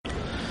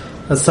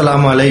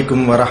अस्सलामु अलैकुम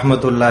व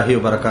रहमतुल्लाहि व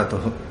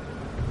बरकातुहू।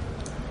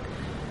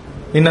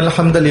 इन्नल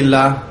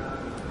हम्दुलिल्लाह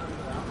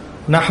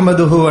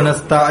नहमदुहु व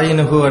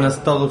नस्तईनुहु व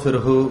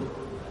नस्तगफिरुहु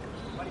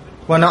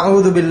व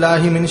नऊज़ु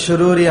बिल्लाहि मिन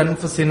शुरूरि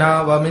अनफुसिना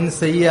व मिन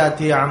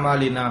सय्यिआति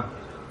अमालिना।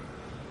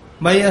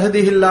 मय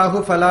यहदिहिल्लाहु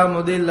फला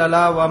मुदिल्ल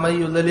लहु व मय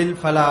युद्लिल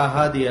फला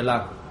हादिय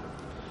लहु।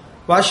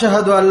 व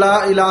अशहदु अल्ला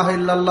इलाहा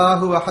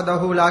इल्लल्लाहु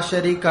वहदहु ला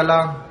शरीका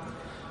लहु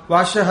व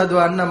अशहदु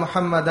अन्ना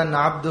मुहम्मदन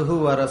अब्दुहु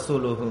व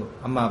रसूलुहु।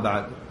 अम्मा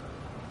बाद।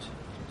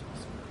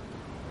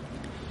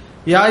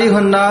 या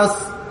अय्युहन्नास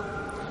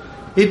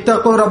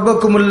इत्तक़ू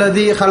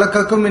रब्बकुमुल्लज़ी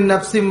खलक़कुम मिन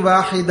नफ्सिन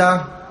वाहिदा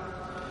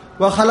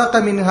व खलक़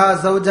मिनहा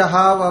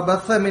ज़ौजहा व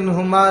बस्स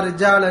मिनहुमा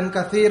रिजालन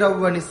कसीरन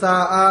व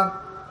निसाअ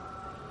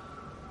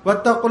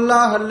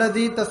वत्तक़ुल्लाह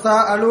अल्लज़ी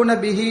तसाअलून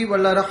बिही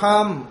वल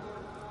अर्हाम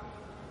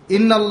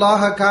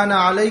इन्नल्लाह कान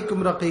अलैकुम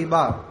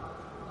रक़ीबा।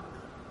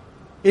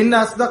 इन्न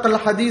अस्दक़ल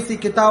हदीसी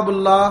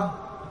किताबुल्लाह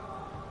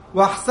व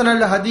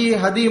अहसनल हदी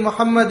हदी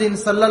मुहम्मदिन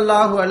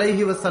सल्लल्लाहु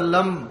अलैहि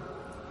वसल्लम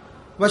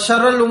व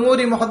शर्रल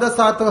उमूरि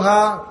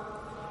मुहदसातुहा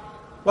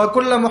व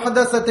कुल्ल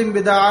मुहदसतिन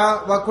बिदअ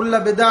व कुल्ल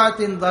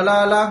बिदअतिन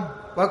दलाला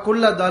व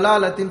कुल्ल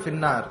दलालतिन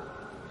फिन्नार।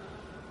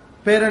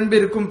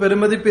 பேரன்பிற்கும்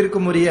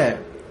பெருமதிப்பிற்கும் உரிய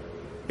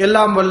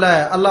எல்லாம் வல்ல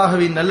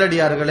அல்லாஹ்வின்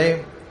நல்லடியார்களே,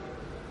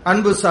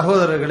 அன்பு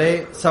சகோதரர்களே,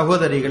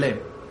 சகோதரிகளே,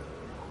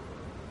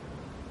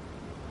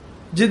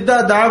 ஜித்தா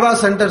தாவா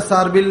சென்டர்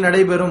சார்பில்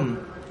நடைபெறும்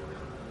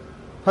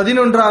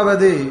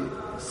 11வது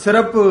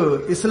சிறப்பு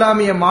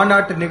இஸ்லாமிய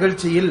மாநாட்டு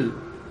நிகழ்ச்சியில்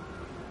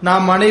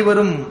நாம்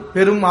அனைவரும்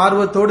பெரும்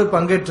ஆர்வத்தோடு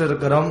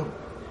பங்கேற்றிருக்கிறோம்.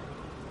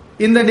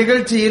 இந்த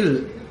நிகழ்ச்சியில்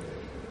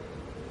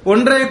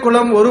ஒன்றே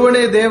குலம்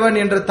ஒருவனே தேவன்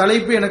என்ற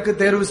தலைப்பு எனக்கு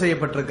தேர்வு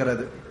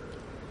செய்யப்பட்டிருக்கிறது.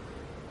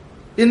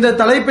 இந்த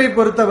தலைப்பை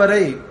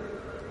பொறுத்தவரை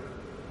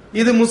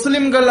இது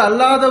முஸ்லிம்கள்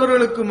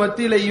அல்லாதவர்களுக்கு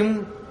மத்தியிலையும்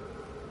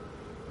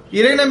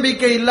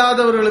இறைநம்பிக்கை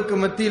இல்லாதவர்களுக்கு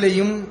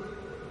மத்தியிலையும்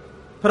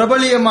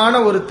பிரபலியமான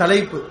ஒரு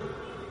தலைப்பு.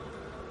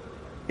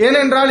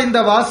 ஏனென்றால் இந்த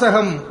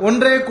வாசகம்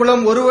ஒன்றே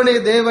குலம் ஒருவனே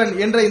தேவன்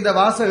என்ற இந்த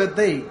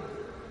வாசகத்தை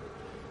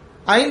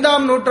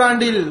 5ஆம்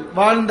நூற்றாண்டில்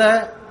வாழ்ந்த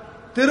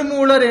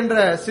திருமூலர் என்ற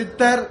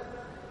சித்தர்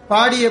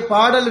பாடிய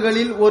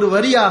பாடல்களில் ஒரு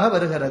வரியாக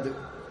வருகிறது.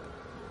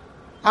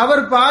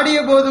 அவர் பாடிய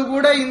போது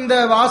கூட இந்த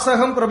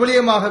வாசகம்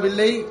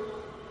பிரபலியமாகவில்லை.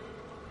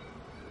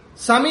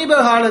 சமீப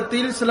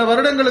காலத்தில் சில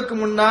வருடங்களுக்கு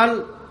முன்னால்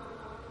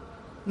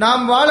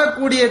நாம்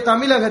வாழக்கூடிய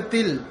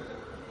தமிழகத்தில்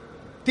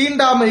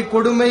தீண்டாமை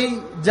கொடுமை,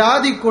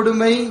 ஜாதி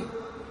கொடுமை,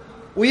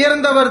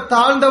 உயர்ந்தவர்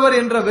தாழ்ந்தவர்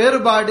என்ற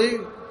வேறுபாடு,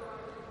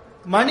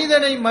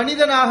 மனிதனை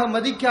மனிதனாக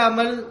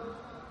மதிக்காமல்,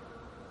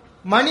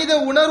 மனித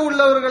உணர்வு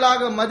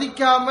உள்ளவர்களாக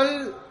மதிக்காமல்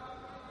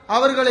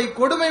அவர்களை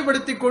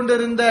கொடுமைப்படுத்திக்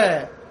கொண்டிருந்த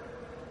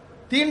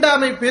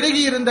தீண்டாமை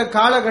பெருகி இருந்த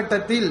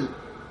காலகட்டத்தில்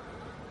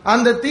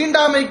அந்த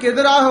தீண்டாமைக்கு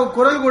எதிராக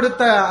குரல்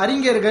கொடுத்த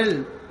அறிஞர்கள்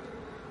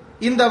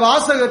இந்த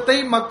வாசகத்தை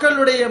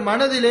மக்களுடைய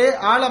மனதிலே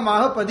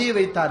ஆழமாக பதிய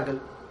வைத்தார்கள்.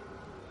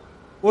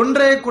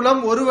 ஒன்றே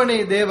குலம் ஒருவனே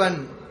தேவன்.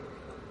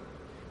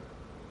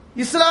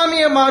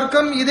 இஸ்லாமிய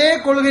மார்க்கம் இதே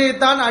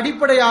கொள்கையைத்தான்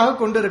அடிப்படையாக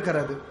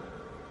கொண்டிருக்கிறது.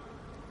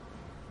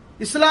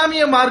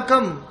 இஸ்லாமிய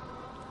மார்க்கம்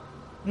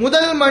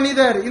முதல்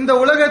மனிதர் இந்த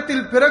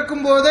உலகத்தில்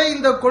பிறக்கும் போதே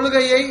இந்த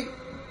கொள்கையை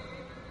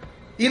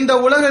இந்த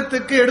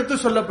உலகத்துக்கு எடுத்து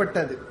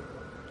சொல்லப்பட்டது.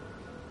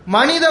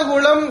 மனித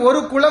குலம் ஒரு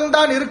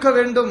குலம்தான் இருக்க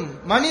வேண்டும்,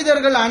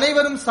 மனிதர்கள்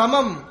அனைவரும்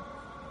சமம்,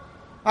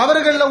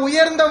 அவர்கள்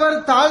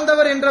உயர்ந்தவர்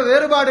தாழ்ந்தவர் என்ற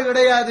வேறுபாடு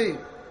கிடையாது,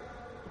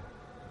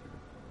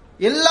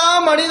 எல்லா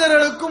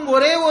மனிதர்களுக்கும்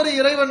ஒரே ஒரு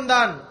இறைவன்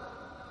தான்.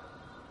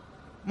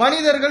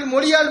 மனிதர்கள்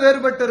மொழியால்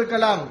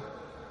வேறுபட்டிருக்கலாம்,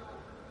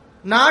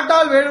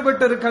 நாட்டால்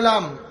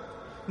வேறுபட்டிருக்கலாம்,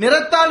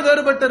 நிறத்தால்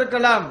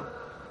வேறுபட்டிருக்கலாம்,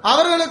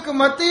 அவர்களுக்கு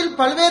மத்தியில்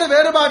பல்வேறு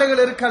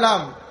வேறுபாடுகள்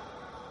இருக்கலாம்.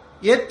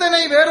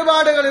 எத்தனை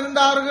வேறுபாடுகள்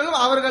இருந்தார்களும்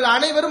அவர்கள்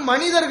அனைவரும்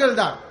மனிதர்கள்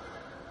தான்.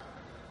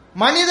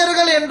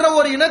 மனிதர்கள் என்ற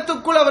ஒரு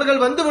இனத்துக்குள்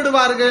அவர்கள் வந்து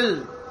விடுவார்கள்.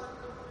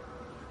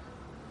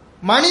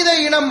 மனித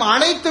இனம்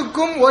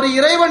அனைத்துக்கும் ஒரு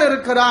இறைவன்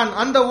இருக்கிறான்.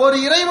 அந்த ஒரு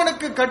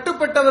இறைவனுக்கு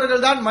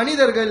கட்டுப்பட்டவர்கள் தான்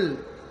மனிதர்கள்.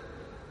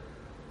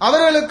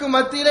 அவர்களுக்கு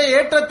மத்தியிலே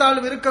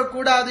ஏற்றத்தாழ்வு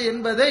இருக்கக்கூடாது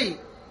என்பதை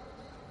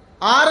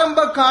ஆரம்ப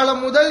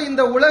காலம் முதல்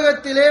இந்த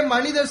உலகத்திலே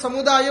மனித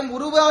சமுதாயம்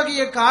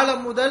உருவாகிய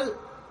காலம் முதல்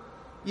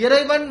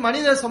இறைவன்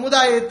மனித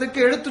சமுதாயத்துக்கு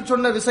எடுத்துச்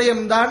சொன்ன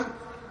விஷயம்தான்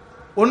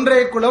ஒன்றே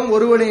குலம்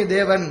ஒருவனே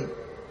தேவன்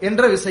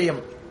என்ற விஷயம்.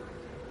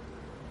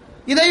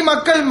 இதை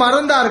மக்கள்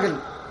மறந்தார்கள்.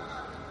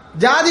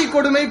 ஜாதி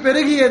கொடுமை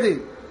பெருகியது.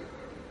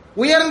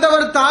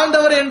 உயர்ந்தவர்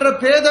தாழ்ந்தவர் என்ற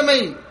பேதமை,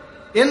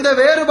 என்ற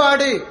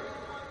வேறுபாடு,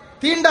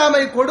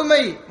 தீண்டாமை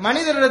கொடுமை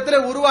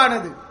மனிதரிடத்தில்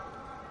உருவானது.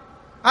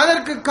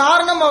 அதற்கு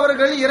காரணம்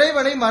அவர்கள்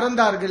இறைவனை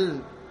மறந்தார்கள்.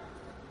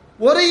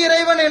 ஒரு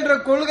இறைவன் என்ற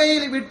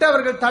கொள்கையில் விட்டு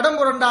அவர்கள் தடம்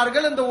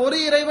புரண்டார்கள். அந்த ஒரு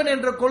இறைவன்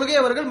என்ற கொள்கையை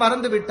அவர்கள்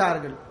மறந்து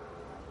விட்டார்கள்.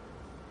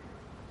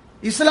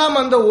 இஸ்லாம்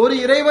அந்த ஒரு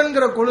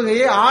இறைவன்கிற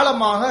கொள்கையை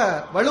ஆழமாக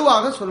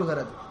வலுவாக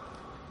சொல்கிறது.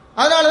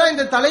 அதனாலதான்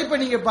இந்த தலைப்பை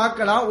நீங்க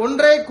பார்க்கலாம்.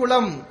 ஒன்றே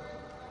குலம்,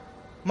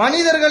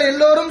 மனிதர்கள்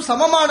எல்லோரும்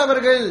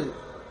சமமானவர்கள்,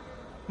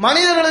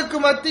 மனிதர்களுக்கு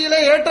மத்தியிலே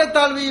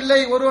ஏற்றத்தாழ்வு இல்லை.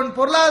 ஒருவன்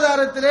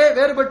பொருளாதாரத்திலே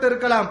வேறுபட்டு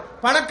இருக்கலாம்,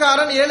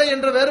 பணக்காரன் ஏழை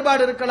என்ற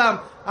வேறுபாடு இருக்கலாம்.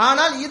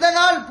 ஆனால்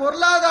இதனால்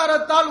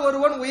பொருளாதாரத்தால்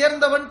ஒருவன்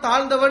உயர்ந்தவன்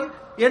தாழ்ந்தவன்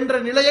என்ற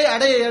நிலையை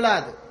அடைய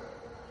இயலாது.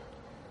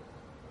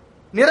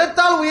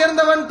 நிறத்தால்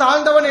உயர்ந்தவன்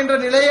தாழ்ந்தவன் என்ற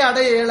நிலையை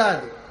அடைய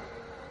இயலாது.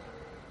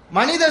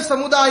 மனித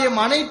சமுதாயம்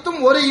அனைத்தும்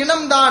ஒரு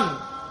இனம்தான்.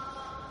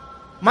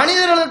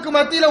 மனிதர்களுக்கு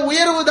மத்தியில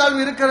உயர்வு தாழ்வு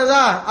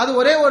இருக்கிறதா? அது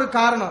ஒரே ஒரு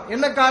காரணம்.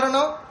 என்ன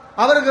காரணம்?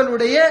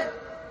 அவர்களுடைய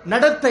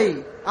நடத்தை,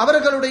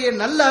 அவர்களுடைய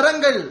நல்ல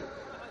அறங்கள்,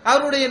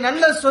 அவருடைய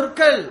நல்ல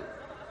சொற்கள்,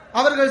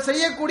 அவர்கள்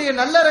செய்யக்கூடிய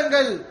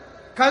நல்லறங்கள்,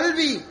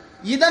 கல்வி,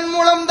 இதன்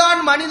மூலம்தான்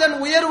மனிதன்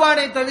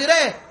உயர்வானே தவிர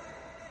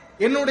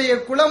என்னுடைய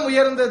குலம்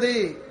உயர்ந்தது,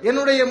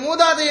 என்னுடைய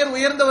மூதாதையர்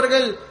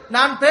உயர்ந்தவர்கள்,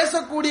 நான்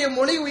பேசக்கூடிய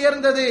மொழி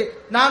உயர்ந்தது,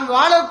 நான்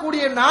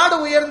வாழக்கூடிய நாடு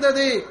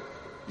உயர்ந்தது,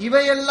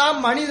 இவையெல்லாம்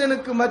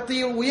மனிதனுக்கு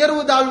மத்தியில்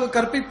உயர்வு தாழ்வு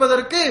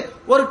கற்பிப்பதற்கு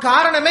ஒரு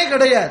காரணமே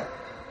கிடையாது.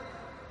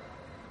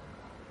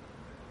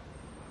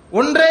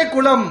 ஒன்றே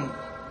குலம்.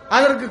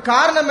 அதற்கு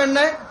காரணம் என்ன?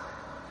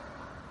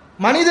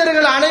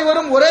 மனிதர்கள்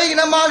அனைவரும் ஒரே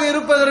இனமாக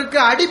இருப்பதற்கு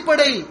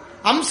அடிப்படை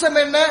அம்சம்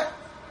என்ன?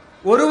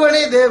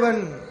 ஒருவனே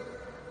தேவன்,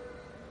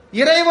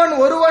 இறைவன்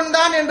ஒருவன்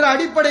தான் என்ற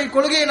அடிப்படை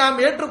கொள்கையை நாம்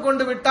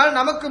ஏற்றுக்கொண்டு விட்டால்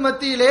நமக்கு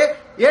மத்தியிலே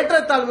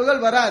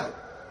ஏற்றத்தாழ்வுகள் வராது.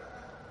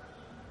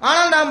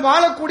 ஆனால் நாம்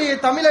வாழக்கூடிய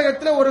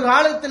தமிழகத்தில் ஒரு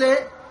காலத்திலே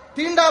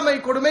தீண்டாமை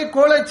கொடுமை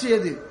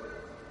கோலச்சியது.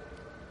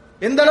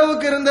 எந்த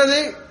அளவுக்கு இருந்தது?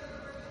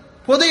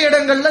 பொது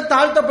இடங்கள்ல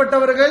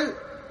தாழ்த்தப்பட்டவர்கள்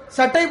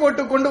சட்டை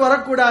போட்டுக் கொண்டு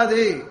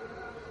வரக்கூடாது.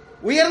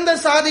 உயர்ந்த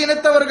சாதி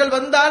இனத்தவர்கள்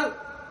வந்தால்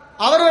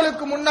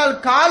அவர்களுக்கு முன்னால்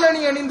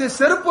காலணி அணிந்து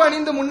செருப்பு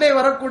அணிந்து முன்னே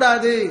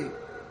வரக்கூடாது.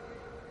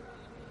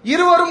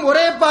 இருவரும்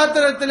ஒரே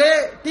பாத்திரத்திலே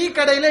டீ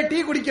கடையிலே டீ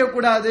குடிக்க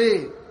கூடாது.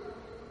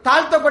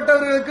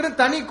 தாழ்த்தப்பட்டவர்களுக்கு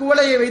தனி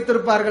குவளையை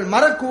வைத்திருப்பார்கள்,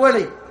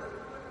 மரக்குவளை,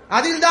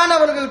 அதில் தான்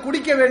அவர்கள்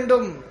குடிக்க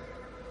வேண்டும்.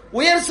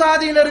 உயர்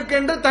சாதியினருக்கு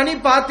என்று தனி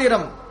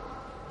பாத்திரம்.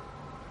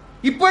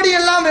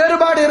 இப்படியெல்லாம்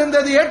வேறுபாடு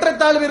இருந்தது,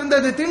 ஏற்றத்தாழ்வு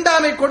இருந்தது,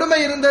 தீண்டாமை கொடுமை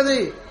இருந்தது.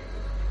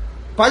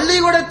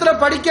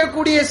 பள்ளிக்கூடத்தில்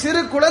படிக்கக்கூடிய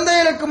சிறு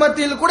குழந்தைகளுக்கு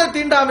மத்தியில் கூட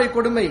தீண்டாமை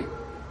கொடுமை.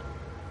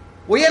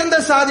 உயர்ந்த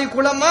சாதி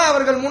குலமா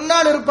அவர்கள்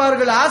முன்னால்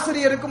இருப்பார்கள்,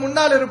 ஆசிரியருக்கு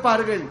முன்னால்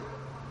இருப்பார்கள்.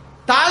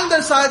 தாழ்ந்த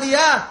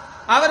சாதியா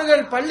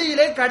அவர்கள்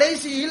பள்ளியிலே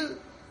கடைசியில்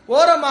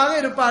ஓரமாக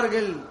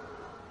இருப்பார்கள்.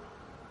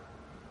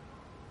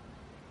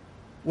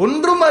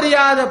 ஒன்றும்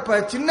அறியாத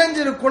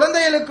சின்னஞ்சிறு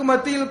குழந்தைகளுக்கு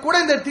மத்தியில் கூட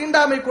இந்த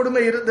தீண்டாமை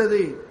கொடுமை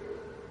இருந்தது.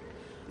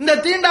 இந்த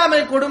தீண்டாமை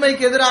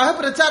கொடுமைக்கு எதிராக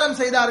பிரச்சாரம்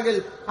செய்தார்கள்.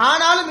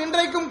 ஆனாலும்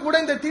இன்றைக்கும் கூட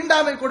இந்த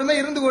தீண்டாமை கொடுமை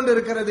இருந்து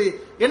கொண்டிருக்கிறது.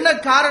 என்ன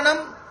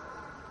காரணம்?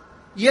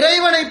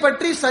 இறைவனை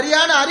பற்றி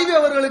சரியான அறிவு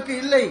அவர்களுக்கு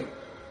இல்லை.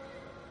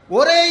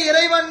 ஒரே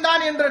இறைவன்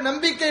தான் என்ற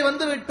நம்பிக்கை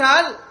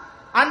வந்துவிட்டால்,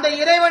 அந்த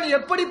இறைவன்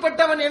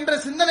எப்படிப்பட்டவன் என்ற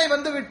சிந்தனை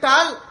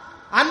வந்துவிட்டால்,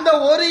 அந்த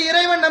ஒரு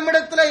இறைவன்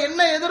நம்மிடத்தில்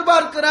என்ன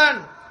எதிர்பார்க்கிறான்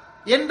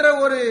என்ற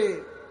ஒரு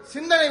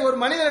சிந்தனை ஒரு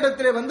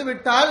மனிதனிடத்திலே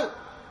வந்துவிட்டால்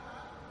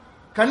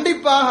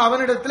கண்டிப்பாக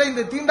அவனிடத்தில்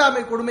இந்த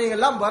தீண்டாமை கொடுமை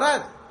எல்லாம்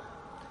வராது.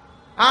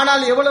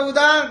 ஆனால்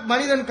எவ்வளவுதான்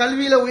மனிதன்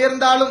கல்வியில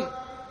உயர்ந்தாலும்,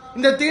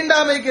 இந்த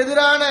தீண்டாமைக்கு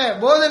எதிரான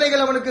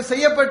போதனைகள் அவனுக்கு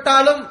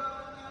செய்யப்பட்டாலும்,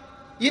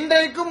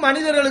 இன்றைக்கும்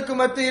மனிதர்களுக்கு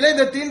மத்தியிலே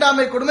இந்த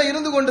தீண்டாமை கொடுமை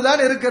இருந்து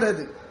கொண்டுதான்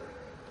இருக்கிறது.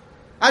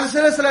 அது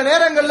சில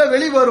நேரங்களில்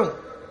வெளிவரும்.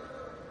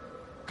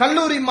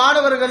 கல்லூரி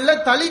மாணவர்கள்ல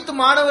தலித்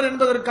மாணவர்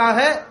என்பதற்காக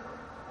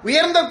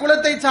உயர்ந்த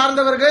குலத்தை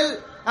சார்ந்தவர்கள்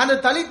அந்த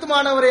தலித்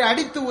மாணவரை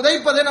அடித்து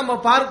உதைப்பதை நம்ம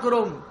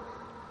பார்க்கிறோம்.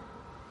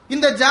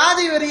 இந்த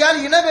ஜாதி வெறியால்,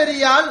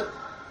 இனவெறியால்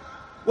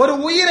ஒரு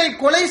உயிரை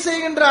கொலை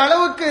செய்கின்ற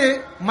அளவுக்கு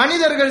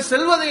மனிதர்கள்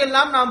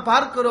செல்வதையெல்லாம் நாம்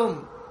பார்க்கிறோம்.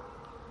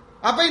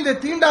 அப்ப இந்த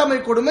தீண்டாமை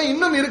கொடுமை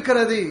இன்னும்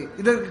இருக்கிறது.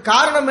 இதற்கு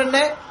காரணம் என்ன?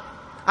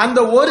 அந்த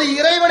ஒரு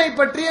இறைவனை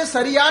பற்றிய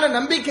சரியான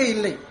நம்பிக்கை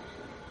இல்லை.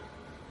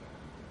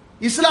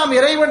 இஸ்லாம்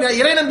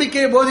இறை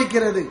நம்பிக்கையை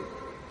போதிக்கிறது,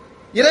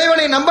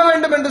 இறைவனை நம்ப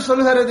வேண்டும் என்று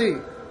சொல்கிறது.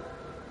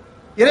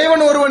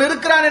 இறைவன் ஒருவன்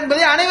இருக்கிறான்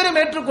என்பதை அனைவரும்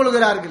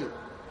ஏற்றுக்கொள்கிறார்கள்.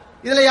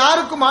 இதுல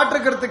யாருக்கும் மாற்று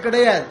கருத்து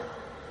கிடையாது.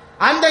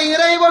 அந்த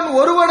இறைவன்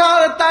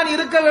ஒருவனாகத்தான்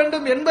இருக்க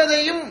வேண்டும்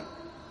என்பதையும்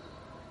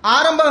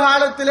ஆரம்ப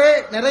காலத்திலே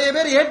நிறைய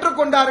பேர்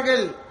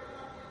ஏற்றுக்கொண்டார்கள்.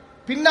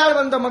 பின்னால்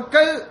வந்த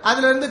மக்கள்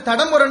அதிலிருந்து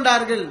தடம்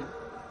புரண்டார்கள்.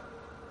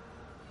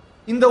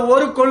 இந்த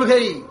ஒரு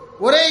கொள்கை,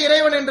 ஒரே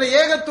இறைவன் என்ற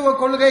ஏகத்துவ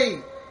கொள்கை,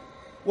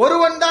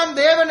 ஒருவன் தான்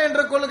தேவன்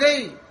என்ற கொள்கை,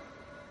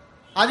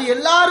 அது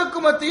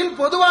எல்லாருக்கும் மத்தியில்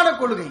பொதுவான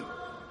கொள்கை.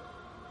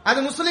 அது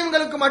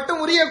முஸ்லிம்களுக்கு மட்டும்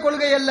உரிய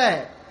கொள்கை அல்ல.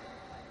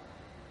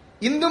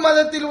 இந்து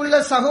மதத்தில் உள்ள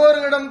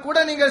சகோதரர்களிடம் கூட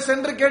நீங்கள்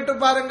சென்று கேட்டு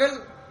பாருங்கள்.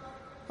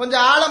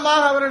 கொஞ்சம்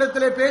ஆழமாக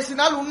அவரிடத்திலே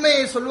பேசினால்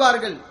உண்மையை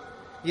சொல்வார்கள்.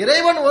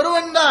 இறைவன்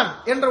ஒருவன் தான்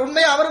என்ற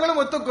உண்மையை அவர்களும்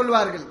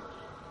ஒத்துக்கொள்வார்கள்.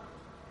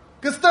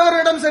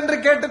 கிறிஸ்தவரிடம் சென்று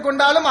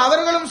கேட்டுக்கொண்டாலும்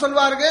அவர்களும்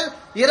சொல்வார்கள்,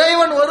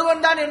 இறைவன்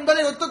ஒருவன் தான்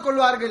என்பதை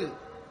ஒத்துக்கொள்வார்கள்.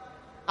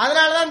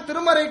 அதனால்தான்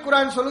திருமறை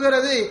குர்ஆன்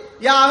சொல்கிறது,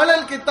 யா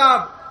அஹ்லல்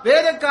கிதாப்,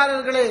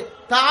 வேதக்காரர்களே,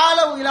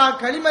 தஆலவ் இலா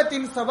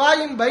கலிமத்தின்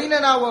சவாயின்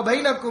பைனனா வ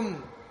பைனக்கும்,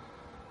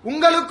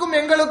 உங்களுக்கும்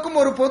எங்களுக்கும்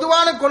ஒரு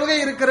பொதுவான கொள்கை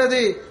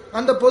இருக்கிறது,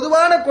 அந்த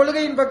பொதுவான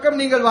கொள்கையின் பக்கம்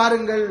நீங்கள்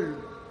வாருங்கள்.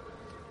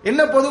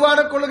 என்ன பொதுவான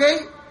கொள்கை?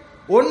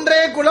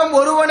 ஒன்றே குலம்,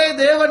 ஒருவனே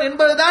தேவன்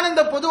என்பதுதான்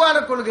இந்த பொதுவான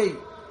கொள்கை.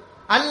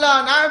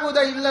 அல்லாஹ் நஅபுத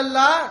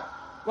இல்லல்லாஹ்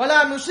வலா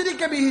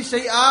நுஷ்ரிக பிஹி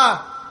ஷைஆ,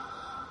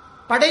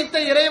 படைத்த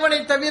இறைவனை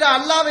தவிர,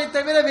 அல்லாஹ்வை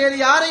தவிர வேறு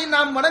யாரையும்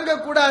நாம்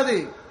வணங்கக்கூடாது.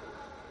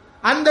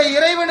 அந்த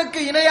இறைவனுக்கு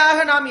இணையாக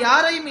நாம்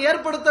யாரையும்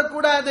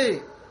ஏற்படுத்தக்கூடாது.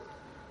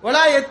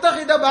 வலா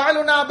யத்தகித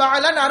பஅலுனா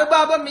பஅலன்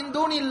அர்பாபம் மின்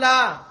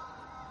தூனில்லாஹ்.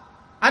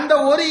 அந்த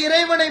ஒரு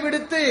இறைவனை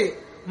விடுத்து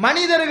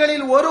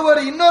மனிதர்களில்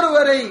ஒருவர்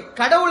இன்னொருவரை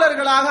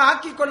கடவுளர்களாக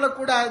ஆக்கிக்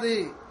கொள்ளக்கூடாது.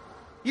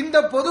 இந்த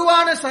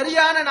பொதுவான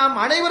சரியான நாம்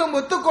அனைவரும்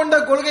ஒத்துக்கொண்ட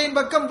கொள்கையின்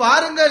பக்கம்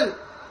வாருங்கள்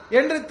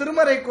என்று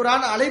திருமறை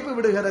குர்ஆன் அழைப்பு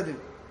விடுகிறது.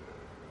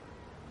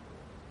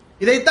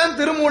 இதைத்தான்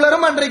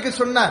திருமூலரும் அன்றைக்கு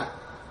சொன்னார்.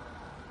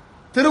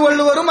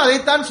 திருவள்ளுவரும்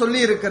அதைத்தான் சொல்லி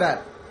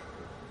இருக்கிறார்.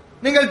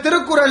 நீங்கள்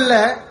திருக்குறள்ல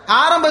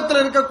ஆரம்பத்தில்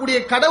இருக்கக்கூடிய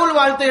கடவுள்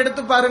வாழ்த்தை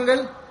எடுத்து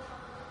பாருங்கள்.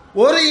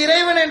 ஒரு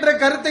இறைவன் என்ற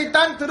கருத்தை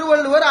தான்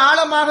திருவள்ளுவர்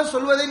ஆழமாக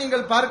சொல்வதை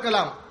நீங்கள்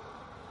பார்க்கலாம்.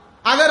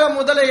 அகர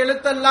முதல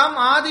எழுத்தெல்லாம்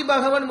ஆதி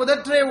பகவன்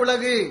முதற்றே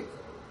உலகு.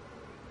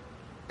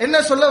 என்ன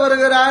சொல்ல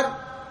வருகிறார்?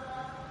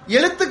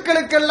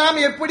 எழுத்துக்களுக்கெல்லாம்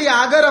எப்படி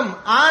அகரம்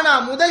ஆனா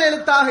முதல்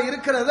எழுத்தாக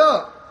இருக்கிறதோ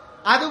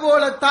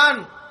அதுபோலத்தான்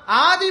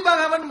ஆதி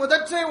பகவன்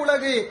முதற்றே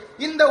உலகு.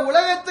 இந்த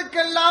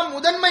உலகத்துக்கெல்லாம்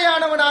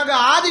முதன்மையானவனாக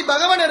ஆதி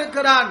பகவன்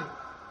இருக்கிறான்,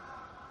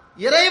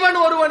 இறைவன்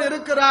ஒருவன்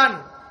இருக்கிறான்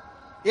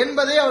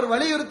என்பதை அவர்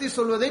வலியுறுத்தி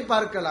சொல்வதை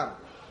பார்க்கலாம்.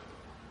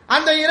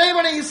 அந்த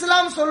இறைவனை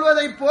இஸ்லாம்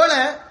சொல்வதை போல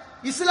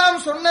இஸ்லாம்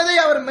சொன்னதை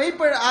அவர்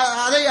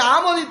அதை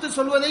ஆமோதித்து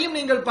சொல்வதையும்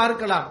நீங்கள்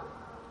பார்க்கலாம்.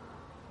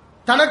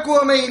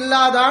 தனக்குவமை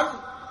இல்லாதான்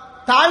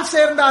தாழ்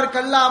சேர்ந்தார்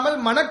கல்லாமல்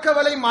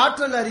மனக்கவலை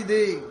மாற்றல்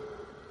அரிது.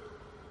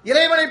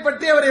 இறைவனை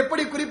பற்றி அவர்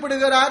எப்படி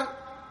குறிப்பிடுகிறார்?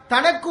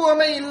 தனக்கு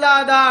உவமை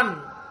இல்லாதான்,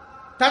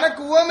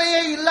 தனக்கு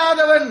உவமையே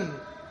இல்லாதவன்.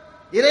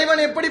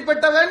 இறைவன்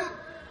எப்படிப்பட்டவன்?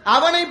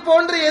 அவனை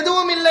போன்று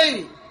எதுவும் இல்லை,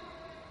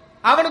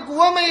 அவனுக்கு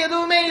உவமை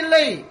எதுவுமே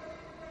இல்லை,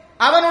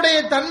 அவனுடைய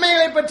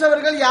தன்மைகளை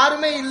பெற்றவர்கள்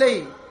யாருமே இல்லை.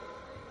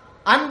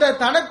 அந்த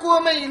தனக்கு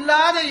உவமை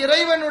இல்லாத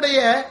இறைவனுடைய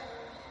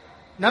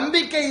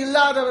நம்பிக்கை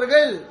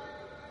இல்லாதவர்கள்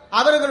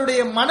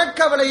அவர்களுடைய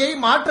மனக்கவலையை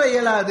மாற்ற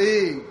இயலாது.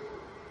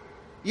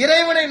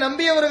 இறைவனை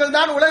நம்பியவர்கள்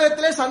தான்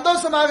உலகத்திலே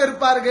சந்தோஷமாக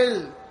இருப்பார்கள்.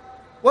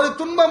 ஒரு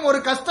துன்பம், ஒரு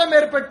கஷ்டம்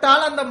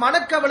ஏற்பட்டால் அந்த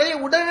மனக்கவலையை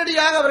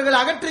உடனடியாக அவர்கள்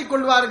அகற்றிக்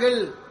கொள்வார்கள்.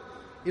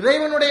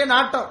 இறைவனுடைய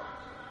நாட்டம்.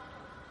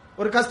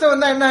 ஒரு கஷ்டம்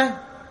வந்தா என்ன?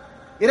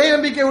 இறை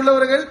நம்பிக்கை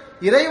உள்ளவர்கள்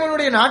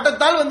இறைவனுடைய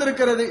நாட்டத்தால்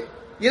வந்திருக்கிறது.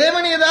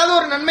 இறைவன் ஏதாவது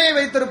ஒரு நன்மையை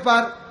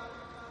வைத்திருப்பார்.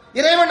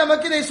 இறைவன்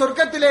நமக்கு இதை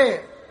சொர்க்கத்திலே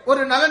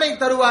ஒரு நலனை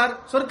தருவார்,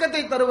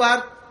 சொர்க்கத்தை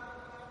தருவார்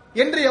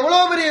என்று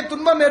எவ்வளவு பெரிய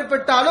துன்பம்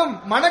ஏற்பட்டாலும்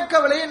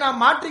மனக்கவலையை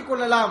நாம்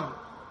மாற்றிக்கொள்ளலாம்.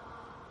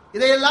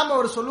 இதையெல்லாம்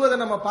அவர் சொல்வதை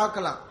நம்ம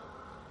பார்க்கலாம்.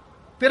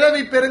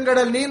 பிறவி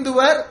பெருங்கடல்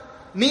நீந்துவர்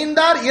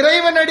நீந்தார்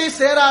இறைவனடி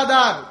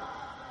சேராதார்.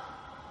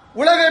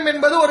 உலகம்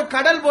என்பது ஒரு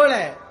கடல் போல.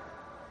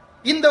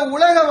 இந்த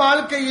உலக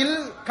வாழ்க்கையில்,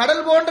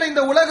 கடல் போன்ற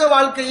இந்த உலக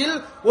வாழ்க்கையில்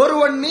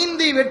ஒருவன்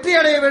நீந்தி வெற்றி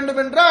அடைய வேண்டும்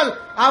என்றால்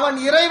அவன்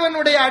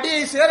இறைவனுடைய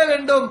அடியை சேர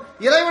வேண்டும்,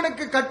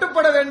 இறைவனுக்கு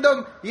கட்டுப்பட வேண்டும்,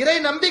 இறை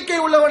நம்பிக்கை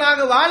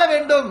உள்ளவனாக வாழ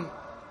வேண்டும்.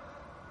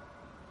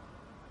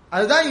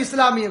 அதுதான்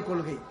இஸ்லாமிய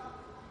கொள்கை.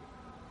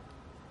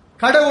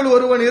 கடவுள்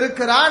ஒருவன்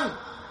இருக்கிறான்,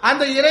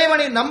 அந்த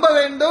இறைவனை நம்ப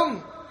வேண்டும்.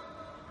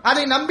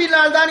 அதை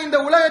நம்பினால்தான் இந்த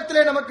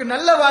உலகத்திலே நமக்கு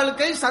நல்ல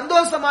வாழ்க்கை,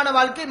 சந்தோஷமான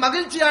வாழ்க்கை,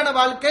 மகிழ்ச்சியான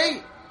வாழ்க்கை,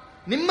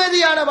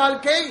 நிம்மதியான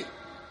வாழ்க்கை.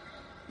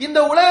 இந்த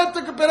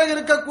உலகத்துக்கு பிறகு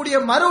இருக்கக்கூடிய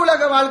மறு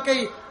உலக வாழ்க்கை,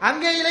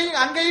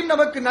 அங்கேயும்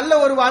நமக்கு நல்ல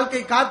ஒரு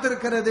வாழ்க்கை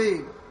காத்திருக்கிறது.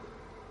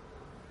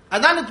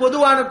 அதான்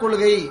பொதுவான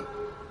கொள்கை.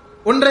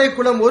 ஒன்றே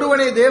குலம்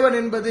ஒருவனே தேவன்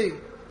என்பது.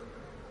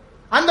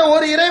 அந்த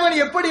ஒரு இறைவன்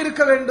எப்படி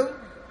இருக்க வேண்டும்?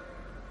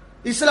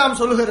 இஸ்லாம்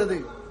சொல்கிறது,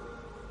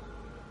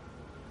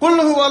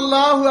 குல்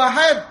ஹுவல்லாஹு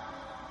அஹத்.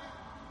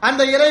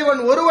 அந்த இறைவன்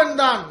ஒருவன்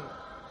தான்.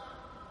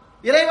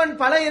 இறைவன்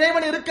பல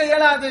இறைவன் இருக்க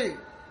இயலாது.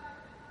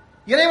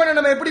 இறைவனை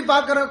நம்ம எப்படி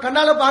பார்க்கிறோம்?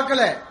 கண்ணால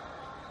பார்க்கல.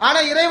 ஆனா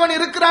இறைவன்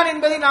இருக்கிறான்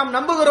என்பதை நாம்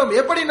நம்புகிறோம்.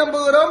 எப்படி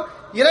நம்புகிறோம்?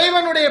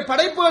 இறைவனுடைய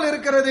படைப்புகள்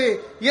இருக்கிறது,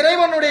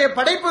 இறைவனுடைய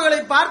படைப்புகளை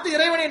பார்த்து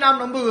இறைவனை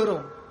நாம்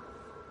நம்புகிறோம்.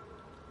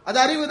 அது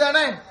அறிவு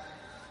தானே?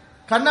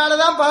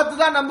 கண்ணாலதான்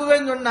பார்த்துதான்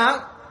நம்புவேன்னு சொன்னா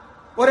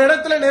ஒரு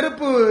இடத்துல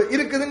நெருப்பு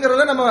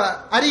இருக்குதுங்கிறத நம்ம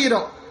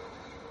அறிகிறோம்.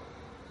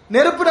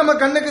 நெருப்பு நம்ம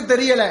கண்ணுக்கு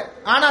தெரியல,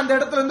 ஆனா அந்த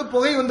இடத்துல இருந்து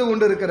புகை வந்து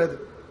கொண்டு இருக்கிறது.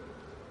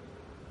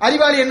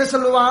 அறிவாளி என்ன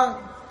சொல்லுவான்?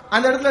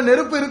 அந்த இடத்துல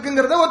நெருப்பு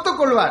இருக்குங்கிறத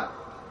ஒத்துக்கொள்வார்.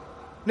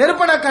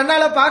 நெருப்பை நான்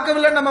கண்ணால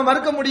பார்க்கவில்லை நம்ம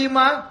மறுக்க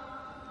முடியுமா?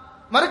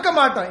 மறுக்க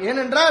மாட்டோம்.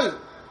 ஏனென்றால்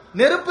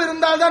நெருப்பு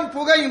இருந்தால்தான்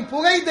புகையும்,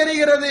 புகை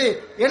தெரிகிறது,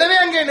 எனவே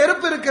அங்கே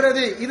நெருப்பு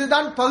இருக்கிறது.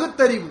 இதுதான்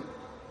பகுத்தறிவு.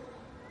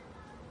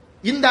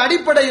 இந்த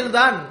அடிப்படையில்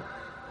தான்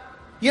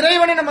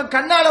இறைவனை நம்ம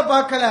கண்ணால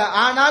பார்க்கல,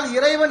 ஆனால்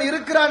இறைவன்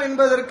இருக்கிறான்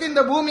என்பதற்கு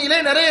இந்த பூமியிலே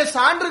நிறைய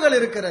சான்றுகள்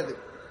இருக்கிறது.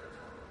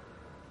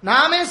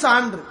 நாமே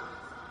சான்று.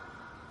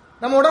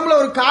 நம்ம உடம்புல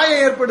ஒரு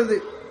காயம் ஏற்படுது,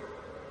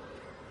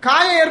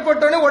 காயம்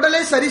ஏற்பட்டோடனே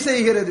உடலை சரி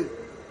செய்கிறது.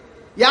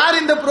 யார்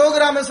இந்த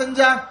புரோகிராமை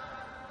செஞ்சா?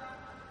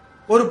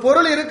 ஒரு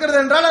பொருள் இருக்கிறது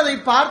என்றால் அதை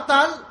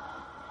பார்த்தால்,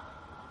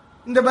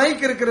 இந்த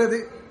மைக் இருக்கிறது,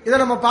 இதை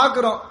நம்ம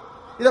பார்க்கிறோம்.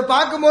 இதை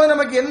பார்க்கும்போது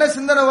நமக்கு என்ன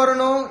சிந்தனை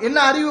வரணும், என்ன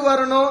அறிவு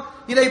வரணும்?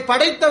 இதை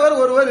படைத்தவர்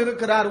ஒருவர்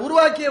இருக்கிறார்,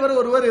 உருவாக்கியவர்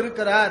ஒருவர்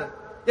இருக்கிறார்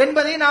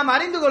என்பதை நாம்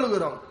அறிந்து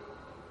கொள்கிறோம்.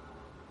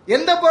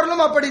 எந்த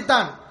பொருளும்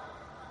அப்படித்தான்.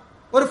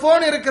 ஒரு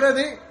போன்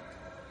இருக்கிறது,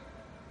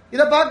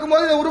 இதை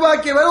பார்க்கும்போது இதை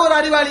உருவாக்கியவர் ஒரு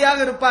அறிவாளியாக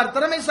இருப்பார்,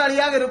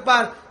 திறமைசாலியாக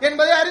இருப்பார்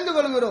என்பதை அறிந்து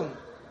கொள்கிறோம்.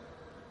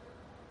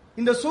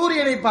 இந்த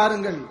சூரியனை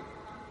பாருங்கள்,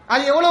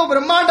 அது எவ்வளவு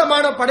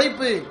பிரம்மாண்டமான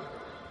படைப்பு.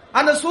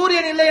 அந்த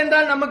சூரியன் இல்லை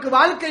என்றால் நமக்கு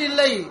வாழ்க்கை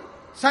இல்லை.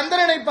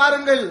 சந்திரனை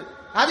பாருங்கள்,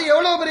 அது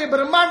எவ்வளவு பெரிய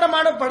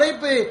பிரம்மாண்டமான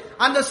படைப்பு.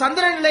 அந்த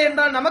சந்திரன் இல்லை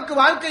என்றால் நமக்கு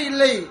வாழ்க்கை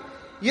இல்லை.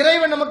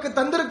 இறைவன் நமக்கு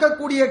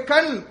தந்திருக்கக்கூடிய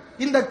கண்,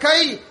 இந்த கை,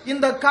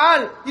 இந்த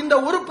கால், இந்த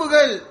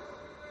உறுப்புகள்,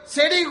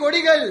 செடி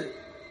கொடிகள்,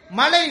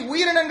 மலை,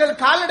 உயிரினங்கள்,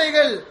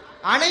 கால்நடைகள்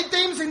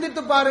அனைத்தையும்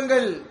சிந்தித்து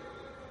பாருங்கள்.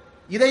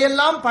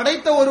 இதையெல்லாம்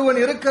படைத்த ஒருவன்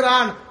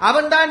இருக்கிறான்,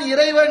 அவன்தான்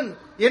இறைவன்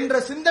என்ற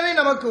சிந்தனை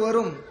நமக்கு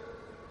வரும்.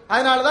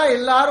 அதனாலதான்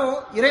எல்லாரும்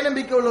இறை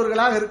நம்பிக்கை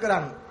உள்ளவர்களாக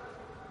இருக்கிறாங்க.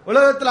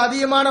 உலகத்தில்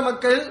அதிகமான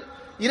மக்கள்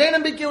இறை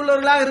நம்பிக்கை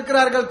உள்ளவர்களாக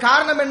இருக்கிறார்கள்.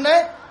 காரணம் என்ன?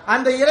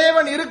 அந்த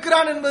இறைவன்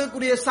இருக்கிறான்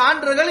என்பதற்குரிய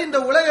சான்றுகள் இந்த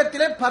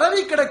உலகத்திலே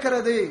பரவி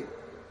கிடக்கிறது.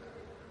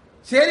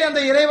 சரி,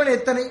 அந்த இறைவன்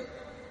எத்தனை?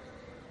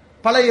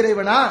 பல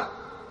இறைவனா?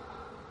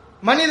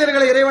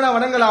 மனிதர்களை இறைவனா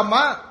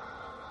வணங்கலாமா?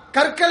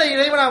 கற்களை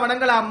இறைவனா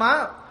வணங்கலாமா?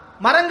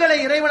 மரங்களை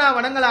இறைவனா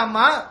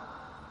வணங்கலாமா?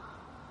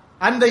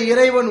 அந்த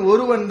இறைவன்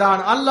ஒருவன்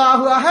தான்,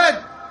 அல்லாஹு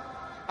அஹத்.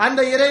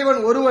 அந்த இறைவன்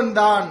ஒருவன்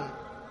தான்,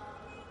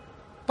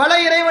 பல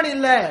இறைவன்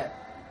இல்ல.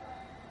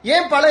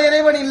 ஏன் பல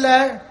இறைவன் இல்ல?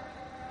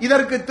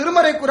 இதற்கு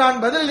திருமறை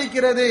குர்ஆன்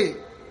பதிலளிக்கிறது.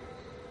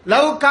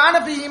 லவ் கான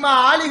ஃபீஹிமா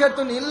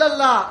ஆலிஹத்துன்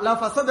இல்லல்லா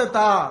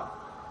லஃபஸததா.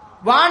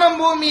 வானம்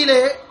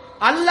பூமியிலே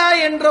அல்லாஹ்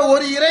என்ற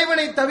ஒரு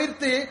இறைவனை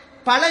தவிர்த்து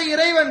பல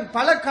இறைவன்,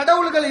 பல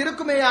கடவுள்கள்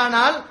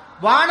இருக்குமேயானால்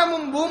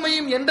வானமும்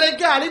பூமியும்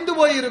என்றைக்கு அழிந்து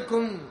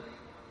போயிருக்கும்.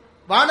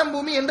 வானம்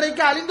பூமி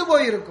என்றைக்கு அழிந்து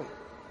போயிருக்கும்.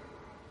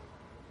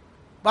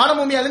 வானம்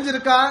பூமி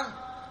அழிஞ்சிருக்கா?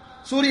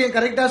 சூரியன்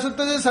கரெக்டா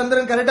சுத்துது,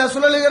 சந்திரன் கரெக்டா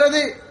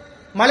சுழலுகிறது,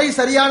 மழை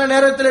சரியான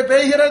நேரத்தில்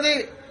பெய்கிறது,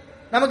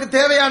 நமக்கு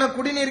தேவையான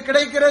குடிநீர்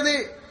கிடைக்கிறது,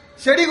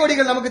 செடி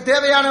கொடிகள் நமக்கு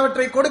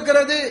தேவையானவற்றை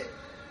கொடுக்கிறது.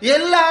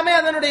 எல்லாமே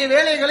அதனுடைய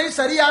வேலைகளை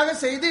சரியாக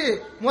செய்து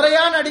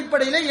முறையான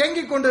அடிப்படையில்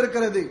இயங்கிக்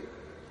கொண்டிருக்கிறது.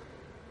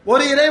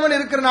 ஒரு இறைவன்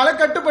இருக்கிறனால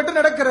கட்டுப்பட்டு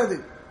நடக்கிறது.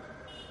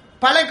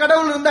 பல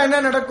கடவுள் இருந்தா என்ன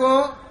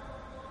நடக்கும்?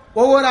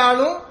 ஒவ்வொரு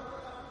ஆளும்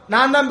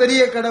நான் தான்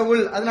பெரிய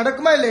கடவுள், அது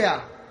நடக்குமா இல்லையா?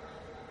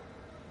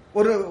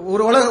 ஒரு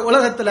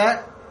உலகத்துல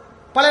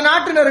பல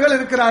நாட்டினர்கள்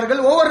இருக்கிறார்கள்.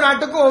 ஒவ்வொரு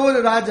நாட்டுக்கும் ஒவ்வொரு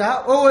ராஜா,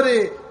 ஒவ்வொரு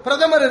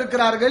பிரதமர்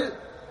இருக்கிறார்கள்.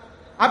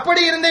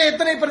 அப்படி இருந்தே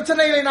எத்தனை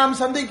பிரச்சனைகளை நாம்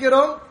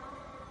சந்திக்கிறோம்.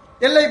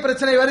 எல்லை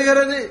பிரச்சனை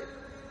வருகிறது,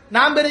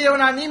 நாம்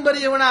பெரியவனா நீ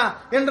பெரியவனா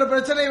என்ற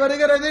பிரச்சனை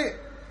வருகிறது.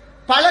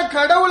 பல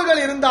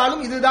கடவுள்கள்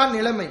இருந்தாலும் இதுதான்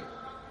நிலைமை.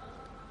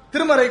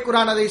 திருமறை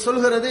குர்ஆன் அதை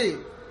சொல்கிறது.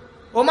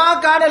 ஒமா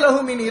கான லஹு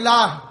மின்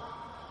இலாஹ்.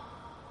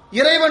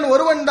 இறைவன்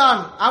ஒருவன் தான்,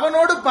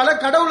 அவனோடு பல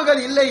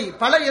கடவுள்கள் இல்லை,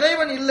 பல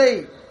இறைவன் இல்லை.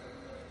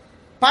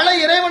 பல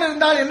இறைவன்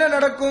இருந்தால் என்ன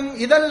நடக்கும்?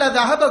 இதல்ல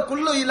தஹப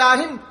குல்லு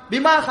இலாஹின்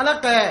பிமா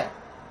ஹலக.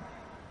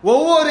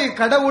 ஒவ்வொரு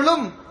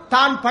கடவுளும்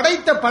தான்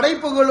படைத்த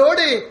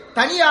படைப்புகளோடு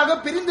தனியாக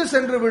பிரிந்து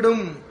சென்று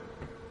விடும்.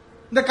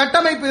 இந்த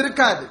கட்டமைப்பு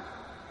இருக்காது.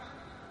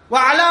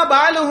 அலா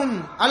பாலுஹும்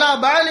அலா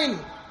பாலின்.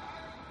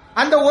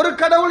 அந்த ஒரு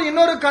கடவுள்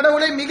இன்னொரு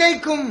கடவுளை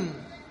மிகைக்கும்.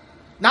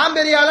 நாம்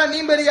பெரியாளா நீ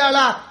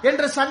பெரியாளா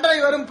என்ற சண்டை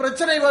வரும்,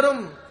 பிரச்சனை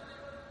வரும்.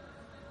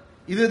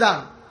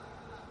 இதுதான்.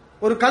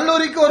 ஒரு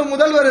கல்லூரிக்கு ஒரு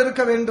முதல்வர்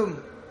இருக்க வேண்டும்,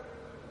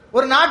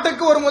 ஒரு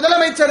நாட்டுக்கு ஒரு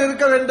முதலமைச்சர்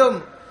இருக்க வேண்டும்.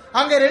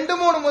 அங்க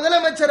 2-3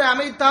 முதலமைச்சரை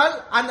அமைத்தால்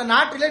அந்த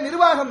நாட்டிலே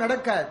நிர்வாகம்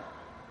நடக்காது.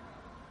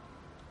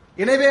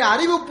 எனவே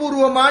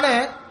அறிவுபூர்வமான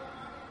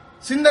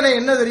சிந்தனை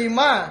என்ன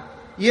தெரியுமா?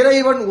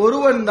 இறைவன்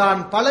ஒருவன் தான்,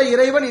 பல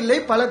இறைவன் இல்லை,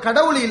 பல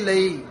கடவுள்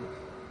இல்லை.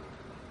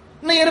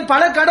 இன்னும்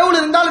பல கடவுள்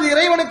இருந்தால் அது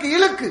இறைவனுக்கு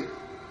இழுக்கு.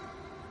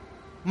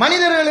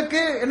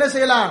 மனிதர்களுக்கு என்ன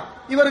செய்யலாம்?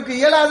 இவருக்கு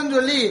இயலாதுன்னு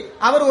சொல்லி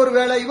அவர் ஒரு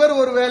வேலை, இவர்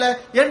ஒரு வேலை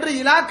என்று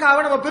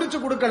இலாக்காவை நம்ம பிரிச்சு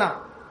கொடுக்கலாம்,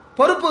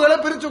 பொறுப்புகளை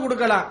பிரிச்சு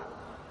கொடுக்கலாம்.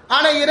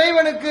 ஆனா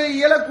இறைவனுக்கு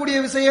இயலக்கூடிய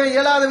விஷயம்,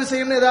 இயலாத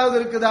விஷயம்னு ஏதாவது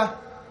இருக்குதா?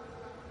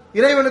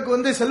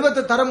 இறைவனுக்கு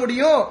செல்வத்தை தர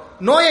முடியும்,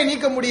 நோயை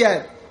நீக்க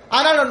முடியாது.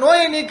 ஆனால்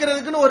நோயை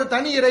நீக்கிறதுக்குன்னு ஒரு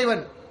தனி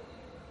இறைவன்.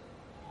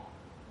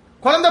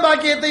 குழந்தை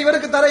பாக்கியத்தை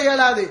இவருக்கு தர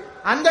இயலாது,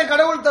 அந்த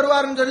கடவுள்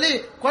தருவார்னு சொல்லி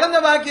குழந்தை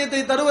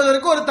பாக்கியத்தை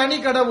தருவதற்கு ஒரு தனி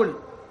கடவுள்,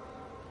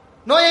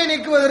 நோயை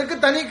நீக்குவதற்கு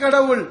தனி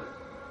கடவுள்,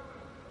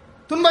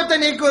 துன்பத்தை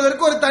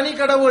நீக்குவதற்கு ஒரு தனி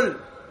கடவுள்.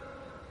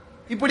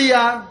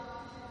 இப்படியா?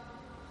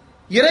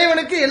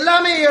 இறைவனுக்கு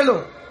எல்லாமே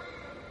இயலும்.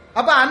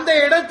 அப்ப அந்த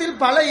இடத்தில்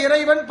பல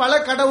இறைவன், பல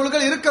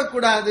கடவுள்கள்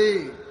இருக்கக்கூடாது.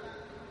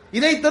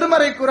 இதை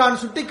திருமறை குர்ஆன்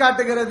சுட்டி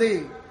காட்டுகிறது.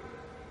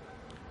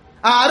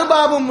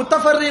 அர்பாபும்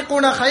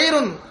முத்தஃபர்ரிகூன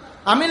கைருன்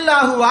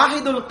அமில்லாஹு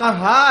வாஹிதுல்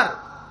கஹார்.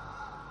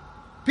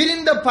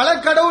 பிரிந்த பல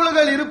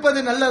கடவுள்கள் இருப்பது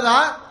நல்லதா?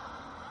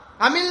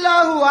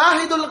 அமில்லாஹு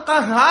வாஹிதுல்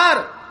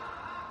கஹார்,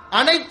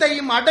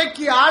 அனைத்தையும்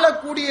அடக்கி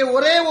ஆளக்கூடிய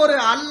ஒரே ஒரு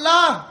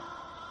அல்லாஹ்.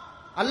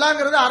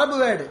 அல்லாஹ்ங்கிறது அரபு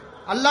வேர்டு.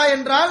 அல்லாஹ்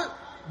என்றால்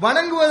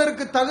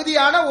வணங்குவதற்கு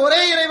தகுதியான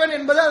ஒரே இறைவன்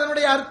என்பது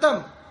அதனுடைய அர்த்தம்.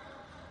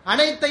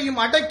 அனைத்தையும்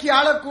அடக்கி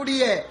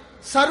ஆளக்கூடிய,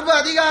 சர்வ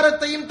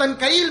அதிகாரத்தையும் தன்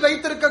கையில்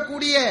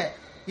வைத்திருக்கக்கூடிய,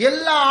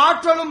 எல்லா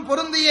ஆற்றலும்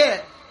பொருந்திய,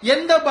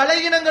 எந்த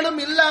பலகீனங்களும்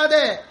இல்லாத,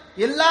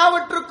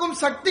 எல்லாவற்றுக்கும்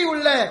சக்தி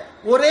உள்ள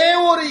ஒரே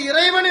ஒரு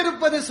இறைவன்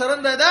இருப்பது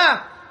சிறந்ததா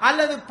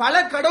அல்லது பல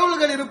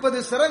கடவுள்கள் இருப்பது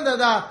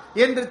சிறந்ததா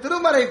என்று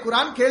திருமறை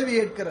குர்ஆன் கேள்வி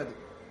கேட்கிறது.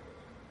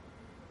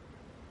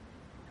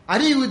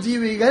 அறிவு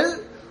ஜீவிகள்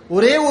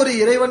ஒரே ஒரு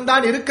இறைவன்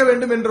தான் இருக்க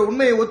வேண்டும் என்ற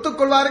உண்மையை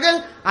ஒத்துக்கொள்வார்கள்.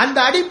 அந்த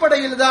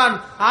அடிப்படையில் தான்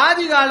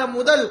ஆதிகாலம்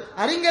முதல்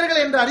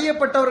அறிஞர்கள் என்று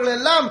அறியப்பட்டவர்கள்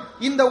எல்லாம்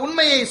இந்த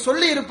உண்மையை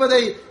சொல்லி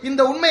இருப்பதை,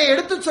 இந்த உண்மையை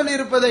எடுத்துச் சொல்லி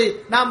இருப்பதை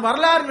நாம்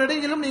வரலாறு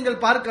நெடுகிலும்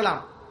நீங்கள்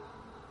பார்க்கலாம்.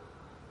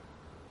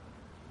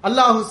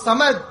 அல்லாஹு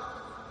சமத்,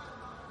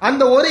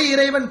 அந்த ஒரு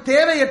இறைவன்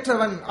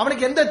தேவையற்றவன்,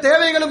 அவனுக்கு எந்த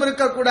தேவைகளும்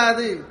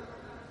இருக்கக்கூடாது.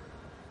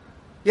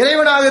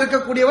 இறைவனாக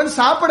இருக்கக்கூடியவன்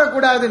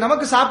சாப்பிடக்கூடாது.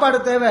 நமக்கு சாப்பாடு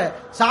தேவை,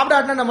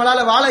 சாப்பிடாட்டினா நம்மளால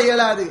வாழ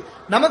இயலாது.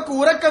 நமக்கு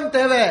உறக்கம்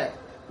தேவை,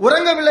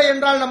 உறங்கவில்லை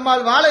என்றால்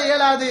நம்மால் வாழ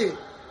இயலாது.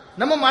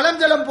 நம்ம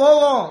மலஞ்சலம்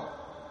போவோம்,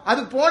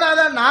 அது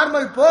போனாதான்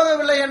நார்மல்,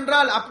 போகவில்லை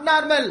என்றால்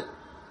அப்நார்மல்.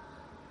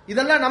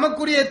 இதெல்லாம்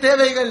நமக்குரிய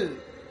தேவைகள்.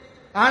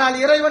 ஆனால்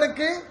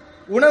இறைவனுக்கு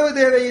உணவு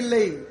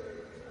தேவையில்லை,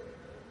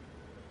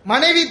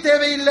 மனைவி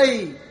தேவையில்லை,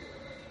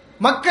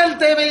 மக்கள்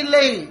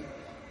தேவையில்லை,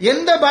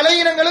 எந்த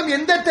பலவீனங்களும்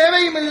எந்த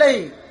தேவையும் இல்லை.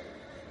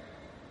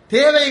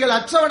 தேவைகள்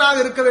அற்றவனாக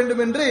இருக்க வேண்டும்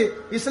என்று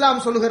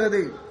இஸ்லாம் சொல்கிறது.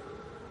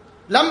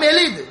 லம்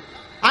எலித்,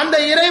 அந்த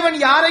இறைவன்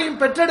யாரையும்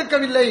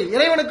பெற்றெடுக்கவில்லை.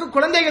 இறைவனுக்கு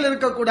குழந்தைகள்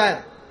இருக்கக்கூடாது.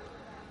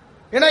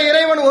 ஏன்னா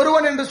இறைவன்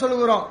ஒருவன் என்று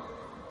சொல்கிறோம்.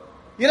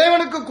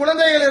 இறைவனுக்கு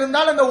குழந்தைகள்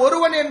இருந்தால் அந்த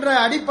ஒருவன் என்ற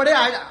அடிப்படை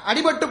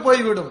அடிபட்டு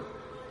போய்விடும்.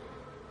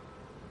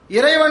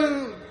 இறைவன்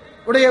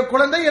உடைய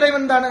குழந்தை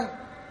இறைவன் தானே,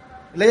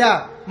 இல்லையா?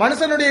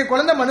 மனுஷனுடைய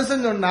குழந்தை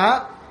மனுஷன் சொன்னா,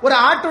 ஒரு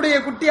ஆட்டுடைய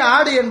குட்டி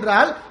ஆடு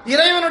என்றால்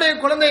இறைவனுடைய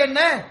குழந்தை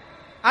என்ன?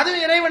 அது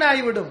இறைவன்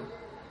ஆகிவிடும்.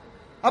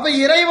 அப்ப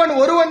இறைவன்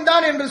ஒருவன்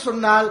தான் என்று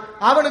சொன்னால்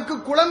அவனுக்கு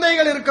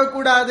குழந்தைகள்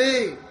இருக்கக்கூடாது.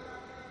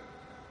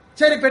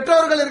 சரி,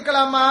 பெற்றோர்கள்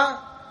இருக்கலாமா?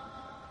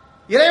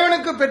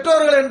 இறைவனுக்கு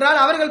பெற்றோர்கள்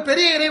என்றால் அவர்கள்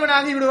பெரிய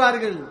இறைவனாகி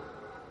விடுவார்கள்.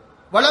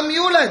 வலம்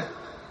யூலத்,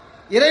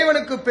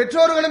 இறைவனுக்கு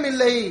பெற்றோர்களும்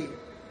இல்லை.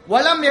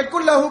 வலம்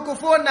யக்குல்லஹு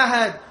குஃபுவன்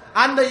அஹத்,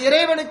 அந்த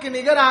இறைவனுக்கு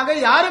நிகராக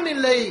யாரும்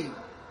இல்லை.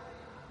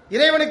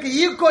 இறைவனுக்கு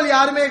ஈக்குவல்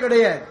யாருமே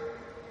கிடையாது.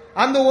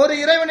 அந்த ஒரு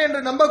இறைவன் என்று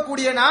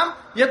நம்பக்கூடிய நாம்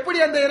எப்படி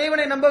அந்த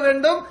இறைவனை நம்ப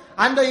வேண்டும்?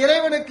 அந்த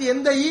இறைவனுக்கு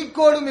எந்த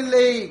ஈக்குவலும்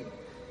இல்லை.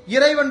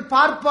 இறைவன்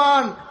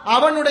பார்ப்பான்,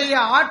 அவனுடைய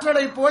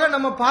ஆற்றலை போல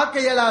நம்ம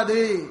பார்க்க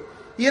இயலாது.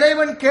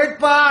 இறைவன்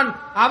கேட்பான்,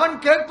 அவன்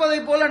கேட்பதை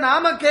போல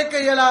நாம கேட்க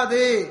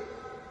இயலாது.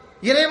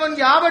 இறைவன்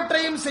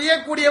யாவற்றையும்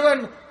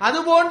செய்யக்கூடியவன்,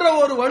 அது போன்ற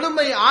ஒரு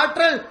வலிமை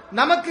ஆற்றல்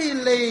நமக்கு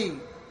இல்லை.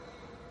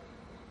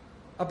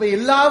 அப்ப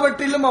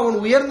எல்லாவற்றிலும் அவன்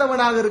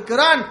உயர்ந்தவனாக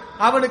இருக்கிறான்,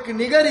 அவனுக்கு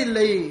நிகர்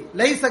இல்லை.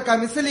 லைஸ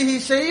கமிஸ்லிஹி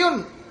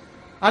ஷையுன்,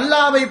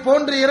 அல்லாஹ்வை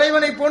போன்று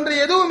இறைவனை போன்று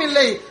எதுவும்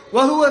இல்லை.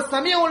 வஹுவ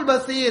ஸமீஉல்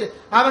பஸீர்,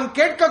 அவன்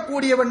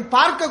கேட்கக்கூடியவன்,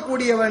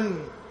 பார்க்கக்கூடியவன்.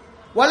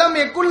 வலம்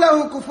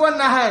யக்குல்லஹு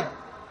குஃபுவன் அஹத்,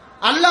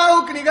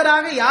 அல்லாஹ்வுக்கு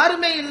நிகராக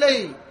யாருமே இல்லை.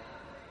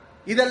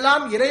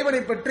 இதெல்லாம்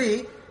இறைவனை பற்றி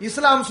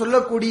இஸ்லாம்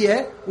சொல்லக்கூடிய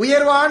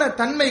உயர்வான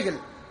தன்மைகள்.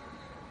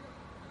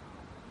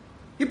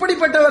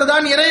 இப்படிப்பட்டவர்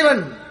தான்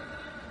இறைவன்.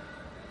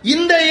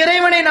 இந்த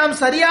இறைவனை நாம்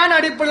சரியான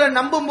அடிப்படையில்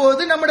நம்பும்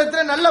போது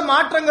நம்மிடத்தில் நல்ல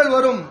மாற்றங்கள்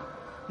வரும்.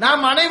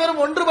 நாம் அனைவரும்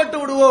ஒன்றுபட்டு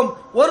விடுவோம்,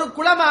 ஒரு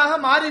குலமாக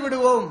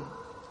மாறிவிடுவோம்.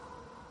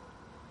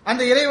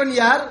 அந்த இறைவன்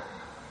யார்?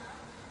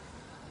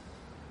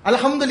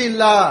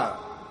 அல்ஹம்துலில்லாஹ்.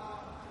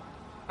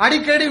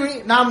 அடிக்கடி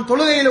நாம்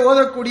தொழுகையில்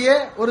ஓதக்கூடிய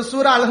ஒரு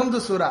சூரா அல்ஹம்து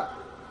சூரா.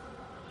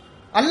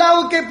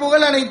 அல்லாஹ்வுக்கே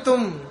புகழ்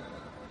அனைத்தும்.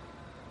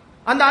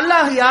 அந்த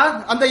அல்லாஹ் யார்?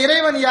 அந்த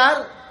இறைவன் யார்?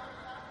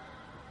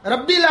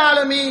 ரப்பில்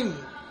ஆலமீன்,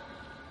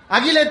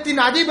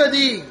 அகிலத்தின்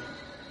அதிபதி.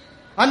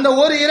 அந்த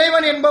ஒரு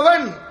இறைவன்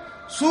என்பவன்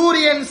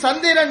சூரியன்,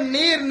 சந்திரன்,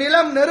 நீர்,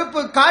 நிலம்,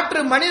 நெருப்பு,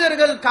 காற்று,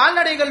 மனிதர்கள்,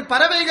 கால்நடைகள்,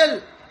 பறவைகள்,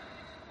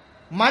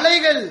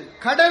 மலைகள்,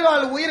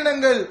 கடல்வாழ்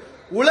உயிரினங்கள்,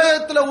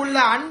 உலகத்தில் உள்ள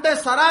அண்ட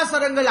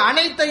சராசரங்கள்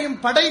அனைத்தையும்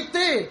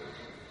படைத்து,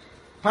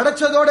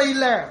 படைச்சதோட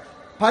இல்ல,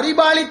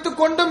 பரிபாலித்துக்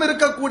கொண்டும்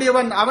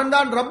இருக்கக்கூடியவன்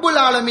அவன்தான் ரப்புல்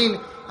ஆலமீன்,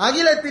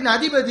 அகிலத்தின்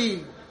அதிபதி.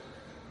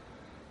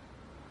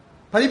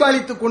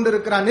 பரிபாலித்துக்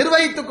கொண்டிருக்கிறான்,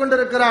 நிர்வகித்துக்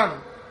கொண்டிருக்கிறான்.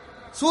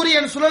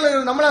 சூரியன் சுழல்,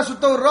 நம்மளா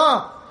சுத்த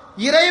விடுறோம்,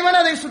 இறைவன்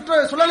அதை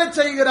சுழலச்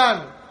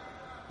செய்கிறான்.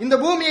 இந்த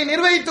பூமியை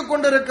நிர்வகித்துக்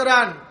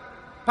கொண்டிருக்கிறான்,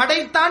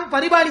 படைத்தான்,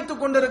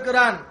 பரிபாலித்துக்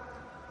கொண்டிருக்கிறான்.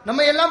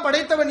 நம்ம எல்லாம்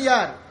படைத்தவன்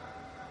யார்?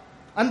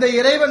 அந்த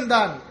இறைவன்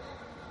தான்.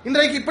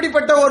 இன்றைக்கு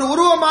இப்படிப்பட்ட ஒரு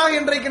உருவமாக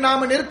இன்றைக்கு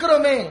நாம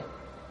நிற்கிறோமே,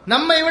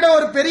 நம்மை விட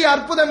ஒரு பெரிய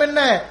அற்புதம் என்ன?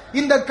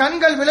 இந்த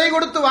கண்கள் விலை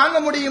கொடுத்து வாங்க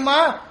முடியுமா?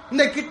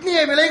 இந்த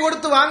கிட்னியை விலை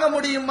கொடுத்து வாங்க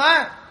முடியுமா?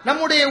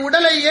 நம்முடைய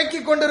உடலை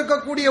இயக்கிக்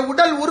கொண்டிருக்கக்கூடிய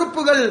உடல்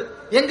உறுப்புகள்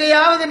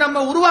எங்கேயாவது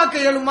நம்ம உருவாக்க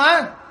இயலுமா?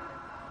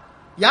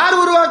 யார்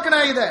உருவாக்கினா?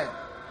 இத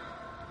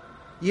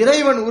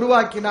இறைவன்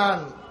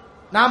உருவாக்கினான்.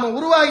 நாம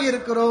உருவாகி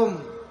இருக்கிறோம்,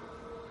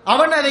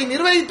 அவன் அதை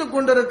நிர்வகித்துக்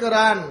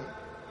கொண்டிருக்கிறான்.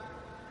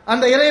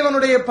 அந்த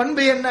இறைவனுடைய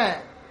பண்பு என்ன?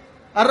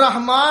 அர்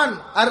ரஹ்மான்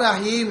அர்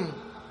ரஹீம்.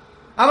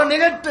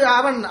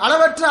 அவன்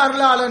அளவற்ற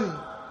அருளாளன்,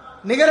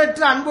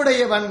 நிகரற்ற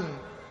அன்புடையவன்,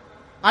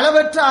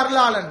 அளவற்ற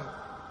அருளாளன்.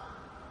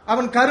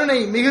 அவன் கருணை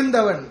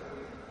மிகுந்தவன்.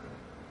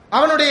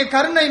 அவனுடைய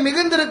கருணை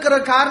மிகுந்திருக்கிற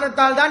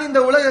காரணத்தால் தான் இந்த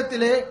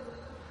உலகத்திலே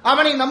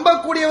அவனை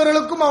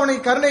நம்பக்கூடியவர்களுக்கும் அவனை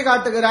கருணை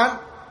காட்டுகிறான்,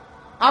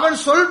 அவன்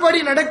சொல்படி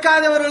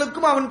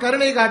நடக்காதவர்களுக்கும் அவன்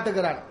கருணை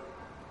காட்டுகிறான்.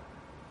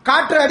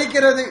 காற்று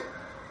அடிக்கிறது,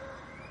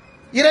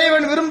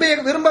 இறைவன்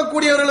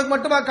விரும்பக்கூடியவர்களுக்கு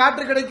மட்டுமா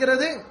காற்று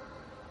கிடைக்கிறது?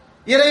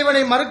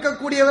 இறைவனை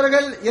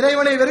மறுக்கக்கூடியவர்கள்,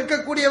 இறைவனை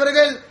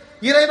வெறுக்கக்கூடியவர்கள்,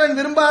 இறைவன்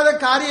விரும்பாத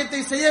காரியத்தை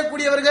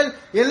செய்யக்கூடியவர்கள்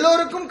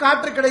எல்லோருக்கும்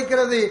காற்று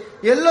கிடைக்கிறது.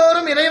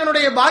 எல்லோரும்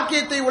இறைவனுடைய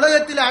பாக்கியத்தை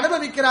உலகத்தில்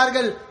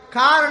அனுபவிக்கிறார்கள்.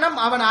 காரணம்,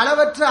 அவன்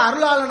அளவற்ற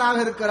அருளாளனாக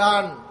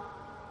இருக்கிறான்.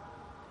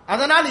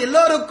 அதனால்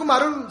எல்லோருக்கும்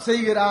அருள்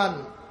செய்கிறான்.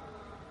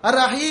 அர்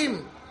ரஹீம்,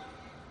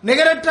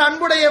 நிகரற்ற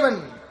அன்புடையவன்.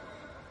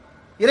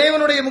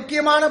 இறைவனுடைய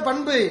முக்கியமான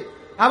பண்பு,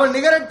 அவன்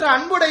நிகரற்ற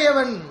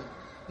அன்புடையவன்,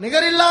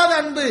 நிகரில்லாத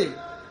அன்பு.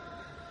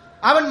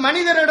 அவன்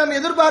மனிதனிடம்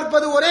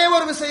எதிர்பார்ப்பது ஒரே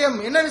ஒரு விஷயம்.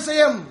 என்ன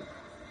விஷயம்?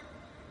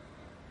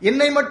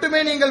 என்னை மட்டுமே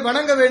நீங்கள்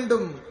வணங்க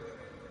வேண்டும்,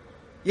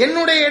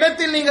 என்னுடைய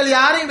இடத்தில் நீங்கள்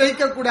யாரையும்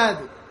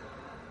வைக்கக்கூடாது.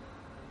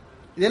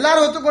 இது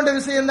எல்லாரும் ஒத்துக்கொண்ட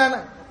விஷயம் தானே.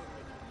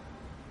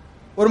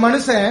 ஒரு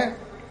மனுஷன்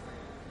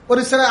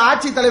ஒரு சில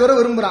ஆட்சி தலைவரை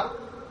விரும்புகிறான்,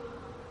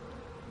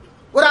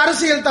 ஒரு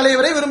அரசியல்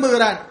தலைவரை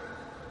விரும்புகிறான்,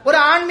 ஒரு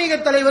ஆன்மீக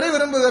தலைவரை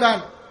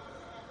விரும்புகிறான்.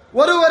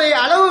 ஒருவரை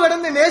அளவு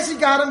கடந்து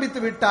நேசிக்க ஆரம்பித்து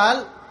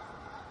விட்டால்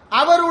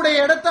அவருடைய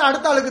இடத்தை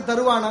அடுத்த ஆளுக்கு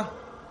தருவானா?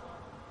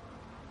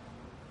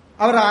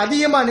 அவரை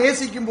அதிகமா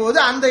நேசிக்கும் போது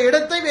அந்த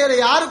இடத்தை வேற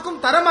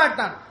யாருக்கும்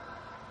தரமாட்டான்.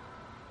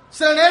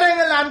 சில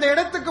நேரங்கள் அந்த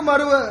இடத்துக்கு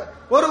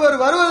ஒருவர்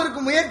வருவதற்கு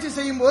முயற்சி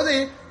செய்யும் போது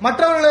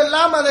மற்றவர்கள்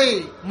எல்லாம் அதை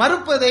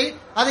மறுப்பதை,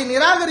 அதை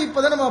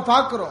நிராகரிப்பதை நம்ம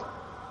பார்க்கிறோம்.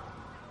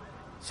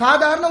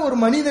 சாதாரண ஒரு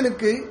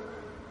மனிதனுக்கு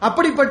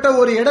அப்படிப்பட்ட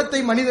ஒரு இடத்தை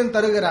மனிதன்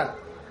தருகிறான்.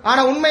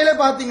 ஆனா உண்மையில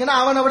பாத்தீங்கன்னா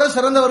அவனை விட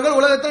சிறந்தவர்கள்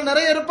உலகத்தில்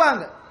நிறைய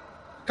இருப்பாங்க.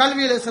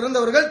 கல்வியில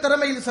சிறந்தவர்கள்,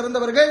 திறமையில்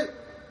சிறந்தவர்கள்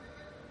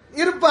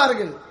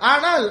இருப்பார்கள்.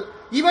 ஆனால்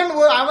இவன்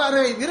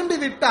அவரை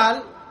விரும்பிவிட்டால்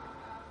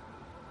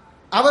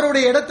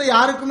அவருடைய இடத்தை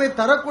யாருக்குமே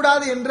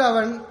தரக்கூடாது என்று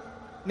அவன்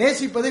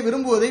நேசிப்பதை,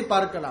 விரும்புவதை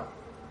பார்க்கலாம்.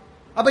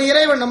 அப்ப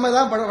இறைவன் நம்ம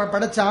தான்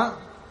படைச்சான்,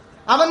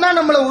 அவன் தான்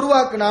நம்மளை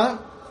உருவாக்குனான்,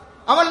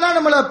 அவன் தான்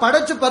நம்மளை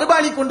படைச்சு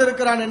பரிபாலி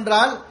கொண்டிருக்கிறான்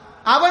என்றால்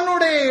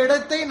அவனுடைய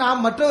இடத்தை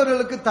நாம்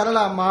மற்றவர்களுக்கு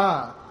தரலாமா?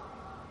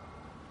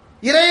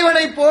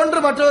 இறைவனை போன்று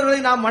மற்றவர்களை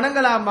நாம்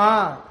வணங்கலாமா?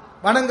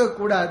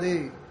 வணங்கக்கூடாது.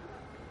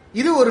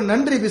 இது ஒரு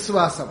நன்றி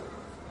விசுவாசம்.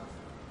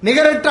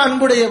 நிகரற்ற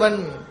அன்புடையவன்.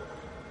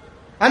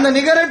 அந்த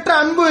நிகரற்ற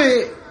அன்பு,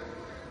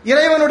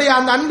 இறைவனுடைய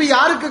அந்த அன்பு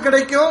யாருக்கு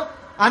கிடைக்கும்?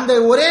 அந்த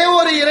ஒரே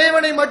ஒரு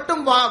இறைவனை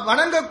மட்டும்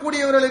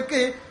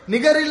வணங்கக்கூடியவர்களுக்கு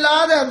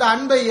நிகரில்லாத அந்த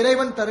அன்பை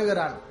இறைவன்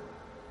தருகிறான்.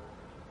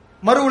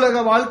 மறு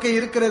உலக வாழ்க்கை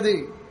இருக்கிறது.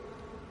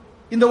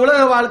 இந்த உலக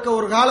வாழ்க்கை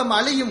ஒரு காலம்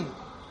அழியும்.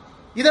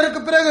 இதற்கு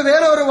பிறகு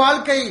வேறொரு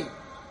வாழ்க்கை.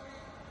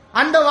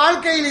 அந்த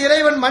வாழ்க்கையில்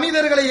இறைவன்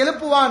மனிதர்களை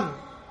எழுப்புவான்.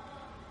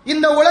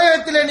 இந்த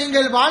உலகத்தில்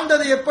நீங்கள்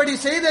வாழ்ந்தது எப்படி,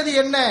 செய்தது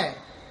என்ன?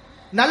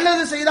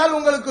 நல்லது செய்தால்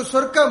உங்களுக்கு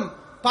சொர்க்கம்,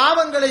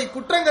 பாவங்களை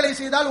குற்றங்களை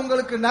செய்தால்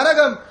உங்களுக்கு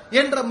நரகம்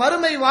என்ற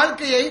மறுமை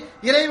வாழ்க்கையை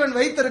இறைவன்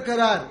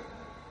வைத்திருக்கிறார்.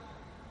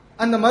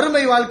 அந்த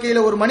மறுமை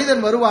வாழ்க்கையில ஒரு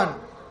மனிதன் வருவான்,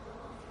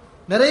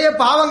 நிறைய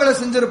பாவங்களை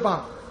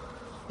செஞ்சிருப்பான்.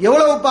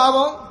 எவ்வளவு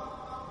பாவம்?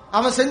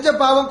 அவன் செஞ்ச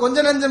பாவம் கொஞ்ச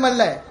நஞ்சம்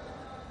அல்ல.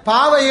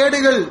 பாவ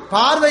ஏடுகள்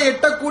பார்வை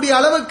எட்டக்கூடிய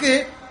அளவுக்கு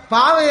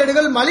பாவ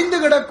ஏடுகள் மலிந்து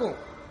கிடக்கும்.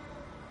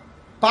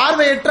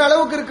 பார்வை எட்ட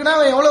அளவுக்கு இருக்குன்னா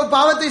அவன் எவ்வளவு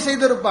பாவத்தை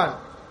செய்திருப்பான்.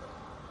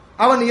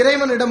 அவன்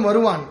இறைவனிடம்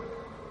வருவான்,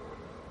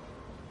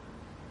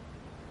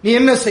 நீ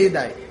என்ன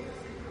செய்தாய்?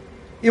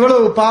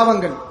 இவ்வளவு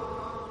பாவங்கள்.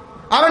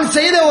 அவன்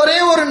செய்த ஒரே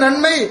ஒரு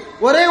நன்மை,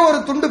 ஒரே ஒரு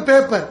துண்டு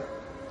பேப்பர்.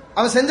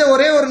 அவன் செஞ்ச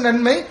ஒரே ஒரு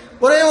நன்மை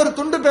ஒரே ஒரு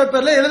துண்டு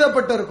பேப்பர்ல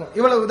எழுதப்பட்டிருக்கும்,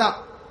 இவ்வளவுதான்.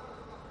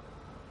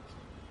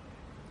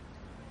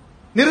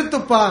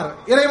 நிறுத்துப்பார்.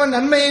 இறைவன்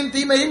நன்மையும்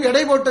தீமையும்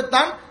எடை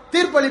போட்டுத்தான்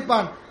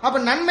தீர்ப்பளிப்பான். அப்ப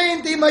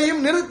நன்மையும்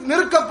தீமையும்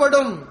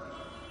நிறுக்கப்படும்.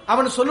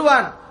 அவன்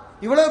சொல்லுவான்,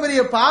 இவ்வளவு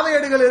பெரிய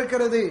பாவையேடுகள்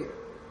இருக்கிறது,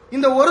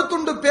 இந்த ஒரு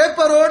துண்டு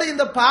பேப்பரோடு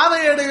இந்த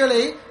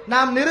பாவையேடுகளை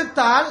நாம்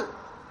நிறுத்தால்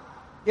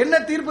என்ன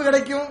தீர்ப்பு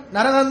கிடைக்கும்?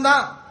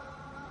 நரகம்தான்.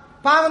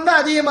 பாவம்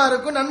தான் அதிகமா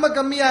இருக்கும், நன்மை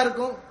கம்மியா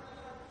இருக்கும்.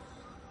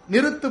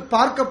 நிறுத்து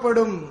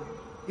பார்க்கப்படும்.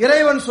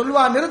 இறைவன்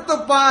சொல்வான்,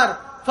 நிறுத்துப்பார்.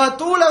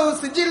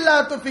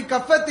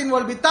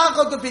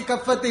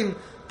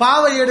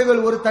 பாவையேடுகள்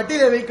ஒரு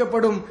தட்டிலே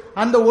வைக்கப்படும்,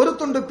 அந்த ஒரு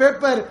துண்டு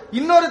பேப்பர்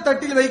இன்னொரு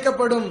தட்டில்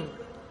வைக்கப்படும்.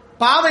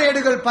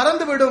 பாவையேடுகள்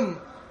பறந்துவிடும்,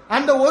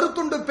 அந்த ஒரு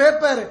துண்டு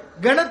பேப்பர்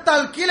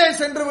கணத்தால் கீழே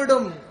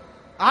சென்றுவிடும்.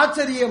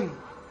 ஆச்சரியம்!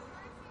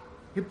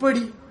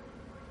 இப்படி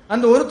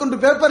அந்த ஒரு துண்டு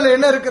பேப்பர்ல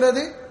என்ன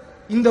இருக்கிறது?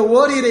 இந்த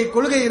ஓரிரை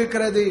கொள்கை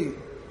இருக்கிறது.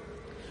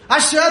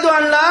 அஷ்ஹது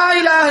அல்லா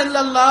இலாஹ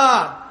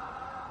இல்லல்லாஹ்,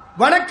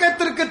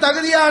 வணக்கத்திற்கு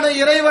தகுதியான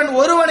இறைவன்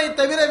ஒருவனை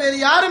தவிர வேறு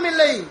யாரும்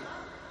இல்லை.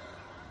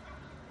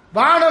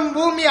 வானம்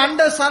பூமி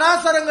அண்ட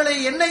சராசரங்களை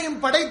என்னையும்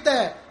படைத்த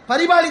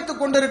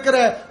பரிபாலித்துக் கொண்டிருக்கிற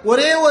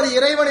ஒரே ஒரு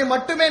இறைவனை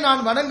மட்டுமே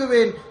நான்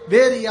வணங்குவேன்,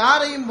 வேறு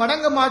யாரையும்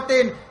வணங்க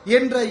மாட்டேன்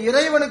என்ற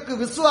இறைவனுக்கு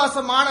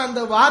விசுவாசமான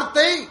அந்த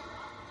வார்த்தை,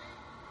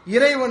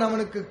 இறைவன்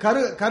அவனுக்கு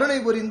கருணை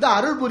புரிந்து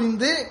அருள்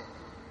புரிந்து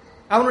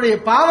அவனுடைய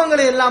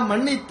பாவங்களை எல்லாம்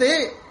மன்னித்து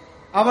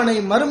அவனை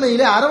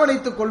மறுமையிலே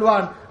அரவணைத்துக்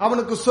கொள்வான்.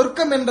 அவனுக்கு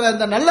சொர்க்கம் என்ற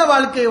அந்த நல்ல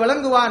வாழ்க்கையை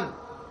வழங்குவான்.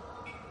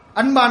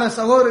 அன்பான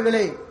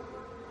சகோதரர்களே,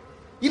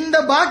 இந்த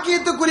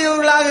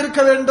பாக்கியத்துக்குரியவர்களாக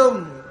இருக்க வேண்டும்.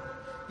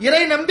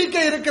 இறை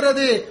நம்பிக்கை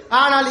இருக்கிறது,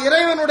 ஆனால்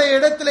இறைவனுடைய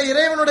இடத்திலே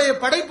இறைவனுடைய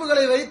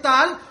படைப்புகளை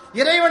வைத்தால்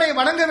இறைவனை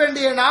வணங்க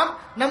வேண்டிய நாம்,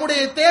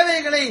 நம்முடைய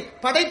தேவைகளை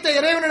படைத்த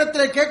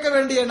இறைவனிடத்தில் கேட்க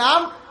வேண்டிய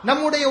நாம்,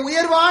 நம்முடைய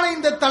உயர்வான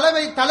இந்த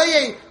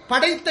தலையை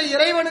படைத்த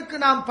இறைவனுக்கு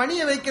நாம்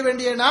பணிய வைக்க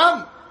வேண்டிய நாம்,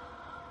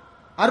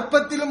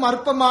 அற்பத்திலும்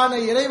அற்பமான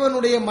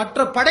இறைவனுடைய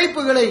மற்ற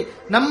படைப்புகளை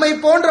நம்மை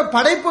போன்ற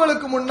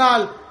படைப்புகளுக்கு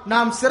முன்னால்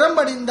நாம்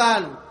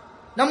சிரமடைந்தால்,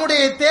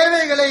 நம்முடைய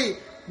தேவைகளை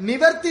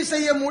நிவர்த்தி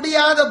செய்ய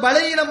முடியாத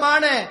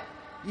பலவீனமான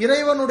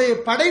இறைவனுடைய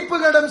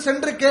படைப்புகளிடம்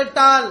சென்று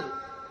கேட்டால்,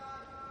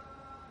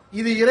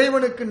 இது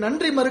இறைவனுக்கு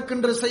நன்றி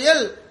மறுக்கின்ற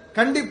செயல்.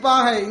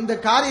 கண்டிப்பாக இந்த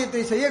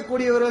காரியத்தை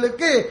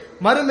செய்யக்கூடியவர்களுக்கு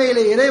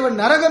மறுமையிலே இறைவன்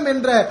நரகம்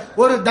என்ற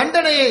ஒரு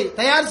தண்டனையை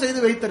தயார் செய்து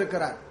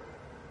வைத்திருக்கிறார்.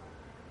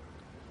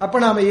 அப்ப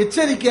நாம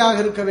எச்சரிக்கையாக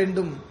இருக்க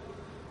வேண்டும்.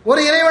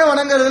 ஒரு இறைவனை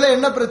வணங்குறதுல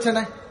என்ன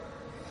பிரச்சனை?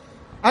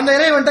 அந்த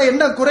இறைவன்ட்ட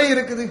என்ன குறை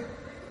இருக்குது?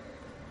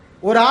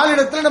 ஒரு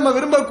ஆளிடத்தில் நம்ம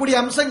விரும்பக்கூடிய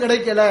அம்சம்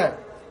கிடைக்கல,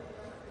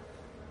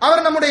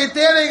 அவர் நம்முடைய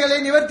தேவைகளை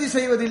நிவர்த்தி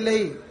செய்வதில்லை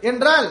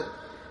என்றால்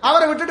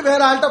அவரை விட்டுட்டு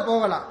வேற ஆள்கிட்ட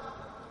போகலாம்.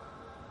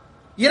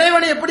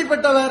 இறைவன்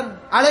எப்படிப்பட்டவர்?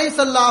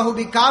 அலைசல்லாஹு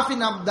பி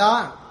காஃபின் அப்தா,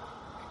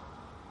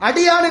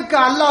 அடியானுக்கு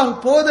அல்லாஹ்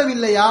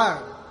போதவில்லையா?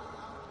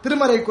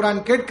 திருமறை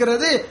குர்ஆன்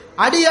கேட்கிறது,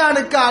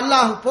 அடியானுக்கு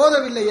அல்லாஹ்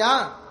போதவில்லையா?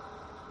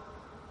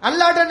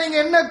 அல்லாஹ்ட்ட நீங்க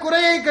என்ன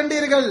குறையை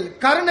கண்டீர்கள்?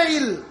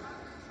 கருணையில்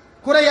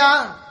குறையா?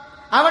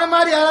 அவன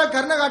மாதிரி யாராவது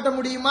கருணை காட்ட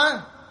முடியுமா?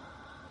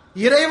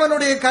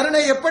 இறைவனுடைய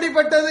கருணை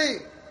எப்படிப்பட்டது?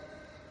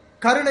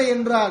 கருணை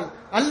என்றால்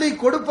அள்ளி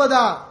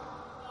கொடுப்பதா?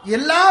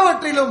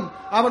 எல்லாவற்றிலும்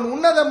அவன்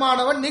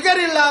உன்னதமானவன்,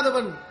 நிகர்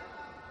இல்லாதவன்.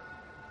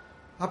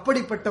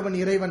 அப்படிப்பட்டவன்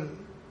இறைவன்.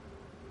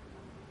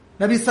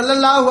 நபி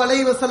ஸல்லல்லாஹு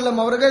அலைஹி வஸல்லம்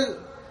அவர்கள்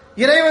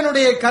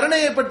இறைவனுடைய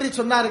கருணையை பற்றி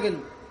சொன்னார்கள்.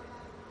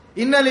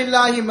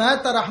 இன்னலில்லாஹி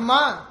மாத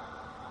ரஹ்மா,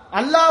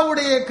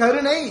 அல்லாஹ்வுடைய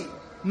கருணை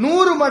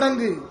 100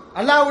 மடங்கு.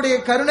 அல்லாஹ்வுடைய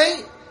கருணை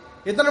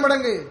எத்தனை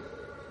மடங்கு?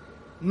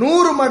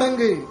 100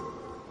 மடங்கு.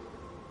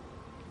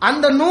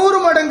 அந்த 100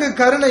 மடங்கு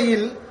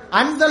கருணையில்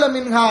அன்ஸல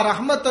மின்ஹா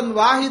ரஹ்மத்தன்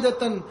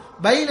வாஹிதத்தன்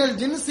பைனல்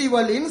ஜின்சி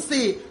வல்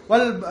இன்சி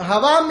வல்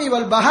ஹவாமி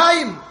வல்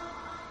பஹாயிம்,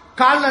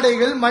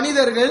 கால்நடைகள்,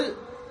 மனிதர்கள்,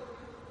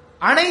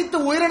 அனைத்து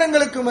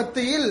உயிரினங்களுக்கு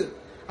மத்தியில்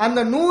அந்த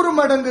 100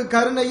 மடங்கு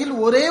கருணையில்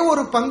ஒரே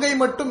ஒரு பங்கை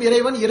மட்டும்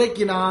இறைவன்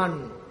இறக்கினான்.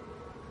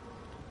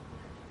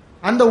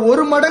 அந்த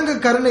 1 மடங்கு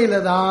கருணையில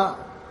தான்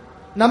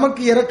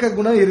நமக்கு இறக்க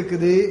குணம்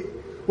இருக்குது.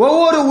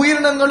 ஒவ்வொரு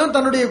உயிரினங்களும்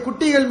தன்னுடைய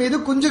குட்டிகள் மீது,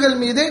 குஞ்சுகள்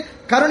மீது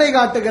கருணை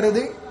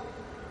காட்டுகிறது.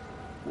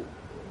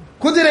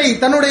 குதிரை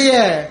தன்னுடைய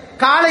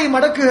காலை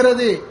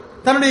மடக்குகிறது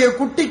தன்னுடைய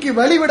குட்டிக்கு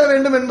வழிவிட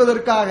வேண்டும்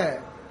என்பதற்காக.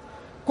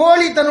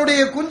 கோழி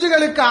தன்னுடைய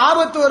குஞ்சுகளுக்கு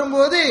ஆபத்து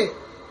வரும்போது,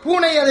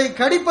 பூனை அதை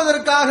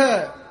கடிப்பதற்காக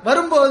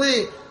வரும்போது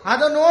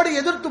அதனோடு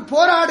எதிர்த்து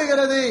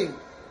போராடுகிறது.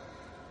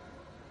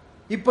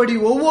 இப்படி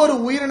ஒவ்வொரு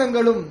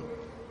உயிரினங்களும்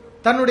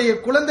தன்னுடைய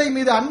குழந்தை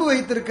மீது அன்பு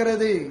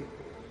வைத்திருக்கிறது.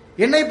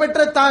 என்னை பெற்ற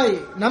தாய்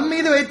நம்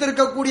மீது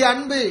வைத்திருக்கக்கூடிய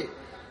அன்பு,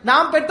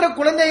 நாம் பெற்ற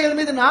குழந்தைகள்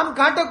மீது நாம்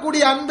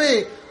காட்டக்கூடிய அன்பு,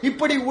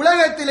 இப்படி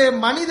உலகத்திலே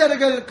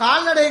மனிதர்கள்,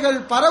 கால்நடைகள்,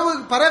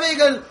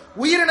 பறவைகள்,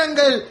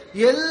 உயிரினங்கள்,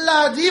 எல்லா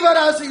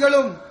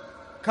ஜீவராசிகளும்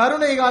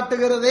கருணை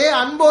காட்டுகிறதே,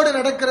 அன்போடு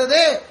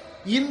நடக்கிறதே.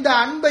 இந்த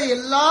அன்பை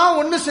எல்லாம்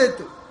ஒன்று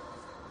சேர்த்து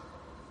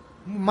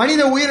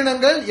மனித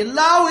உயிரினங்கள்,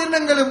 எல்லா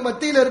உயிரினங்களும்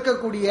மத்தியில்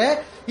இருக்கக்கூடிய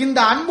இந்த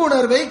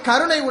அன்புணர்வை,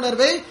 கருணை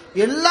உணர்வை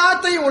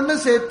எல்லாத்தையும் ஒன்று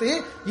சேர்த்து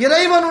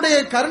இறைவனுடைய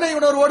கருணை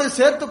உணர்வோடு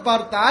சேர்த்து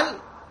பார்த்தால்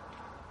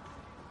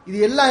இது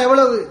எல்லாம்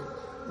எவ்வளவு?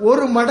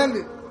 1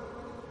 மடங்கு.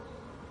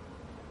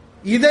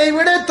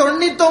 இதைவிட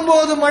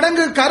 99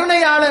 மடங்கு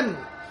கருணையாளன்,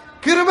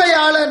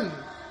 கிருபையாளன்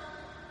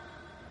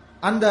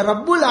அந்த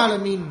ரப்புல்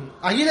ஆலமீன்,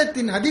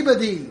 அகிலத்தின்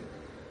அதிபதி,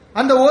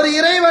 அந்த ஒரு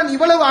இறைவன்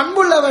இவ்வளவு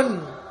அன்புள்ளவன்.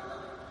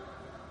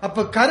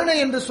 அப்ப கருணை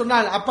என்று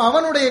சொன்னால் அப்ப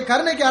அவனுடைய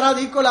கருணைக்கு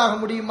யாராவது ஈக்குவல் ஆக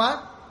முடியுமா?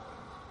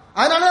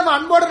 அதனால நம்ம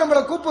அன்போட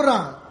நம்மளை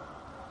கூப்பிடுறான்.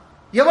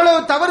 எவ்வளவு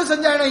தவறு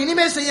செஞ்சான,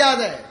 இனிமே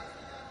செய்யாத,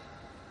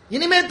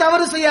 இனிமே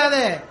தவறு செய்யாத.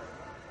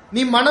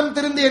 நீ மனம்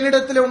திருந்து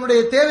என்னிடத்தில்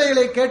உன்னுடைய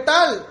தேவைகளை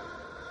கேட்டால்,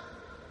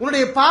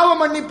 உன்னுடைய பாவ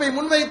மன்னிப்பை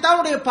முன்வைத்தால்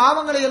உன்னுடைய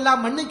பாவங்களை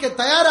எல்லாம் மன்னிக்க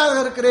தயாராக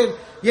இருக்கிறேன்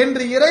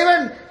என்று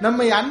இறைவன்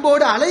நம்மை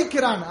அன்போடு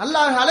அழைக்கிறான்.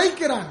 அல்லாஹ்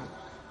அழைக்கிறான்.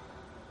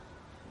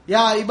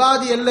 யா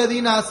இபாதி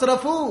அல்லதீன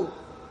அஸ்ரஃபு,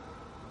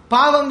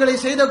 பாவங்களை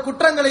செய்த,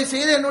 குற்றங்களை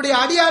செய்த என்னுடைய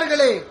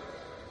அடியார்களே,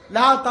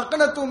 லா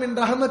தக்னது மின்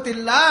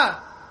ரஹ்மத்தில்லாஹ்,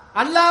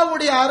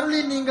 அல்லாஹ்வுடைய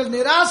அருளில் நீங்கள்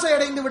நிராசை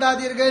அடைந்து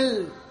விடாதீர்கள்.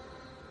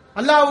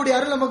 அல்லாஹ்வுடைய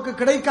அருள் நமக்கு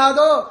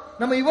கிடைக்காதோ?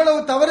 நம்ம இவ்வளவு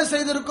தவறு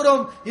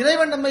செய்திருக்கிறோம்,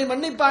 இறைவன் நம்மை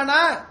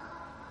மன்னிப்பானா,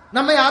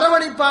 நம்மை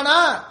அரவணைப்பானா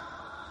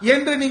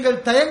என்று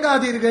நீங்கள்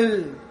தயங்காதீர்கள்.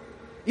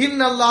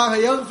 இன்னல்லாஹ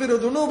யக்ஃபிரு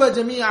துனூப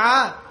ஜமீஆ,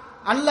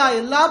 அல்லாஹ்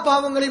எல்லா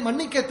பாவங்களையும்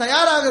மன்னிக்க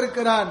தயாராக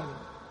இருக்கிறான்.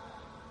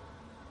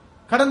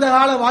 கடந்த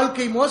கால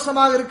வாழ்க்கை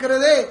மோசமாக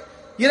இருக்கிறதே,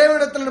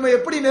 இறைவனிடத்தில் நம்ம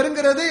எப்படி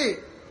நெருங்கிறது?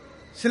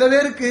 சில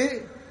பேருக்கு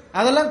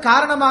அதெல்லாம்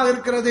காரணமாக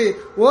இருக்கிறது.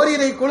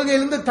 ஓரிரை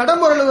கொள்கையிலிருந்து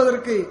தடம்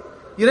புரளுவதற்கு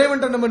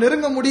இறைவன் நம்ம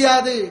நெருங்க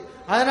முடியாது.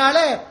 அதனால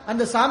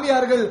அந்த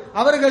சாமியார்கள்,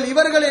 அவர்கள்,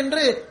 இவர்கள்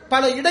என்று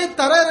பல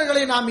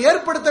இடைத்தரகர்களை நாம்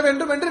ஏற்படுத்த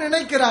வேண்டும் என்று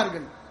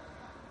நினைக்கிறார்கள்.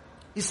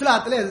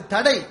 இஸ்லாத்திலே அது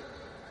தடை.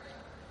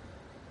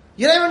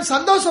 இறைவன்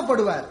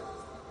சந்தோஷப்படுவார்.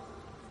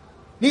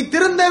 நீ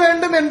திருந்த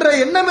வேண்டும் என்ற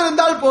எண்ணம்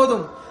இருந்தால்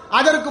போதும்.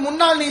 அதற்கு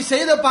முன்னால் நீ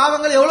செய்த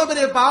பாவங்கள் எவ்வளவு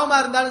பெரிய பாவமா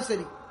இருந்தாலும்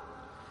சரி,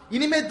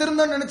 இனிமே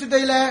திருந்த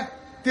நினைச்சுட்டேல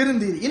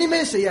திருந்தி,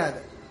 இனிமே செய்யாத.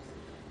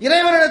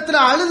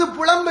 இறைவனிடத்தில் அழுது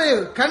புலம்பு,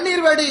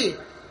 கண்ணீர் வடி,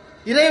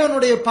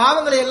 இறைவனுடைய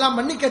பாவங்களை எல்லாம்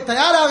மன்னிக்க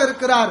தயாராக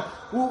இருக்கிறார்.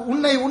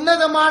 உன்னை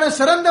உன்னதமான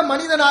சிறந்த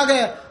மனிதனாக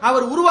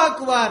அவர்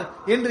உருவாக்குவார்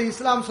என்று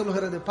இஸ்லாம்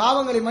சொல்கிறது.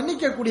 பாவங்களை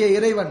மன்னிக்கக்கூடிய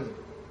இறைவன்,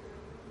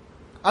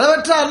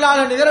 அளவற்ற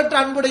அல்லாஹ் நிகரற்ற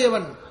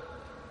அன்புடையவன்,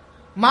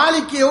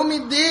 மாலிக்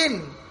யௌமித்தீன்,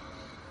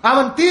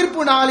 அவன்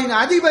தீர்ப்பு நாளின்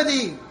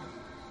அதிபதி.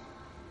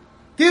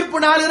 தீர்ப்பு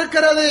நாள்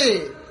இருக்கிறது.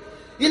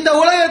 இந்த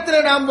உலகத்திலே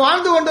நாம்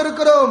வாழ்ந்து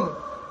கொண்டிருக்கிறோம்.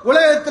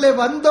 உலகத்திலே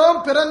வந்தோம்,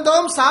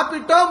 பிறந்தோம்,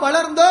 சாப்பிட்டோம்,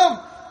 வளர்ந்தோம்.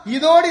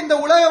 இதோடு இந்த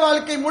உலக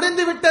வாழ்க்கை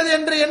முடிந்து விட்டது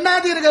என்று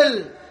எண்ணாதீர்கள்,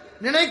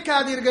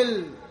 நினைக்காதீர்கள்.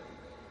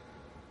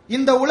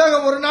 இந்த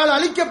உலகம் ஒரு நாள்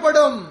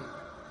அழிக்கப்படும்.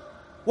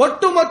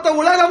 ஒட்டுமொத்த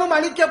உலகமும்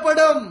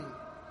அழிக்கப்படும்.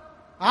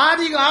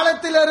 ஆதி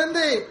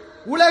காலத்திலிருந்து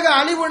உலக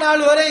அழிவு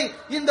நாள் வரை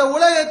இந்த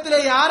உலகத்திலே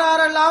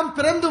யாரெல்லாம்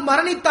பிறந்து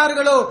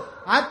மரணித்தார்களோ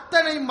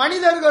அத்தனை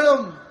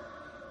மனிதர்களும்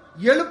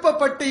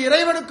எழுப்பப்பட்டு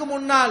இறைவனுக்கு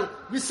முன்னால்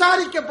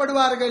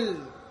விசாரிக்கப்படுவார்கள்.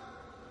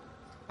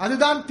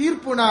 அதுதான்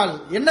தீர்ப்பு நாள்.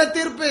 என்ன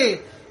தீர்ப்பு?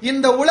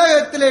 இந்த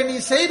உலகத்திலே நீ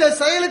செய்த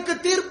செயலுக்கு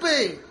தீர்ப்பு,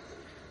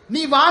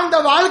 நீ வாழ்ந்த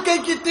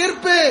வாழ்க்கைக்கு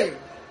தீர்ப்பு.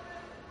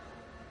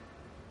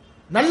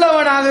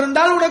 நல்லவனாக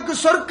இருந்தால் உனக்கு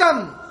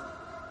சொர்க்கம்,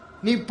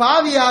 நீ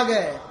பாவியாக,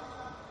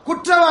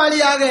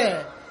 குற்றவாளியாக,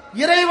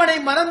 இறைவனை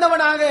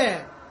மறந்தவனாக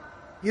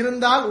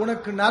இருந்தால்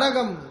உனக்கு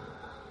நரகம்.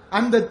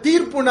 அந்த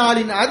தீர்ப்பு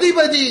நாளின்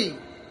அதிபதி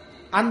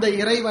அந்த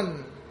இறைவன்.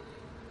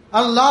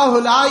 அல்லாஹு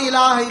லா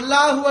இலாஹ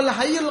இல்லாஹுவல்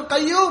ஹய்யுல்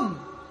கய்யூம்.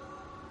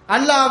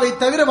 அல்லாஹ்வை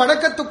தவிர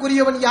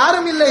வணக்கத்துக்குரியவன்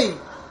யாரும் இல்லை.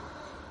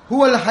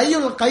 ஹுவல்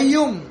ஹய்யுல்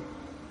கய்யூம்,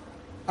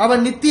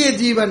 அவன் நித்திய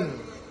ஜீவன்.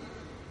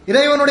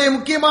 இறைவனுடைய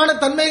முக்கியமான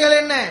தன்மைகள்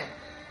என்ன?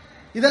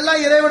 இதெல்லாம்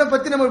இறைவனை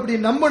பத்தி நம்ம இப்படி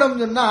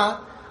நம்பணும் சொன்னா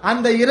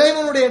அந்த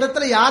இறைவனுடைய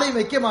இடத்துல யாரையும்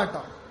வைக்க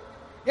மாட்டோம்.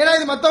 ஏன்னா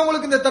இது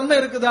மற்றவங்களுக்கு இந்த தன்மை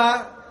இருக்குதா?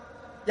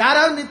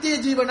 யாராவது நித்திய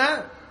ஜீவனா?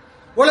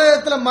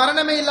 உலகத்துல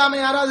மரணமே இல்லாம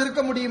யாராவது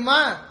இருக்க முடியுமா?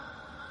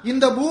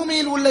 இந்த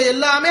பூமியில் உள்ள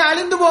எல்லாமே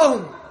அழிந்து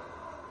போகும்.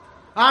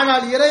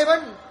 ஆனால்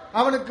இறைவன்,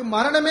 அவனுக்கு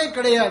மரணமே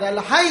கிடையாது.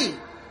 அல் ஹை,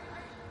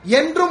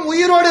 என்றும்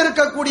உயிரோடு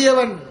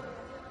இருக்கக்கூடியவன்.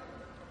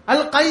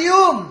 அல்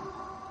கய்யூம்,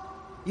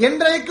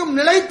 என்றைக்கும்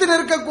நிலைத்து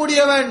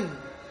நிற்கக்கூடியவன்.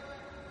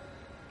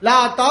 லா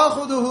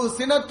தாஹுதுஹு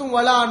சினத்தும்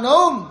வலா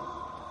நௌம்,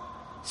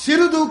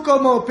 சிறு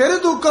தூக்கமோ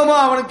பெருதூக்கமோ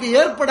அவனுக்கு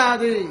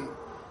ஏற்படாது.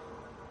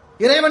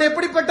 இறைவன்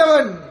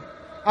எப்படிப்பட்டவன்?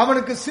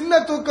 அவனுக்கு சின்ன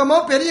தூக்கமோ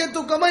பெரிய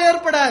தூக்கமோ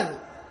ஏற்படாது.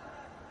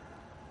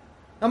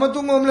 நம்ம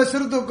தூங்குவோம்ல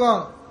சிறு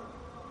தூக்கம்,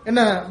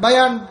 என்ன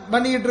பயான்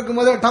பண்ணிக்கிட்டு இருக்கும்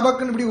போது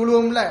டபக்குன்னு இப்படி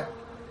விழுவோம்ல,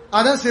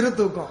 அதான் சிறு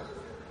தூக்கம்.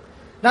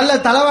 நல்ல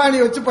தலைவாணி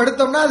வச்சு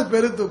படுத்தோம்னா அது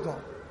பெரு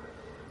தூக்கம்.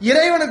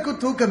 இறைவனுக்கு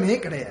தூக்கமே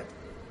கிடையாது.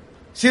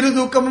 சிறு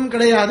தூக்கமும்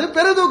கிடையாது,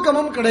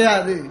 பெருதூக்கமும்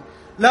கிடையாது.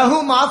 லஹு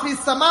மாஃபி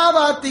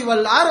ஸமாவாத்தி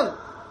வல் அர்த்,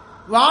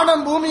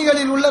 வானம்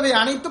பூமிகளில் உள்ளவை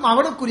அனைத்தும்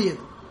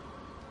அவனுக்குரியது.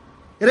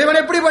 இறைவன்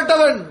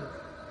எப்படிப்பட்டவன்?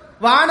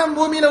 வானம்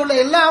பூமியில உள்ள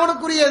எல்லாம்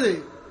அவனுக்குரியது.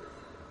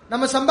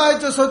 நம்ம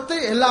சம்பாதிச்ச சொத்து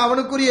எல்லாம்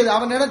அவனுக்குரியது.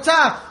 அவன் நினைச்சா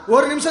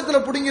ஒரு நிமிஷத்துல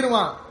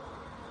புடுங்கிடுவான்.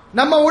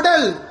 நம்ம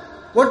உடல்,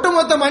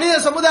 ஒட்டுமொத்த மனித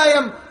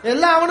சமுதாயம்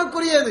எல்லாம்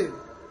அவனுக்குரியது.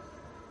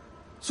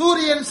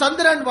 சூரியன்,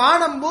 சந்திரன்,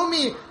 வானம்,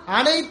 பூமி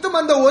அனைத்தும்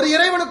அந்த ஒரு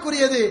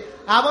இறைவனுக்குரியது.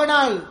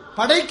 அவனால்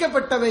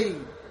படைக்கப்பட்டவை.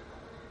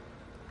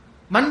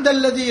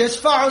 மன்தல்லதி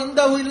யஷ்ஃபஉ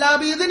இன்தஹு இல்லா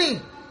பிஇذنி,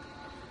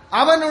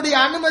 அவனுடைய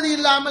அனுமதி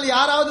இல்லாமல்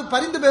யாராவது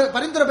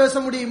பரிந்துரை பேச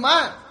முடியுமா?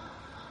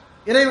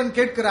 இறைவன்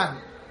கேட்கிறான்.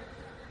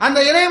 அந்த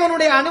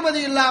இறைவனுடைய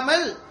அனுமதி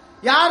இல்லாமல்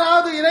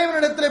யாராவது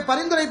இறைவனிடத்தில்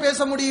பரிந்துரை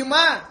பேச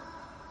முடியுமா?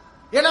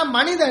 ஏன்னா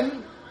மனிதன்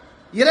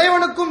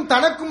இறைவனுக்கும்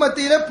தனக்கும்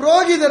மத்தியில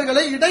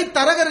புரோகிதர்களை,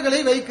 இடைத்தரகர்களை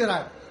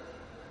வைக்கிறார்.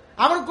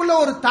 அவனுக்குள்ள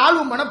ஒரு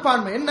தாழ்வு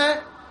மனப்பான்மை. என்ன,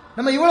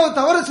 நம்ம இவ்வளவு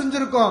தவறு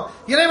செஞ்சிருக்கோம்,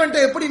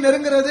 இறைவன்கிட்ட எப்படி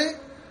நெருங்கிறது?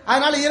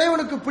 அதனால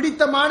இறைவனுக்கு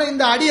பிடித்தமான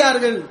இந்த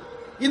அடியார்கள்,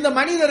 இந்த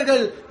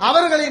மனிதர்கள்,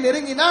 அவர்களை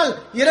நெருங்கினால்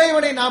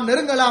இறைவனை நாம்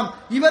நெருங்கலாம்,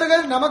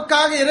 இவர்கள்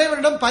நமக்காக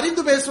இறைவனிடம்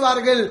பரிந்து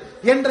பேசுவார்கள்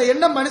என்ற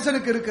எண்ணம்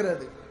மனுஷனுக்கு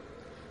இருக்கிறது.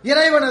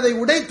 இறைவன் அதை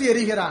உடைத்து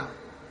எறிகிறான்.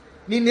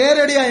 நீ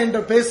நேரடியா என்ற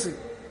பேசு,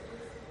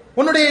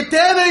 உன்னுடைய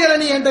தேவைகளை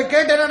நீ என்ற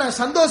கேட்டேன்னா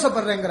நான்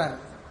சந்தோஷப்படுறேங்கிறான்.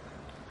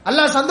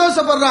 அல்லாஹ்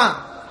சந்தோஷப்படுறான்.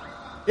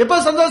 எப்ப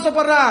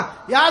சந்தோஷப்படுறான்?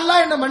 யா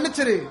அல்லாஹ் என்ன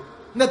மன்னிச்சிரு,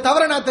 இந்த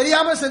தவறை நான்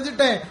தெரியாம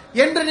செஞ்சுட்டேன்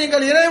என்று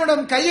நீங்கள்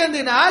இறைவனிடம்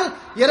கையேந்தினால்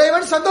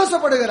இறைவன்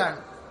சந்தோஷப்படுகிறான்.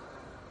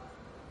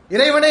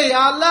 இறைவனே,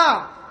 யா அல்லாஹ்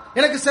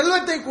எனக்கு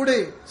செல்வத்தை கொடு,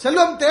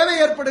 செல்வம் தேவை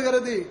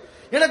ஏற்படுகிறது,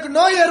 எனக்கு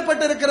நோய்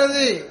ஏற்பட்டு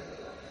இருக்கிறது,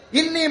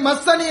 இன்னி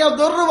மஸ்ஸனிய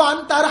துர்ரு வ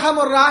அன்த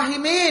அர்ஹமுர்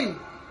ராஹிமீன்.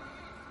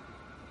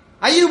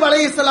 அய்யூப்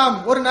அலைஹிஸ்ஸலாம்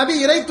ஒரு நபி,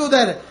 இறை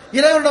தூதர்,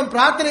 இறைவனிடம்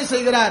பிரார்த்தனை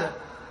செய்கிறார்.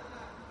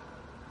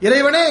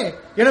 இறைவனே,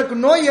 எனக்கு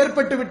நோய்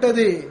ஏற்பட்டு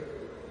விட்டது,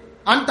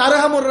 அன்த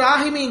அர்ஹமுர்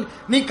ராஹிமீன்,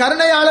 நீ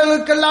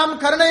கருணையாளர்களுக்கெல்லாம்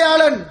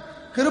கருணையாளன்,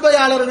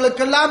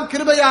 கிருபையாளர்களுக்கெல்லாம்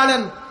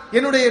கிருபையாளன்,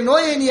 என்னுடைய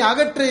நோயை நீ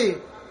அகற்று.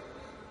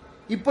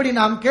 இப்படி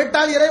நாம்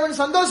கேட்டால் இறைவன்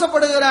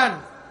சந்தோஷப்படுகிறான்.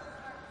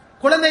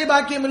 குழந்தை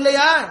பாக்கியம்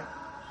இல்லையா?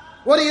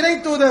 ஒரு இறை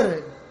தூதர்,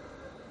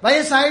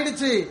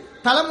 வயசாயிடுச்சு,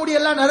 தலைமுடி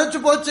எல்லாம் நரைச்சு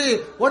போச்சு,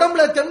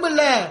 உடம்புல தெம்பு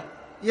இல்ல,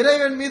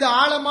 இறைவன் மீது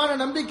ஆழமான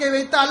நம்பிக்கை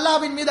வைத்து,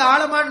 அல்லாஹ்வின் மீது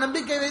ஆழமான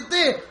நம்பிக்கை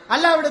வைத்து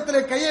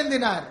அல்லாஹ்விடத்தில்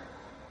கையேந்தினார்.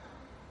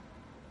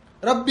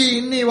 ரப்பி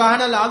இன்னி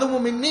வஹனல் அதுமு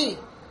மின்னி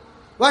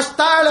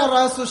வஸ்தால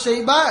ராசு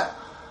ஷைபா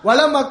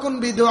வலம் அகுன்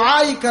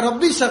பிதுஆயிக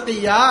ரப்பி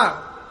ஷகியா.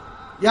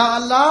 யா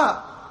அல்லாஹ்,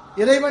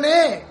 இறைவனே,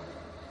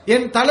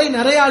 என் தலை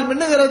நிறையால்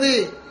மின்னுகிறது,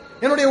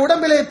 என்னுடைய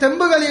உடம்பிலே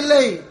தெம்புகள்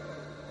இல்லை,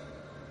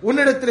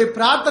 உன்னிடத்திலே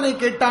பிரார்த்தனை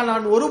கேட்டால்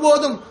நான்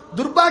ஒருபோதும்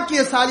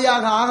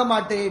துர்பாக்கியசாலியாக ஆக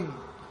மாட்டேன்,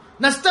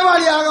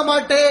 நஷ்டவாளி ஆக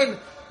மாட்டேன்,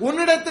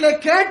 உன்னிடத்திலே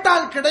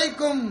கேட்டால்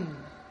கிடைக்கும்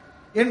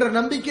என்ற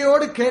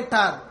நம்பிக்கையோடு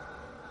கேட்டார்.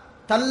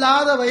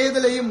 தள்ளாத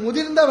வயதிலேயும்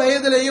முதிர்ந்த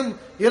வயதிலேயும்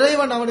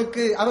இறைவன்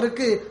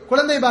அவருக்கு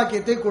குழந்தை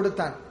பாக்கியத்தை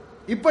கொடுத்தான்.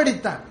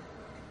 இப்படித்தான்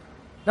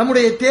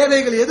நம்முடைய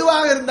தேவைகள்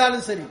எதுவாக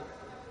இருந்தாலும் சரி,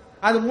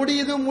 அது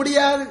முடியுது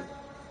முடியாது,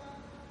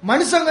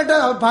 மனுஷங்கிட்ட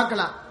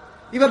பார்க்கலாம்.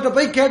 இவர்கிட்ட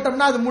போய்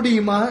கேட்டோம்னா அது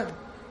முடியுமா,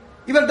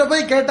 இவர்கிட்ட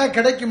போய் கேட்டா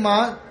கிடைக்குமா?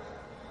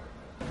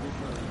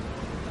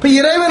 இப்ப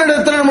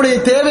இறைவனிடத்துல நம்முடைய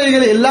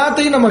தேவைகள்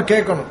எல்லாத்தையும் நம்ம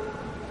கேட்கணும்.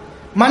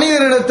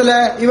 மனிதனிடத்துல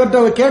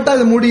இவர்கிட்ட கேட்டா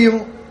அது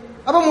முடியும்,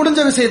 அப்ப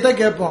முடிஞ்ச விஷயத்த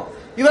கேட்போம்.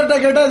 இவர்கிட்ட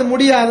கேட்டா அது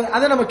முடியாது,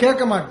 அதை நம்ம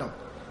கேட்க மாட்டோம்.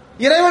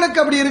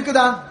 இறைவனுக்கு அப்படி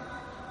இருக்குதா?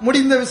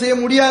 முடிந்த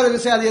விஷயம் முடியாத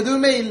விஷயம் அது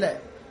எதுவுமே இல்லை.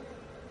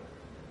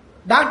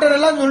 டாக்டர்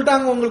எல்லாம்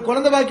சொல்லிட்டாங்க உங்களுக்கு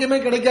குழந்தை பாக்கியமே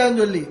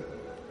கிடைக்காதுன்னு சொல்லி,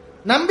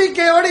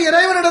 நம்பிக்கையோடு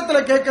இறைவனிடத்துல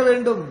கேட்க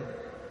வேண்டும்.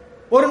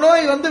 ஒரு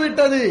நோய் வந்து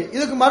விட்டது,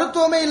 இதுக்கு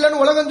மருத்துவமே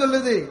இல்லைன்னு உலகம்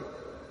சொல்லுது,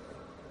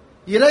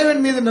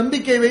 இறைவன் மீது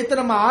நம்பிக்கை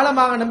வைத்து நம்ம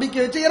ஆழமாக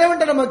நம்பிக்கை வச்சு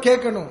இறைவன் நம்ம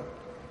கேட்கணும்.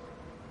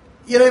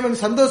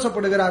 இறைவன்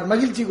சந்தோஷப்படுகிறார்,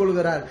 மகிழ்ச்சி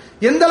கொள்கிறார்.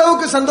 எந்த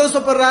அளவுக்கு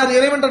சந்தோஷப்படுறார்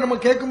இறைவன் நம்ம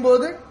கேட்கும்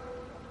போது?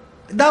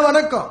 இதான்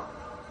வணக்கம்.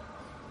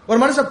 ஒரு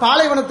மனுஷன்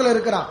பாலைவனத்துல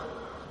இருக்கிறான்,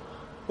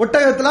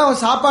 ஒட்டகத்துல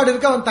அவன் சாப்பாடு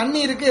இருக்கு, அவன் தண்ணி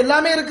இருக்கு,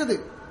 எல்லாமே இருக்குது.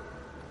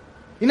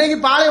 இன்னைக்கு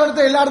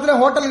பாலைவனத்துல எல்லா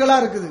இடத்துலயும் ஹோட்டல்களா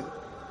இருக்குது.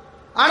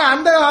 ஆனா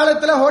அந்த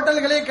காலத்துல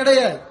ஹோட்டல்களே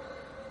கிடையாது.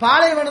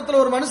 பாலைவனத்துல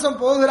ஒரு மனுஷன்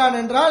போகிறான்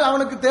என்றால்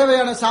அவனுக்கு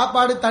தேவையான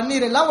சாப்பாடு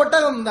தண்ணீர் எல்லாம்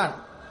ஒட்டகம் தான்.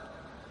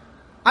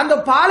 அந்த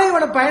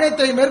பாலைவன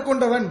பயணத்தை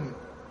மேற்கொண்டவன்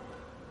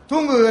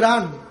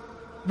தூங்குகிறான்,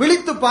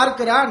 விழித்து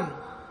பார்க்கிறான்,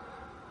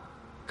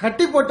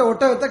 கட்டி போட்ட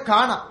ஒட்டகத்தை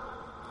காணாம்.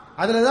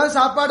 அதுலதான்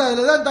சாப்பாடு,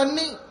 அதுலதான்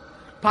தண்ணி.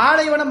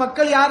 பாலைவன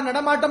மக்கள் யார்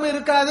நடமாட்டமும்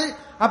இருக்காது,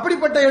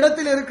 அப்படிப்பட்ட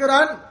இடத்தில்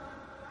இருக்கிறான்.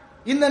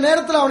 இந்த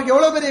நேரத்தில் அவனுக்கு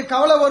எவ்வளவு பெரிய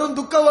கவலை வரும்,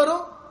 துக்கம்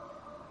வரும்.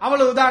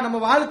 அவ்வளவுதான், நம்ம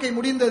வாழ்க்கை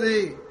முடிந்தது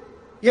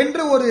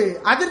என்று ஒரு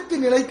அதிர்ச்சி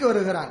நிலைக்கு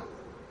வருகிறான்.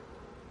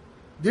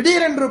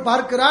 திடீரென்று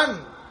பார்க்கிறான்,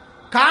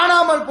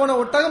 காணாமல் போன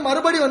ஒட்டகம்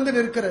மறுபடி வந்து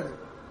நிற்கிறது.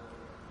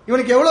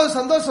 இவனுக்கு எவ்வளவு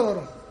சந்தோஷம்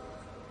வரும்.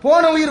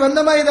 போன உயிர்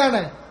வந்த மாதிரி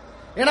தானே.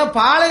 ஏன்னா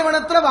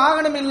பாலைவனத்துல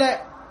வாகனம் இல்ல,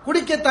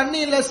 குடிக்க தண்ணி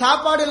இல்ல,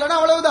 சாப்பாடு இல்லைன்னா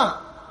அவ்வளவுதான்,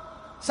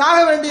 சாக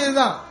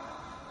வேண்டியதுதான்.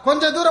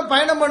 கொஞ்ச தூரம்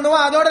பயணம்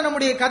பண்ணுவோம், அதோட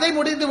நம்முடைய கதை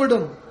முடிந்து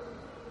விடும்.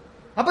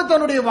 அப்ப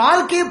தன்னுடைய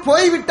வாழ்க்கையை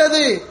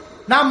போய்விட்டது,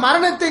 நாம்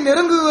மரணத்தை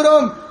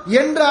நெருங்குகிறோம்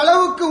என்ற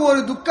அளவுக்கு ஒரு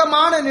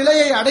துக்கமான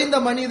நிலையை அடைந்த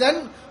மனிதன்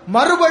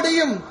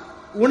மறுபடியும்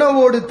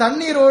உணவோடு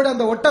தண்ணீரோடு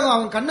அந்த ஒட்டகம்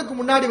அவன் கண்ணுக்கு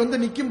முன்னாடி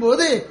வந்து நிற்கும்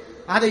போது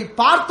அதை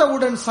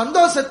பார்த்தவுடன்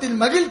சந்தோஷத்தில்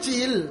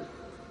மகிழ்ச்சியில்,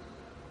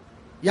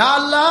 யா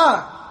அல்லாஹ்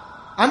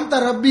அந்த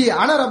ரப்பி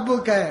அன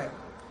ரப்புக,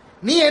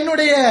 நீ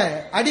என்னுடைய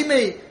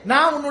அடிமை,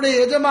 நான் உன்னுடைய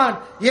எஜமான்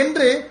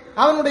என்று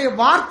அவனுடைய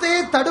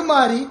வார்த்தையை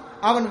தடுமாறி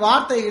அவன்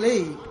வார்த்தைகளை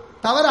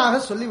தவறாக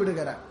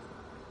சொல்லிவிடுகிறான்.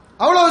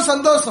 அவ்வளவு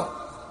சந்தோஷம்.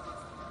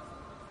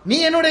 நீ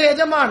என்னுடைய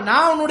எஜமான்,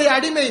 நான் உன்னுடைய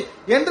அடிமை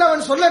என்று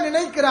அவன் சொல்ல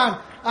நினைக்கிறான்.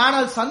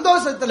 ஆனால்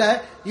சந்தோஷத்துல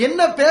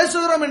என்ன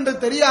பேசுகிறோம் என்று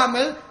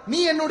தெரியாமல் நீ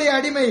என்னுடைய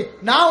அடிமை,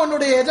 நான்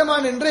உன்னுடைய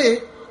எஜமான் என்று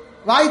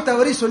வாய்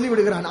தவறி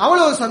சொல்லிவிடுகிறான்.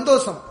 அவ்வளவு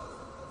சந்தோஷம்.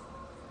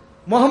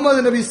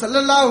 முகமது நபி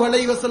ஸல்லல்லாஹு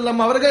அலைஹி வஸல்லம்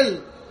அவர்கள்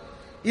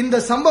இந்த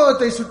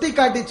சம்பவத்தை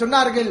சுட்டிக்காட்டி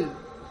சொன்னார்கள்,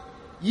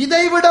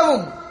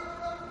 இதைவிடவும்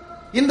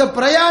இந்த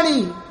பிரயாணி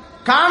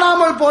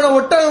காணாமல் போன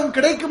ஒட்டகம்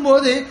கிடைக்கும்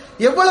போது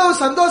எவ்வளவு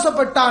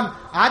சந்தோஷப்பட்டான்,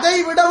 அதை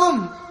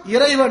விடவும்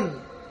இறைவன்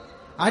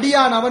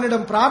அடியான்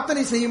அவனிடம்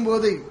பிரார்த்தனை செய்யும்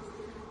போது,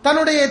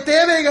 தன்னுடைய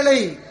தேவைகளை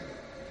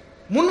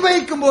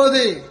முன்வைக்கும்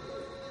போது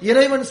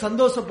இறைவன்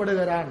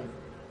சந்தோஷப்படுகிறான்.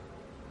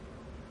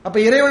 அப்ப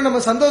இறைவன்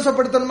நம்ம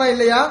சந்தோஷப்படுத்தணுமா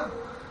இல்லையா?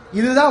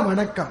 இதுதான்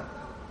வணக்கம்.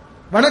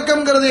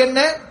 வணக்கம்ங்கிறது என்ன?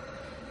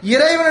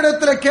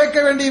 இறைவனிடத்துல கேட்க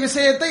வேண்டிய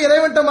விஷயத்தை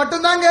இறைவன்கிட்ட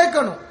மட்டும்தான்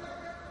கேட்கணும்.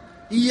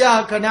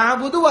 இய்யாக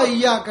நஅபுது வ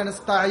இய்யாக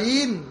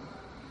நஸ்தஈன்.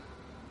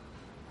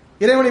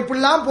 இறைவன்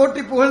இப்படிலாம்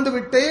போற்றி புகழ்ந்து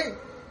விட்டு,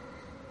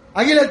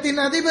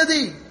 அகிலத்தின்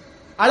அதிபதி,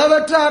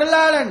 அளவற்ற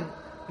அருளாளன்,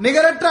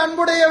 நிகரற்ற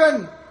அன்புடையவன்,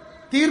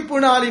 தீர்ப்பு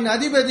நாளின்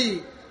அதிபதி,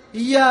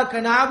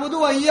 இய்யாக நஅபுது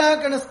வ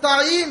இய்யாக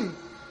நஸ்தஈன்,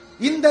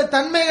 இந்த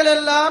தன்மைகள்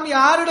எல்லாம்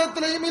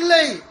யாரிடத்திலையும்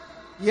இல்லை.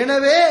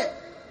 எனவே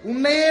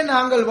உன்னையே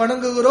நாங்கள்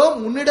வணங்குகிறோம்,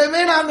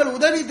 உன்னிடமே நாங்கள்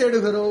உதவி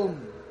தேடுகிறோம்.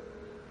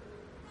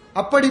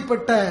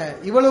 அப்படிப்பட்ட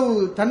இவ்வளவு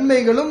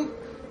தன்மைகளும்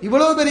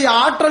இவ்வளவு பெரிய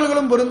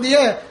ஆற்றல்களும் பொருந்திய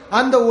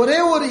அந்த ஒரே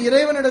ஒரு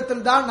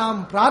இறைவனிடத்தில் தான் நாம்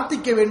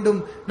பிரார்த்திக்க வேண்டும்,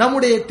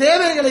 நம்முடைய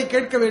தேவைகளை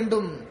கேட்க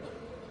வேண்டும்.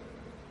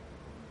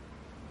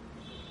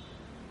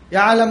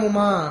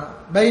 யாலமுமா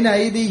பைன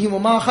ஐதீஹிம்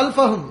வமா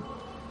ஹல்ஃபஹும்,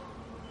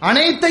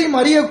 அனைத்தையும்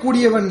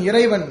அறியக்கூடியவன்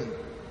இறைவன்.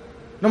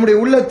 நம்முடைய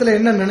உள்ளத்துல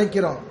என்ன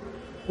நினைக்கிறோம்,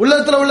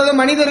 உள்ளத்துல உள்ளதை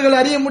மனிதர்கள்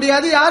அறிய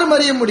முடியாது, யாரும்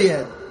அறிய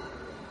முடியாது.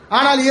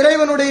 ஆனால்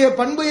இறைவனுடைய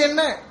பண்பு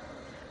என்ன?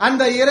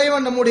 அந்த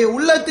இறைவன் நம்முடைய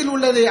உள்ளத்தில்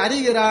உள்ளதை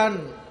அறிகிறான்,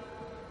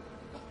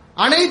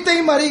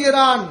 அனைத்தையும்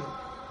அறிகிறான்,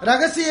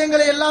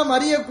 ரகசியங்களை எல்லாம்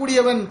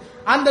அறியக்கூடியவன்.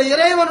 அந்த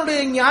இறைவனுடைய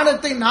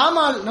ஞானத்தை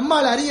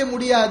நம்மால் அறிய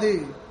முடியாது.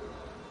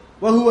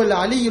 வஹுவல்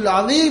அலியுல்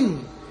அதீம்,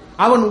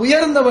 அவன்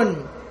உயர்ந்தவன்,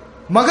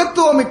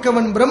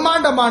 மகத்துவமிக்கவன்,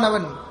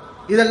 பிரம்மாண்டமானவன்.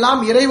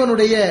 இதெல்லாம்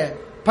இறைவனுடைய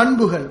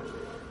பண்புகள்.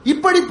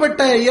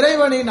 இப்படிப்பட்ட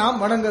இறைவனை நாம்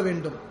வணங்க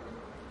வேண்டும்.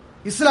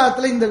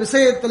 இஸ்லாத்துல இந்த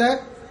விஷயத்துல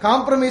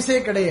காம்ப்ரமைஸே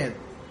கிடையாது.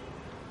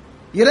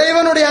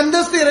 இறைவனுடைய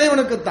அந்தஸ்து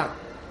இறைவனுக்குத்தான்.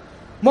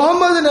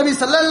 முகமது நபி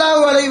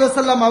ஸல்லல்லாஹு அலைஹி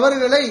வஸல்லம்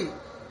அவர்களை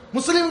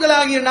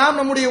முஸ்லிம்களாகிய நாம்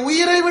நம்முடைய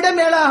உயிரை விட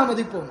மேலாக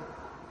மதிப்போம்,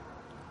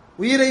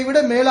 உயிரை விட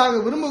மேலாக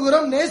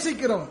விரும்புகிறோம்,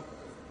 நேசிக்கிறோம்.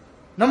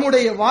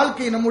 நம்முடைய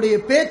வாழ்க்கை, நம்முடைய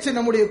பேச்சு,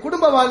 நம்முடைய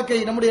குடும்ப வாழ்க்கை,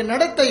 நம்முடைய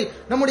நடத்தை,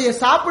 நம்முடைய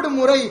சாப்பிடும்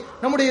முறை,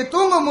 நம்முடைய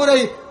தூங்கும் முறை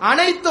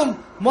அனைத்தும்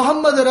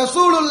முஹம்மது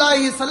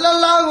ரசூலுல்லாஹி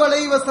ஸல்லல்லாஹு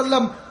அலைஹி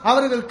வஸல்லம்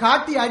அவர்கள்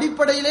காட்டிய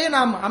அடிப்படையிலே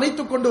நாம்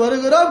அமைத்துக் கொண்டு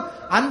வருகிறோம்.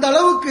 அந்த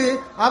அளவுக்கு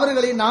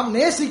அவர்களை நாம்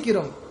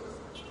நேசிக்கிறோம்.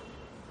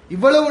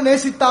 இவ்வளவு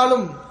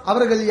நேசித்தாலும்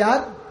அவர்கள்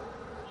யார்?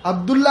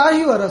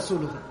 அப்துல்லாஹி வ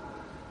ரசூலுஹு,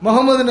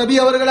 முஹம்மது நபி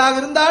அவர்களாக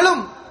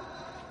இருந்தாலும்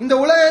இந்த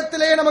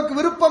உலகத்திலே நமக்கு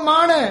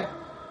விருப்பமான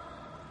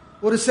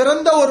ஒரு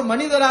சிறந்த ஒரு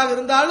மனிதராக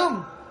இருந்தாலும்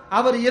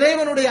அவர்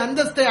இறைவனுடைய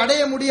அந்தஸ்தை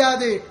அடைய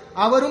முடியாது.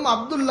 அவரும்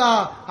அப்துல்லா,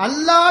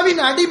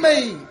 அல்லாவின் அடிமை,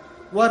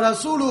 வ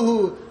ரசூலுஹு,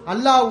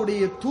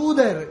 அல்லாஹ்வுடைய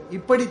தூதர்.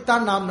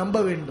 இப்படித்தான் நாம் நம்ப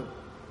வேண்டும்.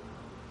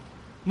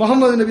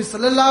 முஹம்மது நபி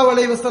ஸல்லல்லாஹு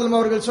அலைஹி வஸல்லம்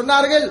அவர்கள்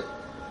சொன்னார்கள்,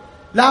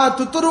 லா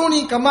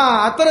துத்ரூனி கமா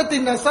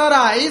அத்ரத்தின்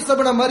நஸாரா ஈஸா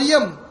இப்னு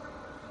மரியம்,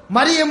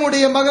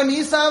 மரியமுடைய மகன்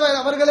ஈசா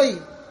அவர்களை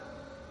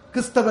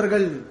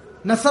கிறிஸ்தவர்கள்,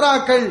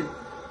 நசராக்கள்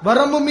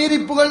வரம்பு மீறி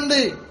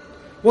புகழ்ந்து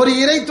ஒரு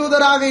இறை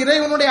தூதராக,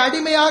 இறைவனுடைய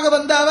அடிமையாக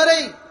வந்த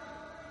அவரை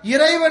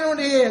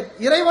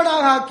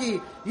இறைவனாக ஆக்கி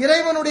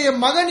இறைவனுடைய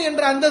மகன்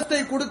என்ற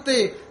அந்தஸ்தை கொடுத்து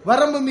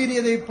வரம்பு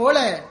மீறியதை போல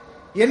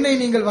என்னை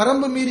நீங்கள்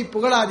வரம்பு மீறி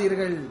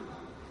புகழாதீர்கள்.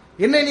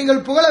 என்னை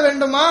நீங்கள் புகழ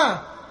வேண்டுமா?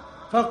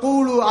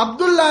 ஃபகூலு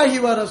அப்துல்லாஹி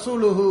வ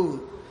ரசூலுஹு,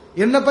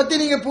 என்னை பத்தி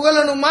நீங்க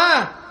புகழணுமா?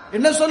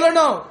 என்ன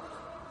சொல்லணும்?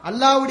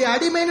 அல்லாஹ்வுடைய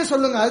அடிமைன்னு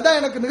சொல்லுங்க. அதுதான்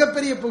எனக்கு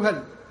மிகப்பெரிய புகழ்.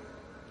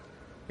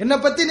 என்னை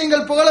பத்தி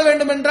நீங்கள் புகழ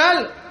வேண்டும்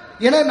என்றால்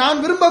என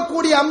நான்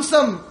விரும்பக்கூடிய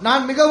அம்சம்,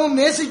 நான் மிகவும்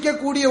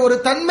நேசிக்கக்கூடிய ஒரு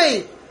தன்மை,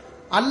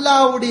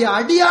 அல்லாஹ்வுடைய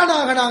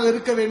அடியானாக நான்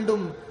இருக்க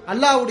வேண்டும்,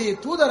 அல்லாஹ்வுடைய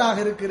தூதராக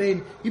இருக்கிறேன்,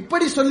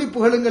 இப்படி சொல்லி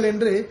புகழுங்கள்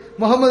என்று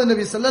முஹம்மது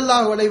நபி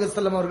ஸல்லல்லாஹு அலைஹி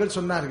வஸல்லம் அவர்கள்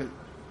சொன்னார்கள்.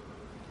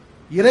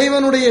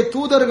 இறைவனுடைய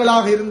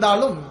தூதர்களாக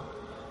இருந்தாலும்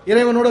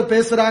இறைவனோட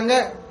பேசுறாங்க,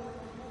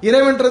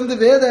 இறைவனிலிருந்து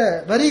வேத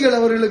வரிகள்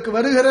அவர்களுக்கு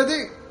வருகிறது,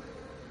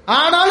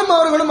 ஆனாலும்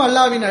அவர்களும்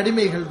அல்லாஹ்வின்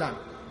அடிமைகள் தான்.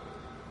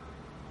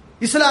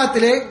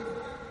 இஸ்லாத்திலே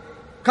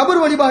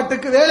கபர்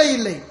வழிபாட்டுக்கு வேலை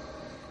இல்லை.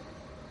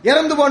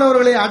 இறந்து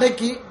போனவர்களை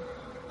அடக்கி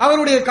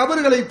அவருடைய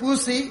கபர்களை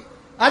பூசி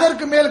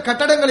அதற்கு மேல்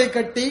கட்டடங்களை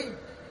கட்டி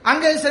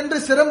அங்கே சென்று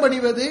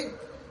சிரம்பணிவது,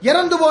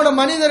 இறந்து போன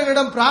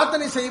மனிதர்களிடம்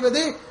பிரார்த்தனை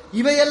செய்வது,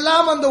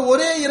 இவையெல்லாம் அந்த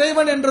ஒரே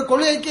இறைவன் என்ற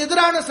கொள்கைக்கு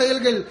எதிரான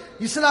செயல்கள்,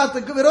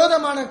 இஸ்லாத்துக்கு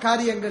விரோதமான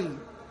காரியங்கள்.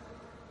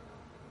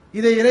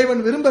 இதை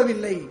இறைவன்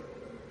விரும்பவில்லை.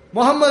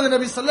 முஹம்மது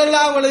நபி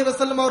ஸல்லல்லாஹு அலைஹி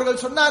வஸல்லம்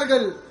அவர்கள்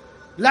சொன்னார்கள்,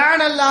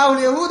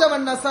 லஅனல்லாஹுல் யஹூத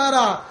வன்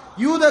நஸாரா,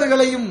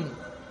 யூதர்களையும்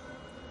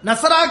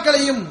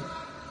நசராக்களையும்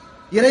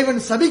இறைவன்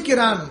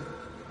சபிக்கிறான்.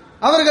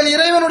 அவர்கள்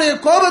இறைவனுடைய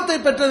கோபத்தை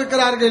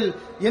பெற்றிருக்கிறார்கள்.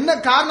 என்ன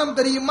காரணம்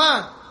தெரியுமா?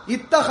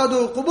 இத்தஹது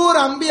குபூர்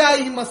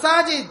அம்பியாயி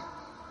மசாஜித்,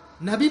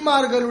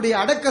 நபிமார்களுடைய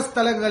அடக்க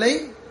ஸ்தலங்களை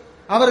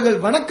அவர்கள்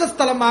வணக்க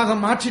ஸ்தலமாக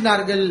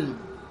மாற்றினார்கள்.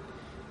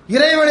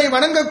 இறைவனை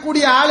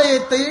வணங்கக்கூடிய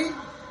ஆலயத்தை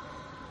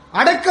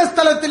அடக்க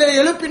ஸ்தலத்திலே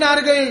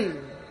எழுப்பினார்கள்.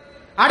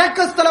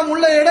 அடக்க ஸ்தலம்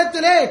உள்ள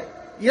இடத்திலே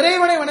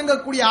இறைவனை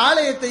வணங்கக்கூடிய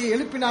ஆலயத்தை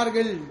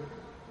எழுப்பினார்கள்.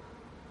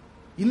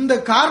 இந்த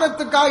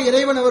காரணத்துக்காக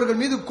இறைவன் அவர்கள்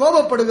மீது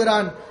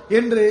கோபப்படுகிறான்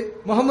என்று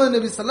முஹம்மது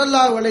நபி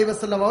ஸல்லல்லாஹு அலைஹி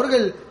வஸல்லம்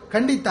அவர்கள்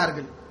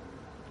கண்டித்தார்கள்.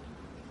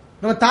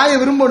 நம்ம தாயை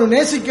விரும்பணும்,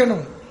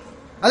 நேசிக்கணும்.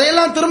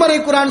 அதையெல்லாம் திருமறை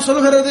குர்ஆன்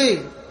சொல்கிறது.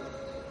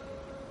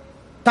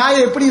 தாயை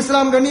எப்படி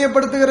இஸ்லாம்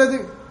கண்ணியப்படுத்துகிறது?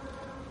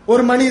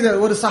 ஒரு மனிதர்,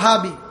 ஒரு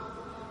சஹாபி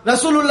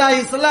ரசூலுல்லாஹி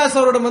ஸல்லல்லாஹு அலைஹி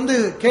வஸல்லம் வந்து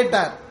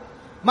கேட்டார்,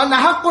 மன்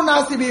அஹக்கு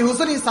நாஸி பி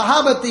ஹுஸ்னி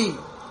ஸஹாபத்தி,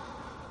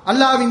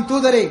 அல்லாஹ்வின்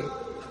தூதரே,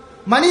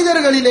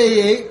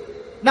 மனிதர்களிலேயே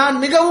நான்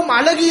மிகவும்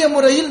அழகிய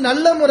முறையில்,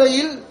 நல்ல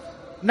முறையில்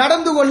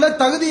நடந்து கொள்ள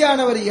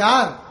தகுதியானவர்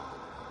யார்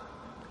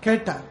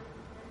கேட்டார்.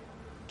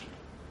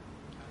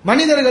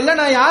 மனிதர்கள்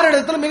நான்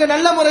யாரிடத்துல மிக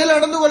நல்ல முறையில்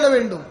நடந்து கொள்ள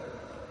வேண்டும்?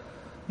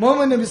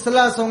 முஹம்மது நபி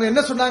ஸல்லல்லாஹு அலைஹி வஸல்லம்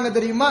என்ன சொன்னாங்க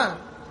தெரியுமா?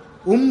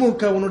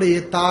 உம்முக்க, உன்னுடைய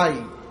தாய்.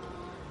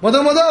 முத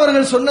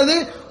அவர்கள் சொன்னது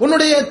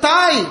உன்னுடைய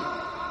தாய்.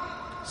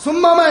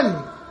 சும்மமன்,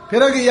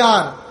 பிறகு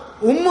யார்?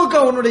 உம்முக்க,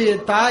 உன்னுடைய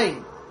தாய்.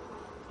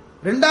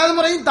 இரண்டாவது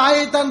முறையும்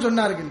தாயைத்தான்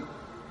சொன்னார்கள்.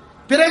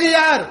 பிறகு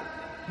யார்?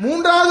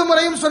 மூன்றாவது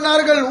முறையும்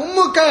சொன்னார்கள்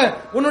உம்முக்க,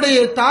 உன்னுடைய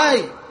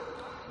தாய்,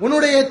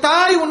 உன்னுடைய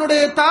தாய்,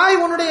 உன்னுடைய தாய்,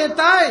 உன்னுடைய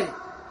தாய்.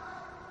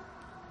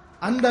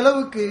 அந்த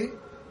அளவுக்கு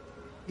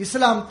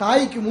இஸ்லாம்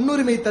தாய்க்கு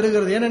முன்னுரிமை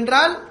தருகிறது.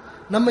 ஏனென்றால்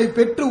நம்மை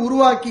பெற்று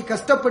உருவாக்கி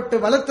கஷ்டப்பட்டு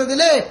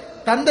வளர்த்ததிலே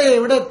தந்தையை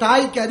விட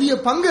தாய்க்கு அதிக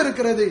பங்கு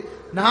இருக்கிறது.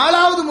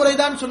 நாலாவது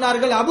முறைதான்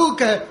சொன்னார்கள்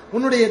அபூக்க,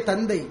 உன்னுடைய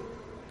தந்தை.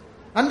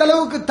 அந்த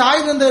அளவுக்கு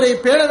தாய் தந்தையரை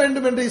பேண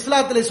வேண்டும் என்று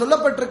இஸ்லாத்திலே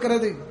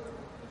சொல்லப்பட்டிருக்கிறது.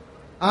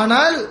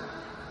 ஆனால்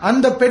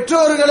அந்த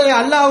பெற்றோர்களை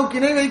அல்லாஹ்வுக்கு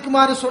இணை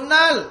வைக்குமாறு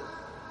சொன்னால்,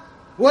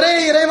 ஒரே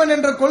இறைவன்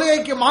என்ற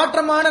கொள்கைக்கு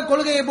மாற்றமான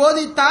கொள்கையை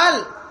போதித்தால்,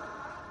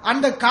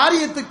 அந்த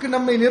காரியத்துக்கு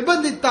நம்மை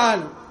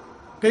நிர்பந்தித்தால்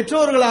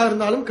பெற்றோர்களாக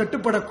இருந்தாலும்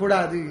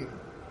கட்டுப்படக்கூடாது.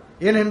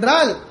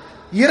 ஏனென்றால்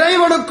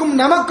இறைவனுக்கும்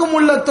நமக்கும்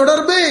உள்ள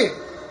தொடர்பு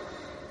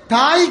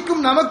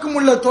தாய்க்கும் நமக்கும்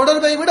உள்ள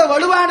தொடர்பை விட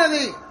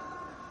வலுவானது,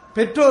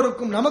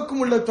 பெற்றோருக்கும்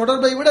நமக்கும் உள்ள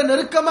தொடர்பை விட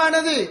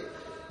நெருக்கமானது.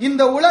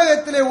 இந்த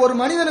உலகத்திலே ஒரு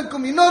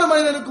மனிதனுக்கும் இன்னொரு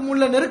மனிதனுக்கும்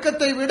உள்ள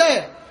நெருக்கத்தை விட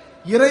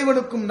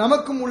இறைவனுக்கும்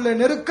நமக்கும் உள்ள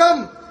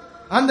நெருக்கம்,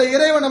 அந்த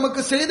இறைவன்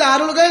நமக்கு செய்த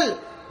அருள்கள்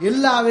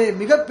எல்லாவே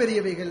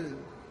மிகப்பெரியவைகள்.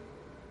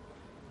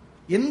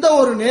 எந்த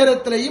ஒரு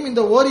நேரத்திலையும்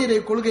இந்த ஓரிரை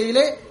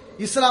கொள்கையிலே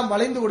இஸ்லாம்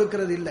வளைந்து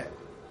கொடுக்கிறது இல்லை.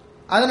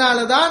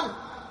 அதனாலதான்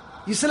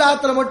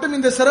இஸ்லாத்துல மட்டும்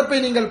இந்த சிறப்பை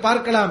நீங்கள்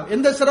பார்க்கலாம்.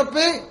 எந்த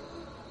சிறப்பு?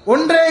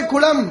 ஒன்றே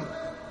குலம்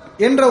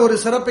என்ற ஒரு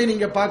சிறப்பை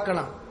நீங்க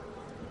பார்க்கலாம்.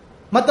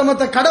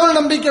 மத்த கடவுள்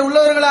நம்பிக்கை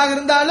உள்ளவர்களாக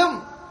இருந்தாலும்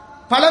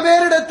பல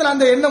பேரிடத்தில்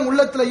அந்த எண்ணம்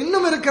உள்ளத்துல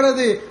இன்னும்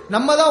இருக்கிறது.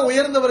 நம்ம தான்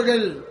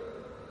உயர்ந்தவர்கள்,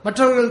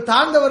 மற்றவர்கள்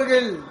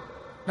தாழ்ந்தவர்கள்,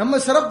 நம்ம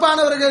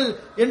சிறப்பானவர்கள்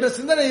என்ற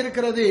சிந்தனை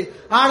இருக்கிறது.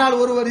 ஆனால்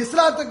ஒருவர்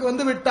இஸ்லாத்துக்கு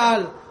வந்து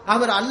விட்டால்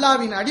அவர்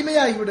அல்லாஹ்வின்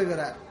அடிமையாகி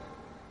விடுகிறார்.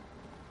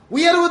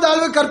 உயர்வு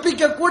தாழ்வு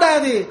கற்பிக்க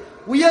கூடாது.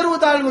 உயர்வு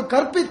தாழ்வு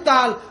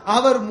கற்பித்தால்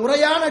அவர்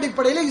முறையான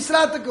அடிப்படையில்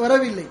இஸ்லாத்துக்கு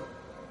வரவில்லை.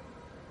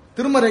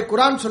 திருமறை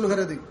குர்ஆன்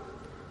சொல்கிறது,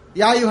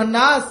 யா அய்யுஹன்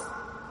நாஸ்,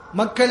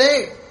 மக்களே,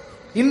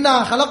 இன்னா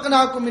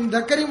ஹலக்னாக்கும் மின்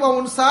தக்கரின் வ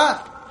உன்சா,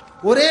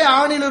 ஒரே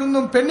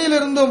ஆணிலிருந்தும்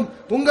பெண்ணிலிருந்தும்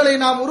உங்களை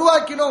நாம்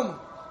உருவாக்கினோம்,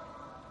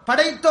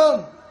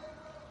 படைத்தோம்.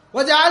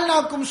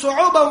 வஜஅல்னாக்கும்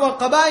ஷுஊபன் வ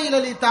கபாயில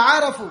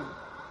லிதஆரஃபு,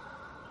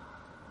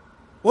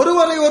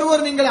 ஒருவரை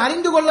ஒருவர் நீங்கள்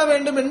அறிந்து கொள்ள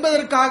வேண்டும்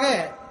என்பதற்காக,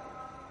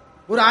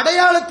 ஒரு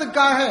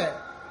அடையாளத்துக்காக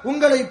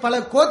உங்களை பல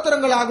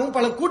கோத்திரங்களாகவும்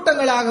பல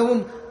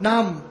கூட்டங்களாகவும்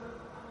நாம்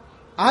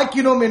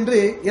ஆக்கினோம் என்று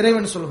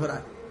இறைவன்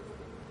சொல்கிறார்.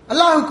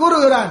 அல்லாஹ்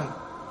கூறுகிறான்.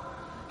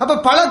 அப்ப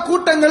பல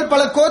கூட்டங்கள்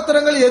பல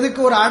கோத்திரங்கள் எதுக்கு?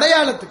 ஒரு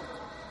அடையாளத்துக்கு.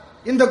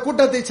 இந்த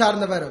கூட்டத்தை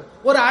சார்ந்தவர்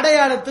ஒரு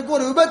அடையாளத்துக்கு,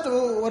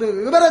 ஒரு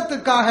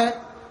விபரத்துக்காக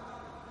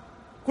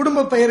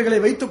குடும்ப பெயர்களை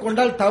வைத்துக்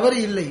கொண்டால் தவறு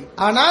இல்லை.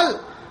 ஆனால்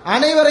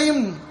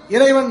அனைவரையும்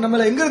இறைவன்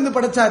நம்மளை எங்கிருந்து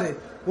படைச்சாரு?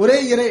 ஒரே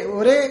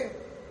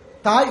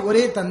தாய்,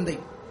 ஒரே தந்தை.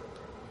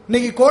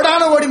 இன்னைக்கு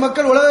கோடான கோடி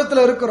மக்கள்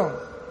உலகத்தில் இருக்கிறோம்.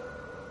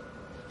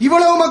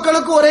 இவ்வளவு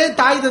மக்களுக்கு ஒரே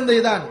தாய் தந்தை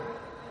தான்.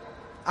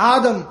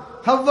 ஆதம்,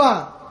 ஹவ்வா.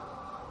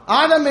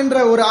 ஆதம் என்ற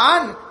ஒரு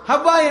ஆண்,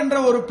 ஹவ்வா என்ற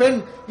ஒரு பெண்,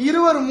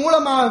 இருவர்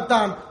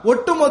மூலமாகத்தான்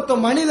ஒட்டுமொத்த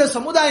மனித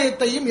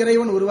சமுதாயத்தையும்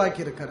இறைவன்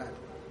உருவாக்கி இருக்கிறார்.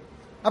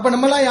 அப்ப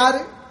நம்மளாம்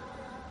யாரு?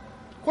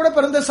 கூட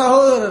பிறந்த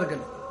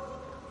சகோதரர்கள்.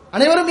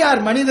 அனைவரும் யார்?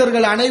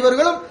 மனிதர்கள்.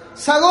 அனைவர்களும்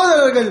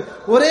சகோதரர்கள்.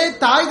 ஒரே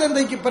தாய்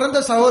தந்தைக்கு பிறந்த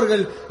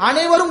சகோதரர்கள்.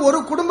 அனைவரும் ஒரு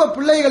குடும்ப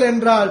பிள்ளைகள்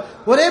என்றால்,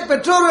 ஒரே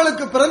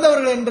பெற்றோர்களுக்கு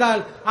பிறந்தவர்கள்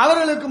என்றால்,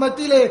 அவர்களுக்கு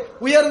மத்தியிலே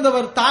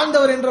உயர்ந்தவர்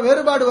தாழ்ந்தவர் என்ற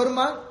வேறுபாடு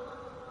வருமா?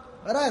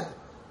 வராது.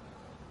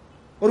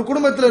 ஒரு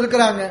குடும்பத்தில்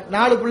இருக்கிறாங்க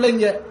 4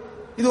 பிள்ளைங்க,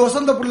 இது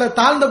வசந்த புள்ள,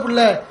 தாழ்ந்த புள்ள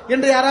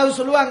என்று யாராவது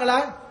சொல்லுவாங்களா?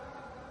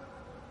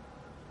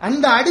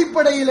 அந்த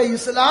அடிப்படையில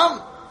இஸ்லாம்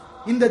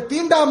இந்த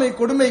தீண்டாமை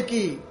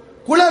கொடுமைக்கு,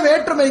 குல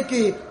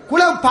வேற்றுமைக்கு,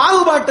 குல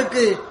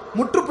பாகுபாட்டுக்கு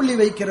முற்றுப்புள்ளி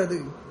வைக்கிறது.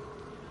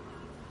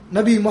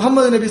 நபி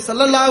முகமது நபி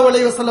ஸல்லல்லாஹு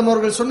அலைஹி வஸல்லம்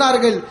அவர்கள்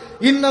சொன்னார்கள்,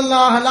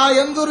 இன்னல்லாஹ லா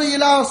யன்துரு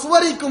இலா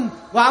சுவரிக்கும்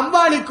வ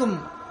அம்வாலிக்கும்,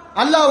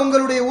 அல்லாஹ்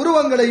உங்களுடைய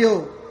உருவங்களையோ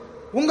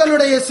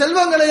உங்களுடைய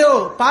செல்வங்களையோ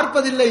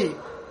பார்ப்பதில்லை,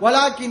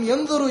 வலாக்கின்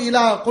யன்துரு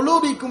இலா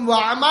குலூபிக்கும் வ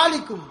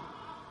அமாலிக்கும்,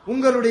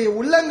 உங்களுடைய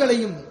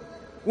உள்ளங்களையும்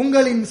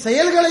உங்களின்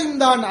செயல்களையும்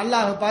தான்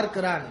அல்லாஹ்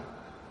பார்க்கிறான்.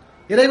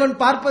 இறைவன்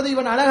பார்ப்பது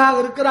இவன் அழகாக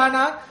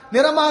இருக்கிறானா,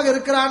 நிறமாக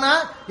இருக்கிறானா,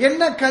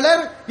 என்ன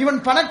கலர், இவன்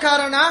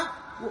பணக்காரனா,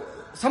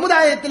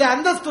 சமுதாயத்திலே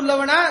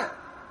அந்தஸ்துள்ளவனா,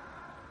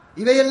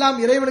 இவையெல்லாம்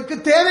இறைவனுக்கு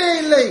தேவையே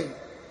இல்லை.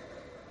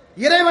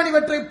 இறைவன்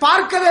இவற்றை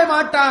பார்க்கவே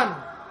மாட்டான்.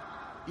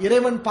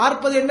 இறைவன்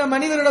பார்ப்பது என்ன?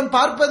 மனிதனிடம்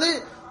பார்ப்பது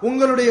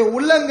உங்களுடைய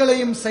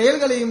உள்ளங்களையும்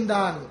செயல்களையும்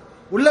தான்.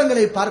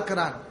 உள்ளங்களை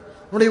பார்க்கிறான்.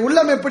 உன்னுடைய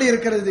உள்ளம் எப்படி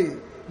இருக்கிறது?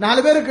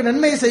 4 பேருக்கு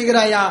நன்மை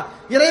செய்கிறாயா?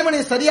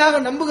 இறைவனை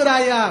சரியாக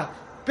நம்புகிறாயா?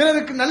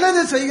 பிறருக்கு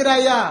நல்லது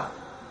செய்கிறாயா?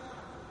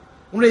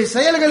 உன்னுடைய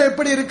செயல்கள்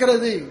எப்படி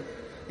இருக்கிறது?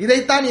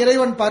 இதைத்தான்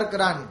இறைவன்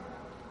பார்க்கிறான்.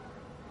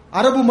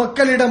 அரபு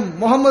மக்களிடம்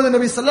முகமது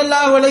நபி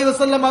ஸல்லல்லாஹு அலைஹி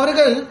வஸல்லம்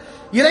அவர்கள்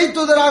இறை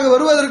தூதராக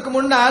வருவதற்கு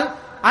முன்னால்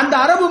அந்த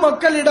அரபு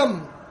மக்களிடம்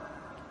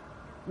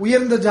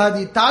உயர்ந்த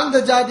ஜாதி, தாழ்ந்த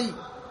ஜாதி,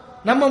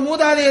 நம்ம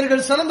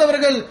மூதாதையர்கள்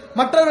சிறந்தவர்கள்,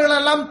 மற்றவர்கள்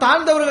எல்லாம்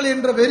தாழ்ந்தவர்கள்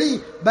என்ற வெறி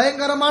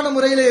பயங்கரமான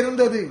முறையிலே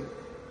இருந்தது.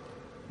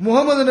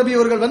 முகமது நபி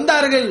அவர்கள்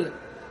வந்தார்கள்,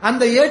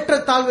 அந்த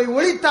ஏற்றத்தாழ்வை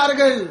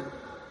ஒழித்தார்கள்.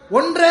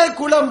 ஒன்றே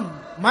குலம்,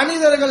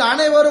 மனிதர்கள்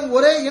அனைவரும்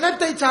ஒரே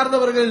இனத்தை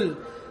சார்ந்தவர்கள்,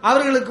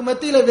 அவர்களுக்கு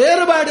மத்தியில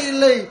வேறுபாடு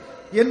இல்லை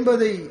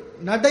என்பதை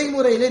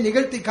நடைமுறையிலே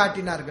நிகழ்த்தி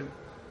காட்டினார்கள்.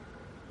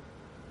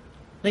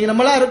 நீங்க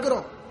நம்மளா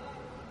இருக்கிறோம்,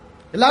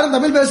 எல்லாரும்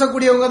தமிழ்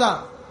பேசக்கூடியவங்க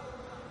தான்.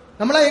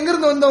 நம்மளா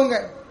எங்கிருந்து வந்தவங்க?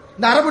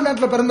 இந்த அரபு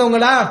நாட்டில்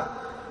பிறந்தவங்களா?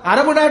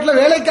 அரபு நாட்டில்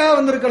வேலைக்காக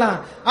வந்திருக்கலாம்,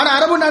 ஆனா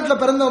அரபு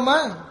நாட்டில் பிறந்தோமா?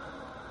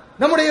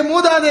 நம்முடைய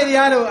மூதாதையர்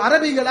யாரு?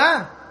 அரபிகளா?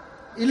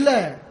 இல்ல.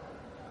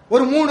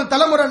 ஒரு 3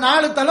 தலைமுறை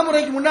 4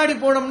 தலைமுறைக்கு முன்னாடி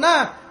போனோம்னா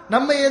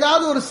நம்ம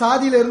ஏதாவது ஒரு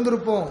சாதியில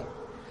இருந்திருப்போம்,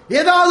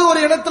 ஏதாவது ஒரு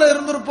இடத்துல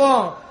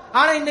இருந்திருப்போம்.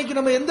 ஆனா இன்னைக்கு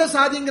நம்ம எந்த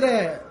சாதிங்கிற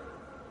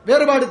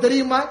வேறுபாடு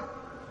தெரியுமா?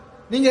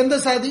 நீங்க எந்த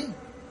சாதி,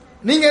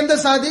 நீங்க எந்த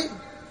சாதி?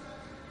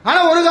 ஆனா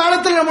ஒரு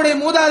காலத்தில் நம்முடைய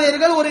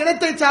மூதாதையர்கள் ஒரு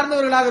இனத்தை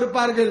சார்ந்தவர்களாக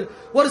இருப்பார்கள்,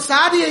 ஒரு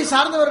சாதியை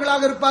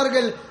சார்ந்தவர்களாக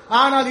இருப்பார்கள்.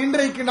 ஆனால்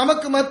இன்றைக்கு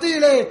நமக்கு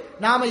மத்தியிலே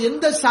நாம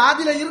எந்த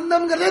சாதியில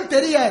இருந்தோம்ங்கிறதே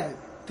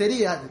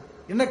தெரியாது.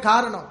 என்ன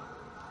காரணம்?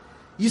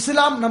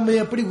 இஸ்லாம் நம்மை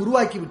எப்படி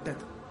உருவாக்கி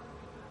விட்டது.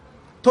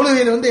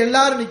 தொழுகையில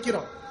எல்லாரும்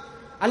நிக்கிறோம்.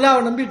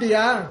 அல்லாஹ்வை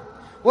நம்பிட்டியா?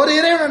 ஒரு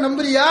இறைவனை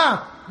நம்புறியா?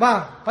 வா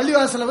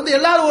பள்ளிவாசல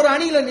எல்லாரும் ஒரு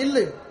அணியில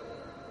நில்லு.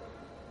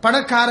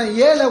 பணக்காரன்,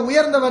 ஏழை,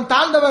 உயர்ந்தவன்,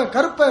 தாழ்ந்தவன்,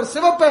 கருப்பர்,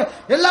 சிவப்பர்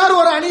எல்லாரும்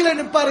ஒரு அணியில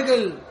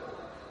நிற்பார்கள்.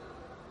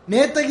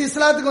 நேத்தைக்கு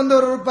இஸ்லாத்துக்கு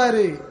வந்தவர்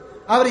இருப்பாரு,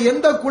 அவர்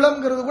எந்த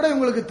குலம்ங்கிறது கூட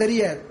இவங்களுக்கு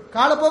தெரியாது,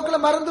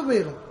 காலப்போக்கில் மறந்து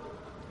போயிடும்.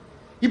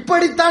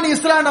 இப்படித்தான்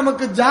இஸ்லாம்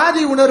நமக்கு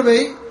ஜாதி உணர்வை,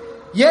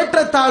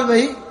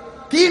 ஏற்றத்தாழ்வை,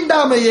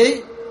 தீண்டாமையை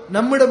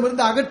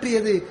நம்மிடமிருந்து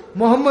அகற்றியது.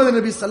 முகமது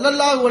நபி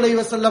ஸல்லல்லாஹு அலைஹி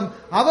வஸல்லம்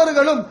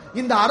அவர்களும்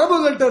இந்த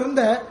அரபுகள்கிட்ட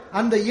இருந்த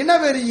அந்த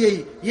இனவெறியை,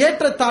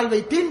 ஏற்றத்தாழ்வை,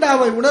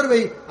 தீண்டாமை உணர்வை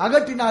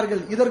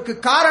அகற்றினார்கள். இதற்கு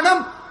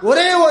காரணம்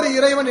ஒரே ஒரு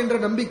இறைவன் என்ற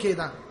நம்பிக்கை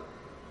தான்.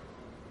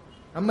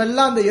 நம்ம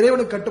எல்லாம் அந்த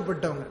இறைவனுக்கு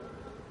கட்டுப்பட்டவங்க.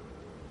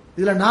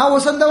 இதுல நான்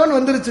வசந்தவன்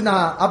வந்துருச்சுன்னா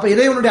அப்ப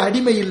இறைவனுடைய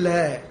அடிமை இல்ல,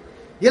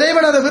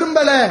 இறைவன் அதை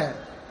விரும்பல.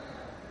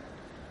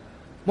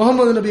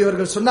 முகமது நபி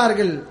அவர்கள்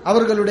சொன்னார்கள்,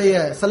 அவர்களுடைய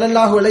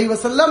ஸல்லல்லாஹு அலைஹி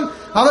வஸல்லம்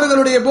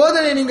அவர்களுடைய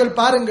போதனை நீங்கள்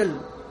பாருங்கள்.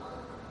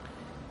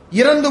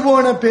 இறந்து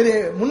போன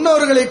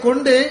முன்னோர்களை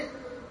கொண்டு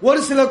ஒரு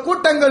சில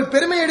கூட்டங்கள்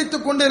பெருமை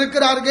அடித்துக் கொண்டு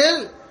இருக்கிறார்கள்.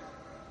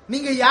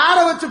 நீங்க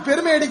யாரை வச்சு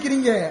பெருமை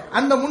அடிக்கிறீங்க?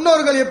 அந்த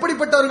முன்னோர்கள்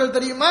எப்படிப்பட்டவர்கள்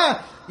தெரியுமா?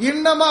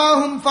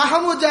 இன்னமாஹும்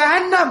ஃபஹமு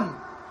ஜஹன்னம்,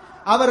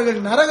 அவர்கள்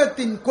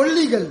நரகத்தின்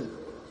கொல்லிகள்.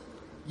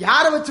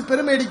 யாரை வச்சு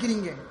பெருமை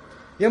அடிக்கிறீங்க?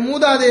 என்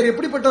மூதாதையர்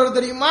எப்படிப்பட்டவர்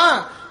தெரியுமா?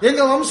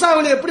 எங்க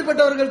வம்சாவளி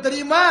எப்படிப்பட்டவர்கள்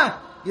தெரியுமா?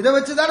 இதை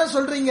வச்சுதானே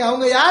சொல்றீங்க.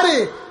 அவங்க யாரு?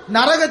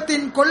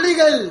 நரகத்தின்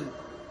கொல்லிகள்.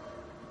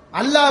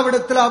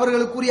 அல்லாஹ்விடத்தில்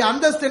அவர்களுக்குரிய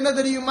அந்தஸ்து என்ன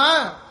தெரியுமா?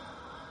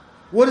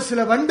 ஒரு சில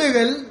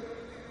வண்டுகள்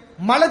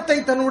மலத்தை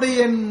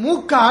தன்னுடைய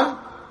மூக்கால்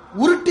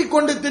உருட்டி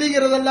கொண்டு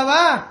திரிகிறது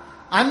அல்லவா,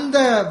 அந்த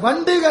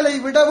வண்டுகளை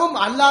விடவும்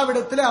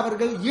அல்லாஹ்விடத்தில்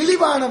அவர்கள்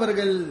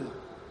இழிவானவர்கள்.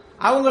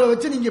 அவங்கள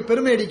வச்சு நீங்க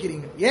பெருமை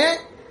அடிக்கிறீங்க. ஏன்?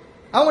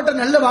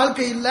 அவங்ககிட்ட நல்ல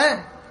வாழ்க்கை இல்ல,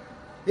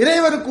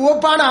 இறைவனுக்கு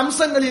ஒப்பான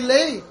அம்சங்கள்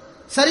இல்லை,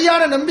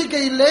 சரியான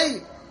நம்பிக்கை இல்லை.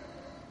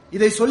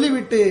 இதை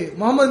சொல்லிவிட்டு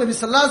முகமது நபி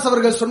ஸல்லல்லாஹு அலைஹி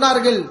அவர்கள்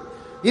சொன்னார்கள்,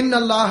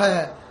 இன்னல்லாஹ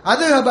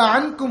அதுஹப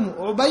அன்கும்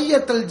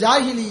உபையத்தல்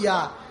ஜாஹிலியா,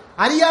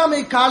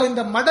 அறியாமை கால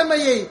இந்த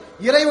மடமையை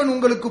இறைவன்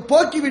உங்களுக்கு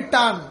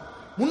போக்கிவிட்டான்.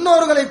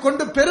 முன்னோர்களை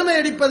கொண்டு பெருமை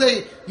அடிப்பதை,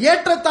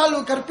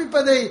 ஏற்றத்தாழ்வு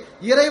கற்பிப்பதை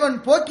இறைவன்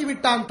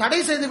போக்கிவிட்டான், தடை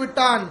செய்து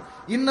விட்டான்.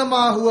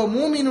 இன்னமா ஹுவ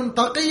மூமினுன்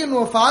தகியுன்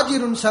வ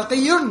ஃபாஜிருன்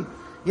ஷகியுன்.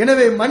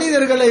 எனவே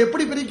மனிதர்களை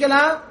எப்படி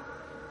பிரிக்கலாம்?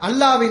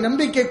 அல்லாஹ்வை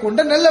நம்பிக்கை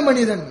கொண்ட நல்ல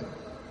மனிதன்,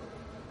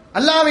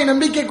 அல்லாஹ்வை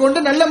நம்பிக்கை கொண்டு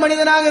நல்ல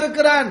மனிதனாக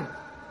இருக்கிறான்,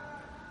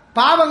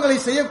 பாவங்களை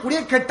செய்யக்கூடிய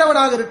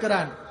கெட்டவனாக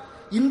இருக்கிறான்.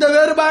 இந்த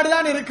வேறுபாடு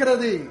தான்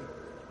இருக்கிறது.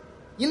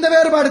 இந்த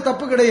வேறுபாடு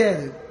தப்பு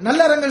கிடையாது.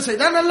 நல்லறங்கள்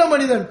செய்தால் நல்ல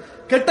மனிதன்,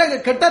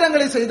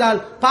 கெட்டறங்களை செய்தால்,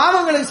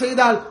 பாவங்களை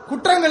செய்தால்,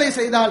 குற்றங்களை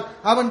செய்தால்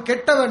அவன்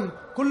கெட்டவன்.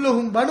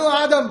 குல்லுஹும் பனு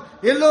ஆதம்,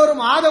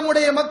 எல்லோரும்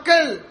ஆதமுடைய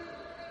மக்கள்,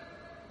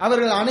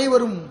 அவர்கள்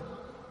அனைவரும்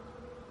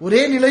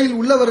ஒரே நிலையில்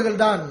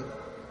உள்ளவர்கள் தான்.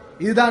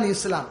 இதுதான்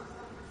இஸ்லாம்.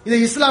 இதை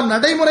இஸ்லாம்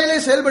நடைமுறையிலே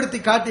செயல்படுத்தி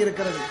காட்டி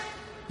இருக்கிறது.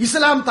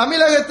 இஸ்லாம்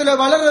தமிழகத்தில்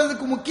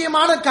வளர்றதுக்கு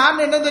முக்கியமான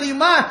காரணம் என்ன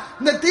தெரியுமா?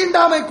 இந்த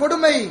தீண்டாமை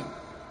கொடுமை.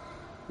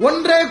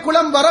 ஒன்றே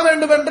குலம் வர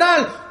வேண்டும்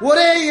என்றால்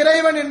ஒரே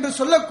இறைவன் என்று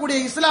சொல்லக்கூடிய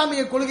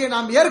இஸ்லாமிய கொள்கையை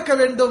நாம் ஏற்க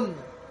வேண்டும்.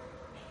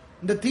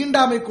 இந்த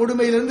தீண்டாமை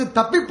கொடுமையிலிருந்து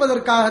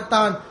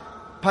தப்பிப்பதற்காகத்தான்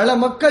பல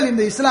மக்கள்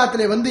இந்த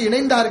இஸ்லாத்திலே வந்து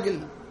இணைந்தார்கள்.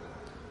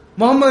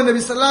 முகமது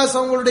நபி ஸல்லல்லாஹு அலைஹி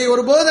அவங்களுடைய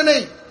ஒரு போதனை,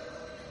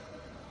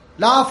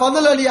 லா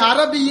ஃபதுல லி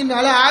அரபியின்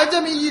அலா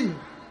ஆஜமியின்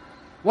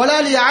வலா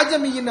லி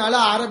ஆஜமியின்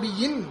அலா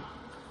அரபியின்.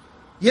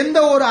 எந்த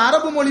ஒரு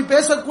அரபு மொழி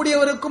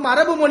பேசக்கூடியவருக்கும்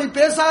அரபு மொழி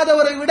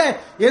பேசாதவரை விட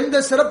எந்த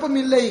சிறப்பும்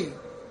இல்லை.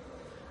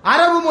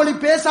 அரபு மொழி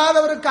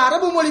பேசாதவருக்கு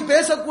அரபு மொழி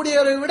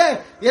பேசக்கூடியவரை விட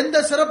எந்த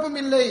சிறப்பும்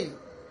இல்லை.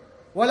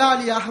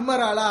 வலாலி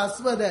அஹ்மர் அலா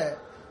அஸ்வத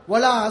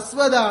வலா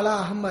அஸ்வத அலா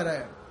அஹ்மர.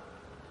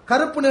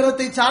 கருப்பு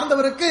நிறத்தை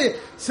சார்ந்தவருக்கு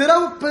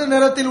சிவப்பு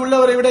நிறத்தில்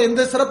உள்ளவரை விட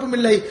எந்த சிறப்பும்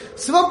இல்லை.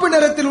 சிவப்பு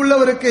நிறத்தில்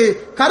உள்ளவருக்கு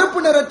கருப்பு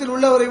நிறத்தில்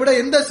உள்ளவரை விட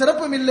எந்த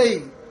சிறப்பும் இல்லை.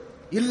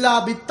 இல்லா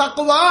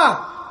பித்தக்வா.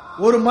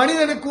 ஒரு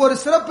மனிதனுக்கு ஒரு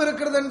சிறப்பு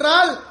இருக்கிறது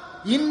என்றால்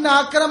இன்ன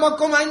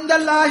அக்ரமக்கும்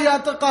இந்தல்லாஹி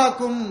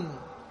அத்காக்கும்,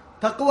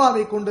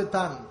 தக்வாவை கொண்டு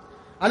தான்.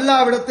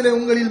 அல்லாஹ்விடத்திலே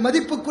உங்களில்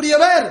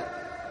மதிப்புக்குரியவர்,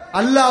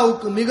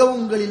 அல்லாஹ்வுக்கு மிகவும்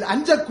உங்களில்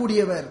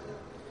அஞ்சக்கூடியவர்.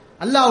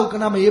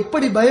 அல்லாஹ்வுக்கு நாம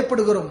எப்படி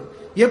பயப்படுகிறோம்,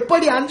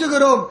 எப்படி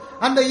அஞ்சுகிறோம்,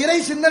 அந்த இறை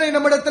சிந்தனை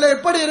நம்மிடத்தில்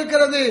எப்படி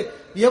இருக்கிறது,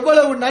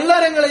 எவ்வளவு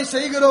நல்லறங்களை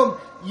செய்கிறோம்,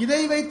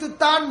 இதை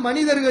வைத்துத்தான்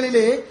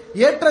மனிதர்களிலே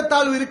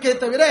ஏற்றத்தாழ்வு இருக்கே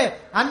தவிர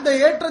அந்த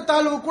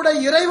ஏற்றத்தாழ்வு கூட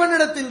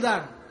இறைவனிடத்தில்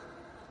தான்.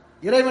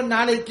 இறைவன்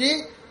நாளைக்கு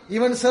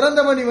இவன்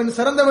சிறந்தவன் இவன்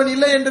சிறந்தவன்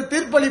இல்லை என்று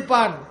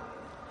தீர்ப்பளிப்பான்.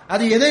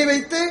 அது எதை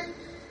வைத்து?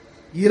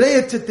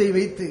 இறையச்சத்தை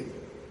வைத்து,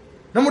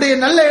 நம்முடைய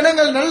நல்ல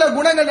எண்ணங்கள், நல்ல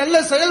குணங்கள், நல்ல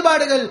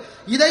செயல்பாடுகள்,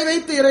 இதை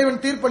வைத்து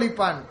இறைவன்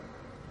தீர்ப்பளிப்பான்.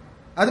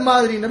 அது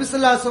மாதிரி நபி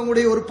ஸல்லல்லாஹு அலைஹி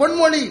வஸல்லம் ஒரு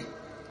பொன்மொழி,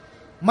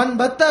 மன்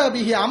பத்த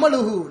பிஹி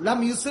அமலுஹு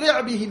லம் யுஸ்ரி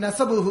பிஹி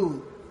நஸபுஹு.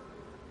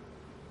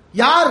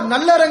 யார்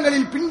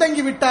நல்லறங்களில்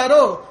பின்தங்கி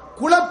விட்டாரோ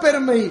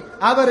குலப்பெருமை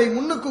அவரை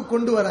முன்னுக்கு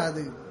கொண்டு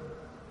வராது.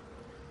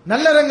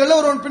 நல்லறங்கள்ல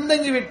ஒருவன்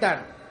பின்தங்கி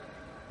விட்டான்,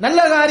 நல்ல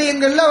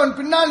காரியங்கள்ல அவன்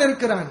பின்னால்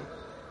இருக்கிறான்,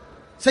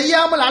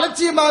 செய்யாமல்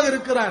அலட்சியமாக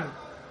இருக்கிறான்,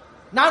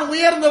 நான்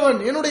உயர்ந்தவன்,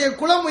 என்னுடைய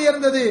குலம்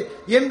உயர்ந்தது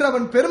என்று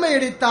அவன் பெருமை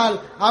அடித்தால்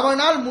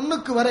அவனால்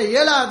முன்னுக்கு வர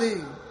இயலாது.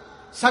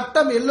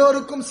 சட்டம்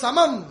எல்லோருக்கும்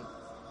சமம்.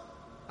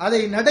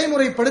 அதை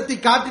நடைமுறைப்படுத்தி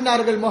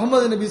காட்டினார்கள்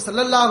முஹம்மது நபி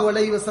ஸல்லல்லாஹு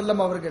அலைஹி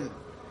வஸல்லம் அவர்கள்.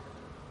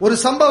 ஒரு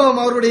சம்பவம்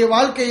அவருடைய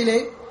வாழ்க்கையிலே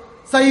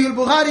சஹீஹுல்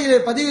புகாரியிலே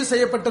பதிவு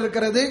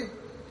செய்யப்பட்டிருக்கிறது.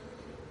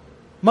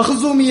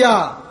 மக்சூமியா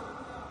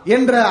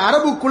என்ற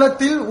அரபு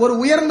குலத்தில் ஒரு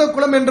உயர்ந்த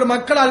குலம் என்று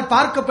மக்களால்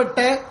பார்க்கப்பட்ட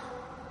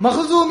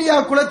மக்சூமியா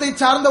குலத்தை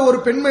சார்ந்த ஒரு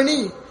பெண்மணி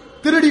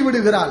திருடி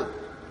விடுகிறாள்.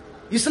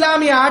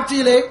 இஸ்லாமிய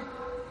ஆட்சியிலே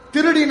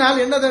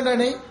திருடினால் என்ன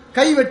தண்டனை?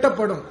 கை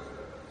வெட்டப்படும்.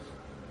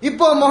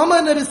 இப்போ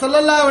முஹம்மது நபி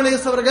ஸல்லல்லாஹு அலைஹி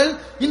வஸல்லம் அவர்கள்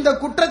இந்த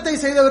குற்றத்தை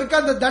செய்தவருக்கு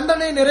அந்த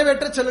தண்டனை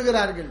நிறைவேற்ற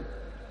செல்கிறார்கள்.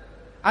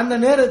 அந்த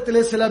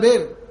நேரத்திலே சில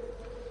பேர்,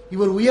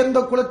 இவர் உயர்ந்த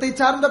குலத்தை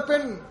சார்ந்த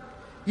பெண்,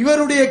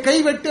 இவருடைய கை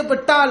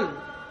வெட்டப்பட்டால்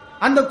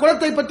அந்த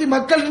குலத்தை பற்றி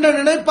மக்கள் என்ன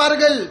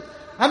நினைப்பார்கள்?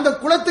 அந்த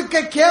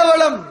குலத்துக்கு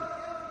கேவலம்.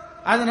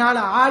 அதனால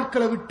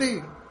ஆட்களை விட்டு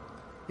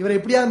இவரை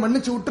எப்படியாவது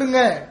மன்னிச்சு விட்டுருங்க,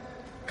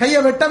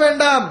 கையை வெட்ட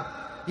வேண்டாம்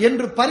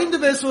என்று பரிந்து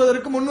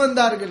பேசுவதற்கு முன்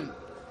வந்தார்கள்.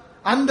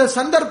 அந்த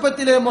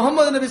சந்தர்ப்பத்திலே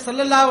முஹம்மது நபி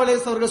ஸல்லல்லாஹு அலைஹி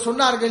வஸல்லம் அவர்கள்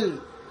சொன்னார்கள்,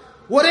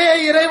 ஒரே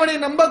இறைவனை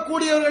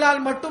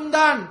நம்பக்கூடியவர்களால்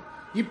மட்டும்தான்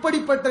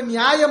இப்படிப்பட்ட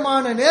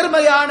நியாயமான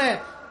நேர்மையான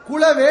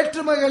குல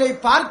வேற்றுமைகளை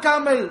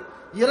பார்க்காமல்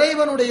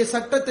இறைவனுடைய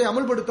சட்டத்தை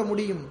அமல்படுத்த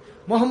முடியும்.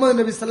 முஹம்மது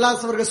நபி ஸல்லல்லாஹு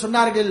அலைஹி வஸல்லம்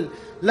சொன்னார்கள்,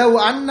 லவ்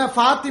அன்ன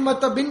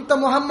ஃபாத்திமத பின்த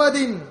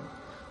முஹம்மதின்,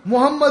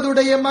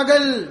 முஹம்மதுடைய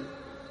மகள்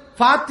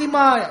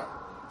ஃபாத்திமா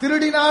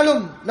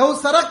திருடினாலும், லவ்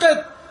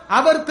சரகத்,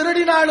 அவர்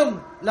திருடினாலும்,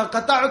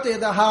 லகதஅது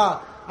யதஹா,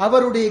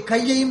 அவருடைய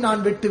கையையும்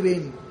நான்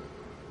வெட்டுவேன்.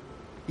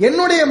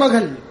 என்னுடைய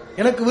மகள்,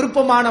 எனக்கு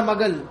விருப்பமான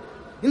மகள்,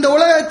 இந்த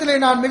உலகத்திலே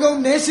நான்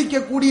மிகவும்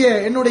நேசிக்கக்கூடிய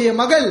என்னுடைய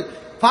மகள்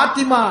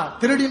ஃபாத்திமா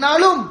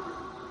திருடினாலும்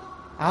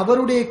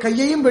அவருடைய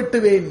கையையும்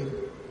வெட்டுவேன்.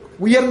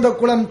 உயர்ந்த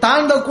குலம்,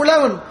 தாழ்ந்த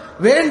குலம்,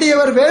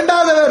 வேண்டியவர்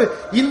வேண்டாதவர்,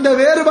 இந்த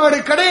வேறுபாடு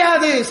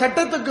கிடையாது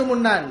சட்டத்துக்கு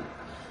முன்னால்.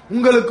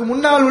 உங்களுக்கு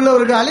முன்னால்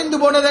உள்ளவர்கள் அழிந்து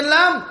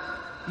போனதெல்லாம்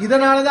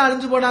இதனாலதான்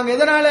அழிஞ்சு போனாங்க.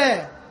 எதனால?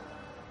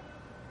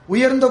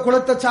 உயர்ந்த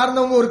குலத்தை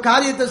சார்ந்தவங்க ஒரு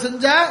காரியத்தை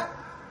செஞ்சா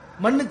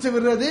மன்னிச்சு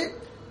விடுறது,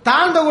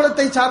 தாழ்ந்த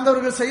குலத்தை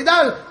சார்ந்தவர்கள்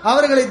செய்தால்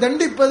அவர்களை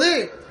தண்டிப்பது,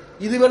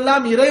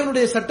 இதுவெல்லாம்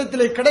இறைவனுடைய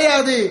சட்டத்திலே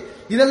கிடையாது.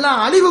 இதெல்லாம்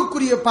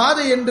அழிவுக்குரிய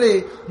பாதை என்று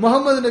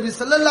முஹம்மது நபி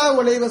ஸல்லல்லாஹு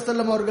அலைஹி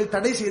வஸல்லம் அவர்கள்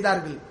தடை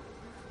செய்தார்கள்.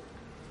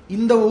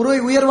 இந்த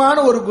உயர்வான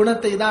ஒரு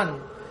குணத்தை தான்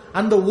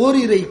அந்த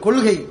ஓரிரை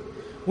கொள்கை,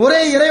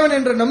 ஒரே இறைவன்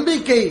என்ற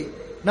நம்பிக்கை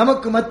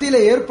நமக்கு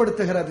மத்தியிலே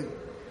ஏற்படுத்துகிறது.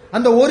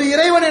 அந்த ஒரு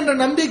இறைவன் என்ற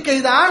நம்பிக்கை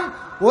தான்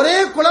ஒரே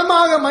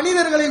குலமாக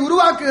மனிதர்களை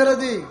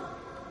உருவாக்குகிறது.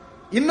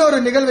 இன்னொரு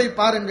நிகழ்வை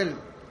பாருங்கள்,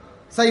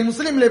 சஹீஹ்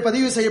முஸ்லிமிலே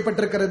பதிவு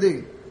செய்யப்பட்டிருக்கிறது.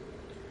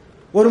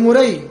 ஒரு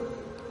முறை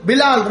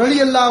பிலால்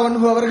ரலியல்லாஹு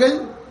அன்ஹு அவர்கள்,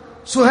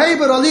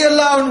 சுஹைப்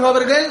ரலியல்லாஹு அன்ஹு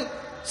அவர்கள்,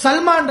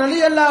 சல்மான்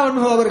ரலியல்லாஹு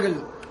அன்ஹு அவர்கள்,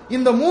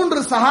 இந்த மூன்று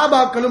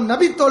சஹாபாக்களும்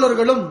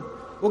நபித்தோழர்களும்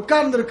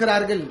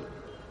உட்கார்ந்திருக்கிறார்கள்.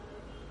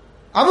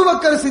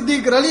 அபூபக்கர்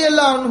சித்திக்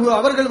ரலியல்லாஹு அன்ஹு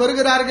அவர்கள்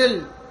வருகிறார்கள்.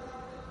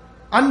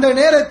 அந்த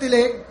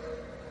நேரத்திலே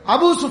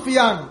அபூ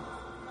சுஃபியான்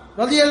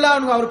ரலியல்லாஹு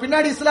அன்ஹு அவர்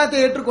பின்னாடி இஸ்லாத்தை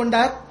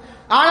ஏற்றுக்கொண்டார்.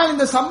 ஆனால்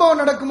இந்த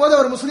சம்பவம் நடக்கும்போது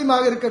அவர்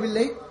முஸ்லீமாக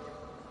இருக்கவில்லை.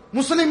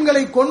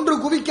 முஸ்லிம்களை கொன்று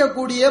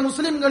குவிக்கக்கூடிய,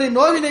 முஸ்லிம்களை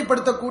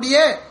நோவினைப்படுத்தக்கூடிய,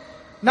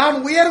 நான்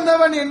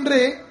உயர்ந்தவன் என்று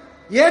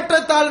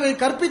ஏற்றத்தாழ்வை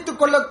கற்பித்துக்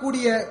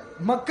கொள்ளக்கூடிய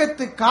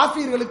மக்கத்து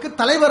காஃபிர்களுக்கு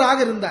தலைவராக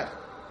இருந்தார்.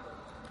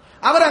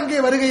 அவர் அங்கே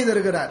வருகை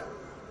தருகிறார்.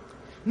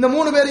 இந்த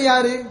மூணு பேர்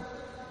யாரு?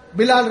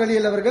 பிலால்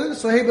ரலியல்லாஹு அவர்கள்,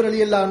 சுஹைப்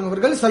ரலியல்லாஹு அன்ஹு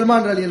அவர்கள்,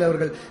 சல்மான் ரலியல்லாஹு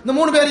அவர்கள். இந்த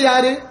மூணு பேர்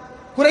யாரு?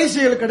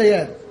 குறைஷிகள்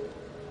கிடையாது.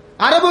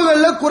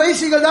 அரபுகள்ல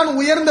குறைஷிகள் தான்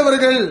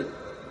உயர்ந்தவர்கள்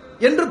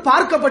என்று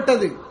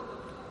பார்க்கப்பட்டது.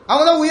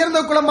 அவங்க உயர்ந்த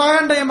குலமாக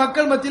அன்றைய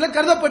மக்கள் மத்தியில்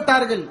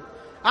கருதப்பட்டார்கள்.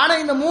 ஆனா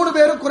இந்த மூணு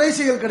பேரும்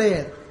குறைஷிகள்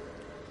கிடையாது,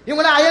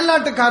 இவங்கள அயல்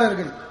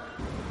நாட்டுக்காரர்கள்.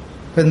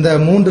 இந்த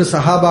மூன்று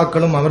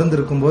சஹாபாக்களும்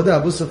அமர்ந்திருக்கும் போது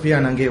அபூ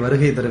சுஃபியான் அங்கே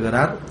வருகை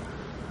தருகிறார்.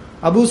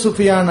 அபூ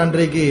சுஃபியான்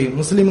அன்றைக்கு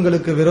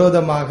முஸ்லிம்களுக்கு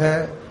விரோதமாக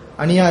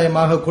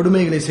அநியாயமாக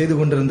கொடுமைகளை செய்து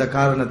கொண்டிருந்த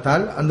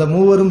காரணத்தால் அந்த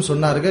மூவரும்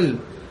சொன்னார்கள்,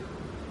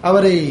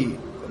 அவரை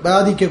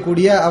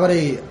பாதிக்கக்கூடிய, அவரை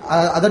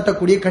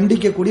அதட்டக்கூடிய,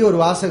 கண்டிக்கக்கூடிய ஒரு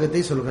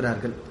வாசகத்தை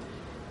சொல்கிறார்கள்.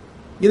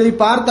 இதை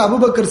பார்த்த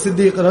அபூபக்கர்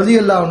சித்திக்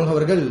ரலியல்லாஹு அன்ஹு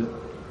அவர்கள்,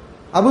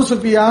 அபூ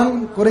சுஃபியான்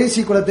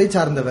குறைஷி குலத்தை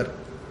சார்ந்தவர்,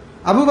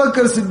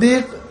 அபூபக்கர்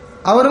சித்திக்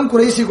அவரும்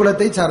குறைஷி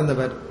குலத்தை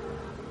சார்ந்தவர்,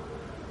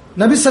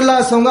 நபி ஸல்லல்லாஹு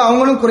அலைஹி வஸல்லம்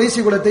அவங்களும்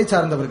குறைஷி குலத்தை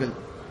சார்ந்தவர்கள்.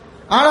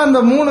 ஆனா அந்த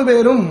மூணு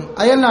பேரும்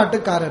அயல்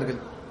நாட்டுக்காரர்கள்.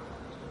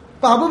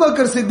 இப்ப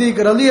அபூபக்கர்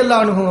சித்திக்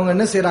ரலியல்லாஹு அன்ஹு அவங்க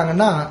என்ன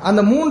செய்யறாங்கன்னா,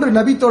 அந்த மூன்று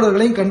நபி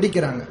தோழர்களையும்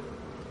கண்டிக்கிறாங்க.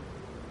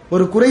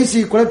 ஒரு குறைஷி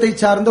குலத்தை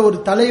சார்ந்த ஒரு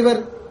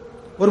தலைவர்,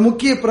 ஒரு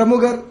முக்கிய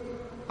பிரமுகர்,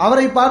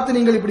 அவரை பார்த்து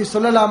நீங்கள் இப்படி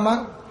சொல்லலாமா?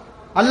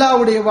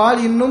 அல்லாஹ்வுடைய வாள்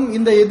இன்னும்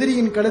இந்த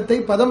எதிரியின் கழுத்தை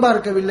பதம்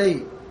பார்க்கவில்லை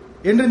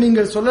என்று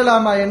நீங்கள்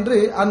சொல்லலாமா என்று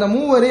அந்த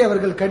மூவரை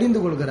அவர்கள் கடிந்து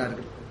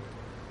கொள்கிறார்கள்.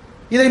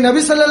 இதை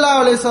நபி ஸல்லல்லாஹு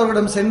அலைஹி வஸல்லம்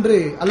அவர்களிடம் சென்று,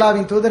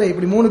 அல்லாஹ்வின் தூதரை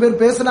இப்படி மூணு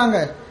பேர் பேசினாங்க,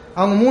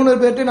 அவங்க மூணு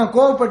பேர்ட்ட நான்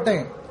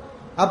கோவப்பட்டேன்.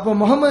 அப்ப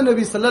முஹம்மது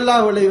நபி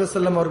ஸல்லல்லாஹு அலைஹி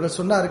வஸல்லம் அவர்கள்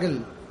சொன்னார்கள்,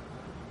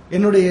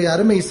 என்னுடைய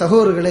அருமை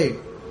சகோதரர்களே,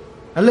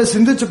 நல்ல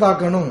சிந்திச்சு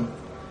பார்க்கணும்.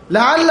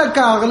 லஅல்லக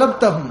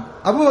அக்லப்தஹும்,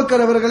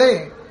 அபூபக்கர் அவர்களே,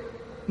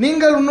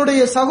 நீங்கள்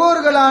உன்னுடைய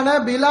சகோதரர்களான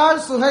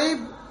பிலால்,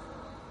 சுஹைப்,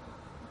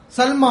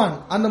 சல்மான்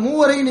அந்த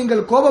மூவரையும்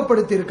நீங்கள்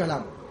கோபப்படுத்தி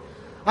இருக்கலாம்.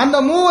 அந்த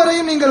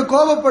மூவரையும் நீங்கள்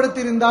கோபப்படுத்தி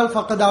இருந்தால்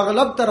ஃபக்கத்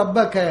அக்லப்த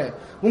ரப்பக,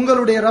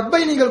 உங்களுடைய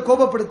ரப்பை நீங்கள்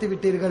கோபப்படுத்தி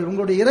விட்டீர்கள்,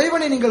 உங்களுடைய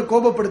இறைவனை நீங்கள்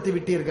கோபப்படுத்தி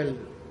விட்டீர்கள்.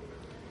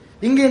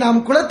 இங்கே நாம்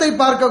குலத்தை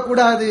பார்க்க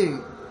கூடாது,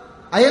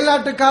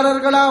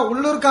 அயல்நாட்டுக்காரர்களா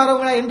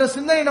உள்ளூர்காரர்களா என்ற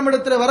சிந்தனை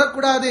நம்மிடத்தில்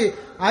வரக்கூடாது.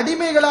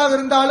 அடிமைகளாக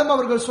இருந்தாலும்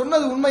அவர்கள்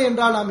சொன்னது உண்மை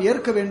என்றால் நாம்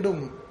ஏற்க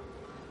வேண்டும்.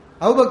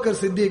 அபூபக்கர்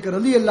சித்திக்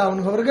ரலியல்லாஹு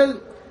அன்ஹு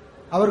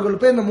அவர்கள்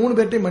போய் இந்த 3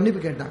 பேர்ட்டையும் மன்னிப்பு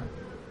கேட்டாங்க.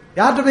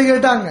 யார்கிட்ட போய்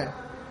கேட்டாங்க?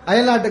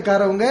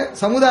 அயல்நாட்டுக்காரவங்க,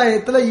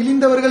 சமுதாயத்தில்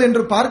இழிந்தவர்கள்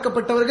என்று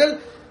பார்க்கப்பட்டவர்கள்,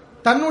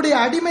 தன்னுடைய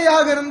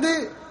அடிமையாக இருந்து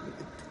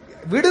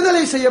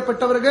விடுதலை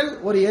செய்யப்பட்டவர்கள்.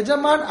 ஒரு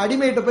எஜமான்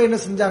அடிமையிட்ட போய் என்ன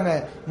செஞ்சாங்க?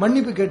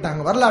 மன்னிப்பு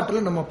கேட்டாங்க.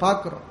 வரலாற்றுல நம்ம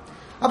பார்க்கிறோம்.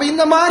 அப்ப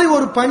இந்த மாதிரி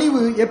ஒரு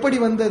பணிவு எப்படி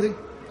வந்தது?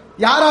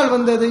 யாரால்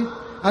வந்தது?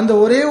 அந்த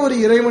ஒரே ஒரு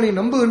இறைவனை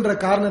நம்புகின்ற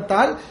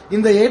காரணத்தால்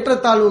இந்த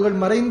ஏற்றத்தாழ்வுகள்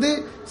மறைந்து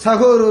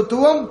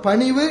சகோதரத்துவம்,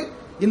 பணிவு,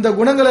 இந்த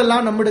குணங்கள்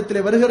எல்லாம்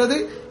நம்மிடத்தில் வருகிறது.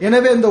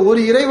 எனவே இந்த ஒரு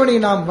இறைவனை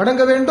நாம்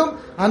வணங்க வேண்டும்.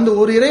 அந்த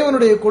ஒரு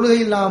இறைவனுடைய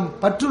கொள்கையில் நாம்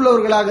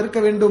பற்றுள்ளவர்களாக இருக்க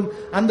வேண்டும்.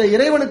 அந்த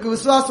இறைவனுக்கு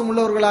விசுவாசம்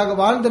உள்ளவர்களாக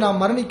வாழ்ந்து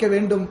நாம் மரணிக்க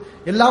வேண்டும்.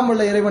 எல்லாம்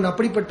உள்ள இறைவன்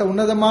அப்படிப்பட்ட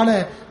உன்னதமான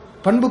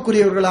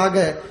பண்புக்குரியவர்களாக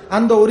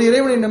அந்த ஒரு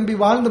இறைவனை நம்பி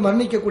வாழ்ந்து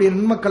மரணிக்கக்கூடிய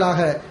நன்மக்களாக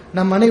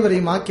நம்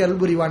அனைவரையும் ஆக்கி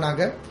அருள் புரிவானாக.